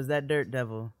 because that dirt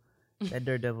devil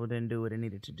didn't do what it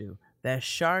needed to do. That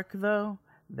Shark, though,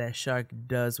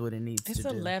 does what it needs to do. It's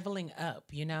a leveling up,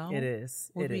 It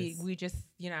is. We just,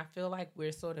 I feel like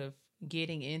we're sort of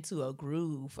getting into a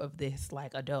groove of this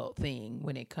like adult thing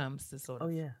when it comes to sort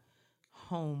of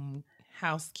home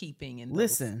housekeeping. And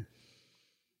listen,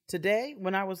 today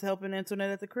when I was helping Antoinette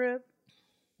at the crib,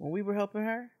 when we were helping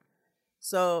her.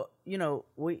 So,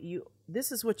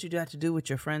 this is what you have to do with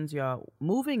your friends, y'all.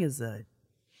 Moving is a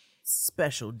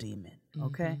special demon,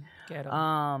 okay?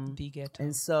 Ghetto. Ghetto.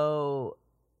 And so,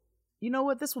 you know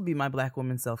what? This will be my Black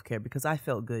woman self-care because I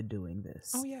felt good doing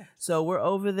this. Oh, yeah. So we're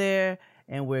over there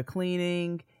and we're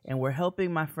cleaning and we're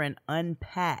helping my friend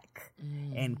unpack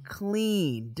and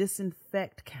clean,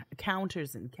 disinfect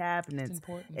counters and cabinets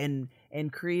and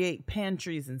create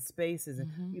pantries and spaces.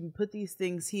 And you can put these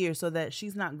things here so that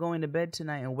she's not going to bed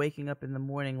tonight and waking up in the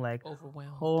morning like,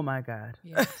 overwhelmed. Oh my God.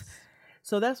 Yes.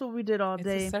 So that's what we did all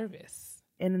day. It's a service.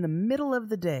 And in the middle of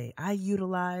the day, I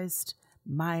utilized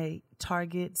my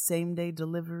Target same-day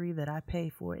delivery that I pay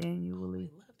for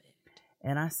annually. I love it.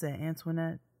 And I said,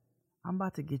 Antoinette, I'm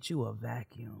about to get you a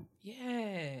vacuum.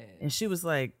 Yeah. And she was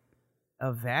like,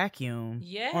 a vacuum?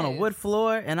 Yes. On a wood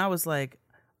floor? And I was like,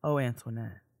 oh,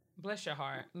 Antoinette. Bless your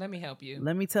heart. Let me help you.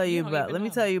 Let me tell you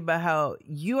about how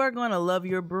you are going to love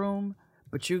your broom,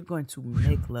 but you're going to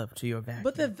make love to your vacuum.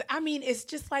 But it's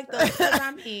just like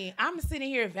I'm sitting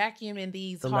here vacuuming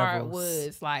these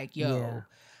hardwoods like,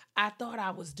 I thought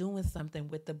I was doing something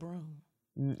with the broom.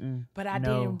 But I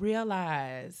didn't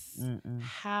realize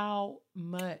how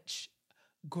much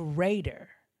greater.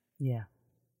 Yeah.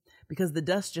 Because the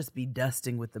dust just be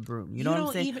dusting with the broom. You know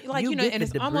what I'm saying? And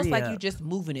it's almost like you're just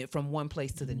moving it from one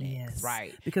place to the next,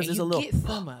 right? Because there's a little get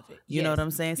some of it. You know what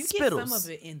I'm saying? You Spittles. get some of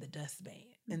it in the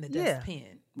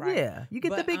dustbin, right? Yeah, you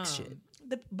get the big shit.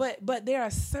 But there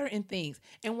are certain things,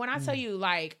 and when I tell you,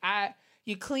 like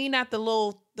You clean out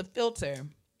the filter.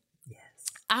 Yes.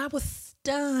 I was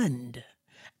stunned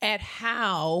at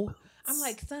how I'm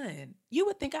like, son, you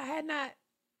would think I had not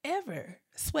ever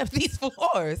swept these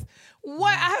floors.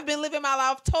 What? I have been living my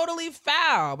life totally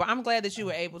foul, but I'm glad that you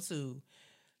were able to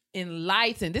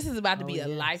enlighten. This is about to be a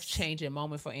life-changing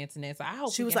moment for Antoinette. So I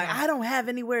hope she was like, I don't have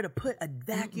anywhere to put a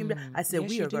vacuum. I said,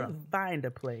 we are going to find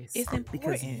a place. It's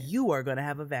important. Because you are going to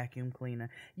have a vacuum cleaner.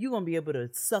 You're going to be able to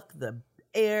suck the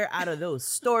air out of those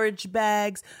storage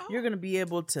bags. You're going to be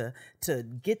able to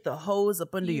get the hose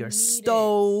up under your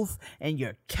stove and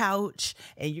your couch,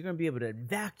 and you're going to be able to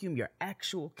vacuum your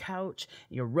actual couch.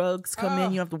 Your rugs come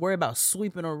in. You don't have to worry about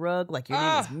sweeping a rug like your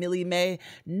name is Millie Mae.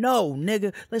 No,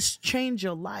 nigga, let's change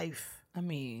your life. I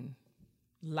mean,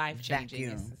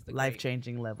 life-changing.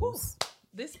 Life-changing levels. Whew.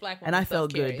 This Black woman, and I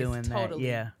felt good doing that.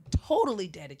 Yeah, totally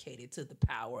dedicated to the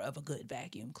power of a good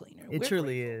vacuum cleaner. It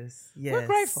truly is. Yes, we're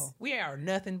grateful. We are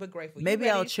nothing but grateful. Maybe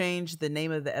I'll change the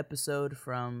name of the episode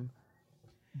from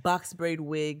box braid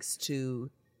wigs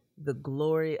to the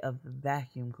glory of the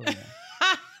vacuum cleaner.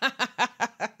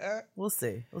 We'll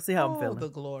see. We'll see how I'm feeling. The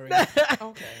glory.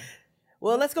 Okay.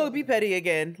 Well, let's go be petty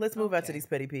again. Let's move out to these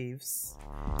petty peeves.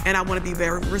 And I want to be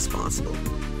very responsible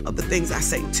of the things I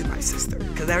say to my sister.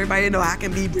 Because everybody know I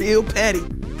can be real petty.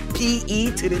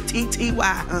 P-E to the T-T-Y,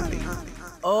 honey.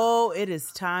 Oh, it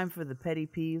is time for the petty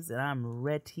peeves, and I'm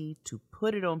ready to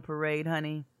put it on parade,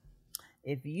 honey.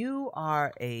 If you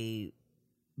are a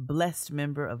blessed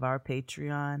member of our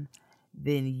Patreon,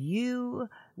 then you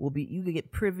can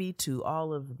get privy to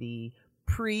all of the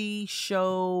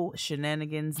pre-show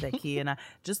shenanigans that Key and I,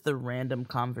 just the random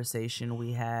conversation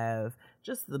we have,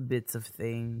 just the bits of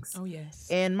things. Oh, yes.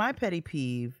 And my petty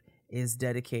peeve is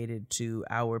dedicated to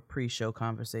our pre-show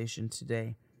conversation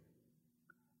today.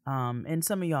 And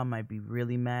some of y'all might be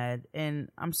really mad, and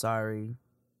I'm sorry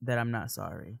that I'm not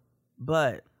sorry,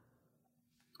 but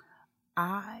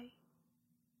I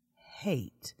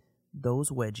hate those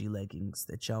wedgie leggings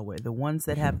that y'all wear, the ones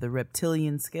that have the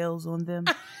reptilian scales on them,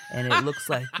 and it looks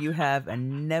like you have a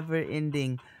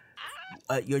never-ending.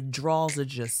 Your drawers are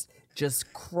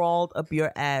just crawled up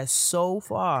your ass so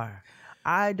far.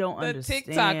 I don't understand. The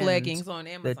TikTok leggings on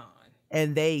Amazon,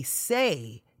 and they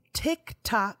say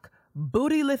TikTok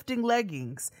booty lifting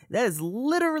leggings. That is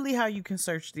literally how you can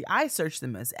search I searched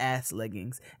them as ass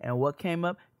leggings, and what came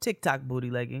up? TikTok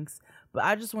booty leggings. But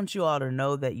I just want you all to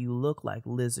know that you look like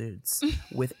lizards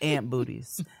with ant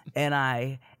booties. And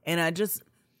I just,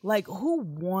 like, who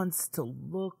wants to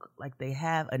look like they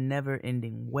have a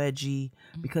never-ending wedgie?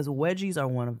 Because wedgies are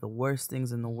one of the worst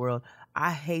things in the world.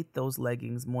 I hate those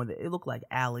leggings more than, they look like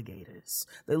alligators.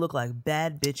 They look like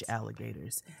bad bitch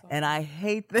alligators. And I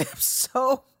hate them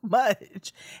so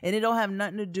much. And it don't have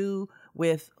nothing to do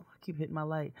with, I keep hitting my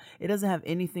light. It doesn't have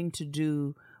anything to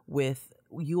do with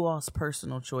you all's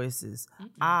personal choices.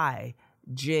 I,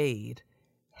 Jade,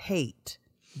 hate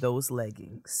those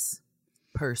leggings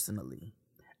personally.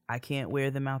 I can't wear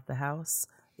them out the house.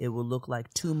 It will look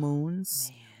like two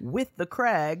moons with the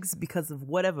crags because of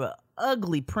whatever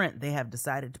ugly print they have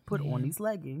decided to put on these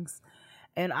leggings.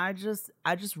 And I just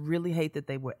really hate that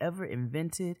they were ever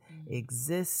invented,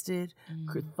 existed,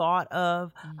 thought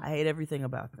of. I hate everything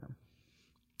about them.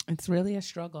 It's really a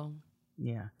struggle.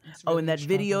 Yeah. Really and that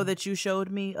video that you showed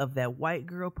me of that white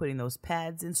girl putting those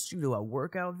pads in, she do a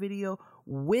workout video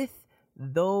with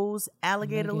those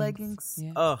alligator leggings.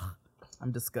 Yeah. Ugh,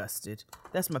 I'm disgusted.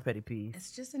 That's my petty peeve.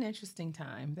 It's just an interesting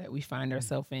time that we find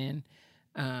ourselves in.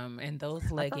 And those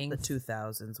leggings. I thought the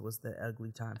 2000s was the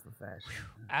ugly time for fashion.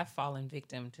 I've fallen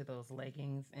victim to those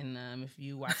leggings. And if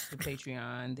you watch the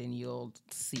Patreon, then you'll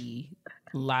see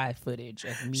live footage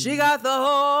of me. She got the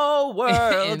whole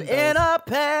world in her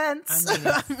pants.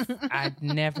 I mean, I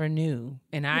never knew.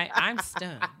 And I'm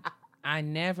stunned. I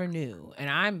never knew. And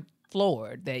I'm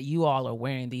floored that you all are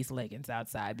wearing these leggings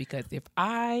outside. Because if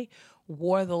I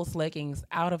wore those leggings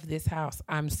out of this house,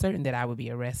 I'm certain that I would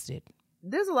be arrested.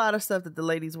 There's a lot of stuff that the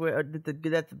ladies wear, or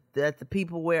that the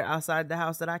people wear outside the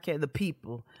house that I can't. The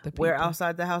people wear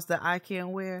outside the house that I can't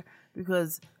wear,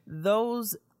 because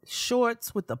those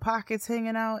shorts with the pockets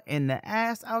hanging out and the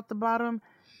ass out the bottom,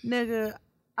 nigga,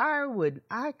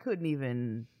 I couldn't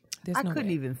even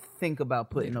think about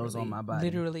putting those on my body.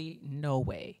 Literally, no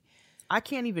way. I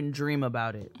can't even dream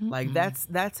about it. Mm-hmm. Like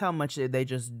that's how much they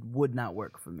just would not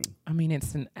work for me. I mean,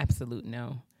 it's an absolute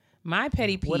no. My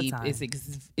petty peeve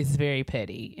is very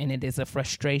petty, and it is a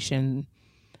frustration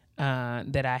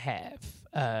that I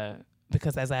have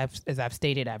because as I've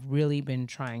stated, I've really been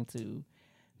trying to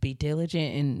be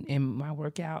diligent in my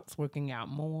workouts, working out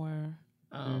more.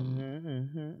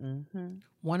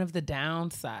 One of the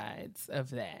downsides of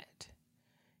that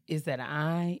is that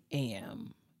I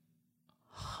am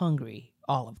hungry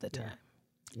all of the time.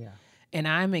 Yeah. And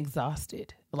I'm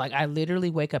exhausted. Like, I literally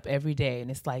wake up every day and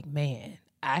it's like, man,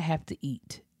 I have to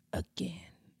eat again.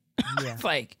 Yeah. It's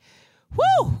like,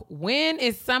 whoo, when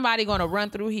is somebody going to run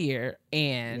through here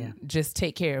and just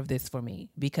take care of this for me?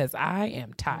 Because I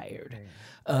am tired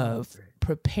of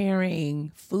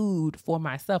preparing food for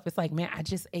myself. It's like, man, I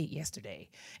just ate yesterday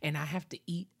and I have to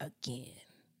eat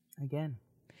again.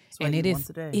 And it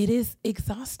is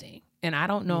exhausting. And I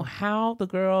don't know how the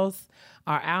girls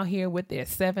are out here with their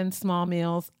 7 small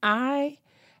meals. I'm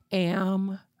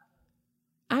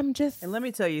just. And let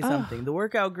me tell you something. The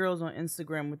workout girls on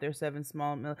Instagram with their 7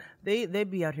 small meals, they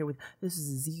be out here with, this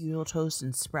is Ezekiel toast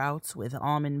and sprouts with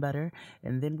almond butter.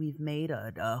 And then we've made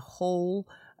a whole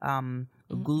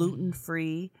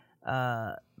gluten-free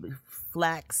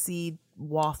flaxseed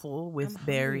waffle with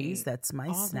berries. That's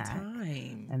my snack.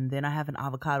 And then I have an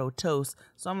avocado toast.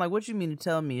 So I'm like, what you mean to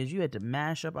tell me is you had to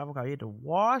mash up avocado, you had to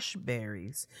wash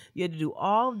berries, you had to do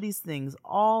all of these things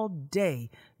all day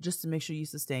just to make sure you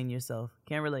sustain yourself.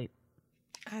 Can't relate.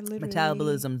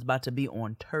 Metabolism's about to be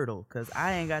on turtle because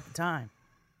I ain't got the time.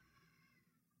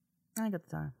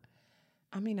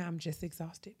 I mean, I'm just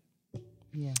exhausted.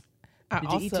 Yeah.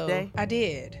 Did you eat today? I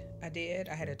did.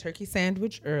 I had a turkey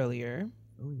sandwich earlier.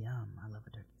 Oh, yum. I love a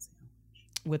turkey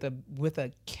sandwich. With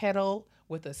a kettle,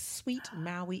 with a sweet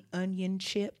Maui onion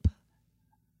chip.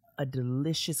 A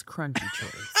delicious crunchy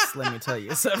choice. Let me tell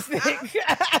you something.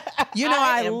 You know,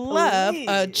 I love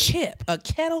a chip, a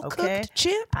kettle cooked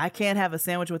chip. I can't have a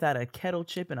sandwich without a kettle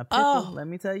chip and a pickle. Let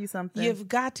me tell you something. You've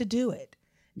got to do it.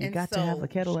 You got to have a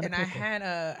kettle and a pickle. And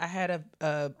I had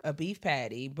a beef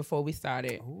patty before we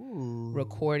started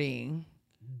recording.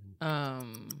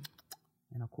 And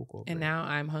now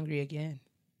I'm hungry again.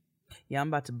 Yeah, I'm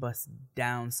about to bust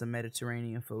down some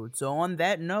Mediterranean food. So on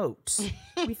that note,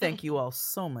 we thank you all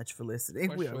so much for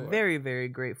listening. We are very, very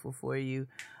grateful for you.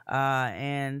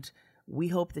 And we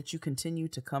hope that you continue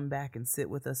to come back and sit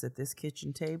with us at this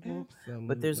kitchen table. Absolutely.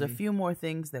 But there's a few more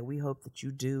things that we hope that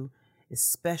you do,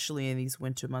 especially in these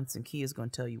winter months. And Key is going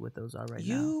to tell you what those are now.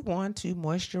 You want to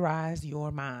moisturize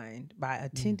your mind by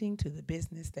attending to the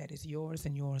business that is yours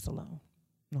and yours alone.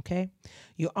 Okay?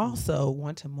 You also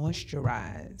want to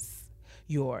moisturize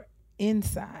your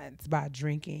insides by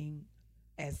drinking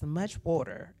as much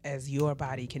water as your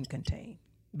body can contain,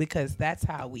 because that's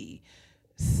how we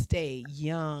stay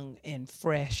young and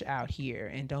fresh out here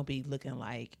and don't be looking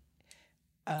like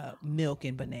milk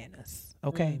and bananas.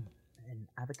 Okay? And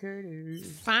avocados.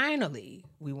 Finally,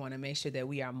 we want to make sure that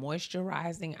we are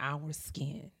moisturizing our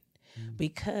skin,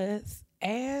 because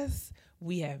as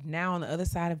we have now on the other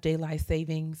side of daylight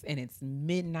savings and it's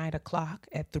midnight o'clock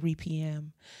at 3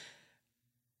 p.m.,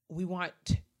 we want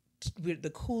the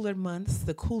cooler months,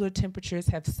 the cooler temperatures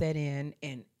have set in,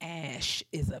 and ash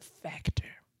is a factor.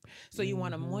 So you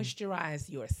want to moisturize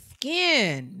your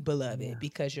skin, beloved,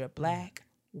 because your black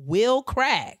will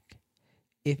crack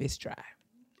if it's dry.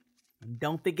 And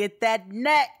don't forget that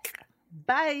neck.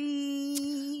 Bye.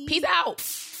 Peace out.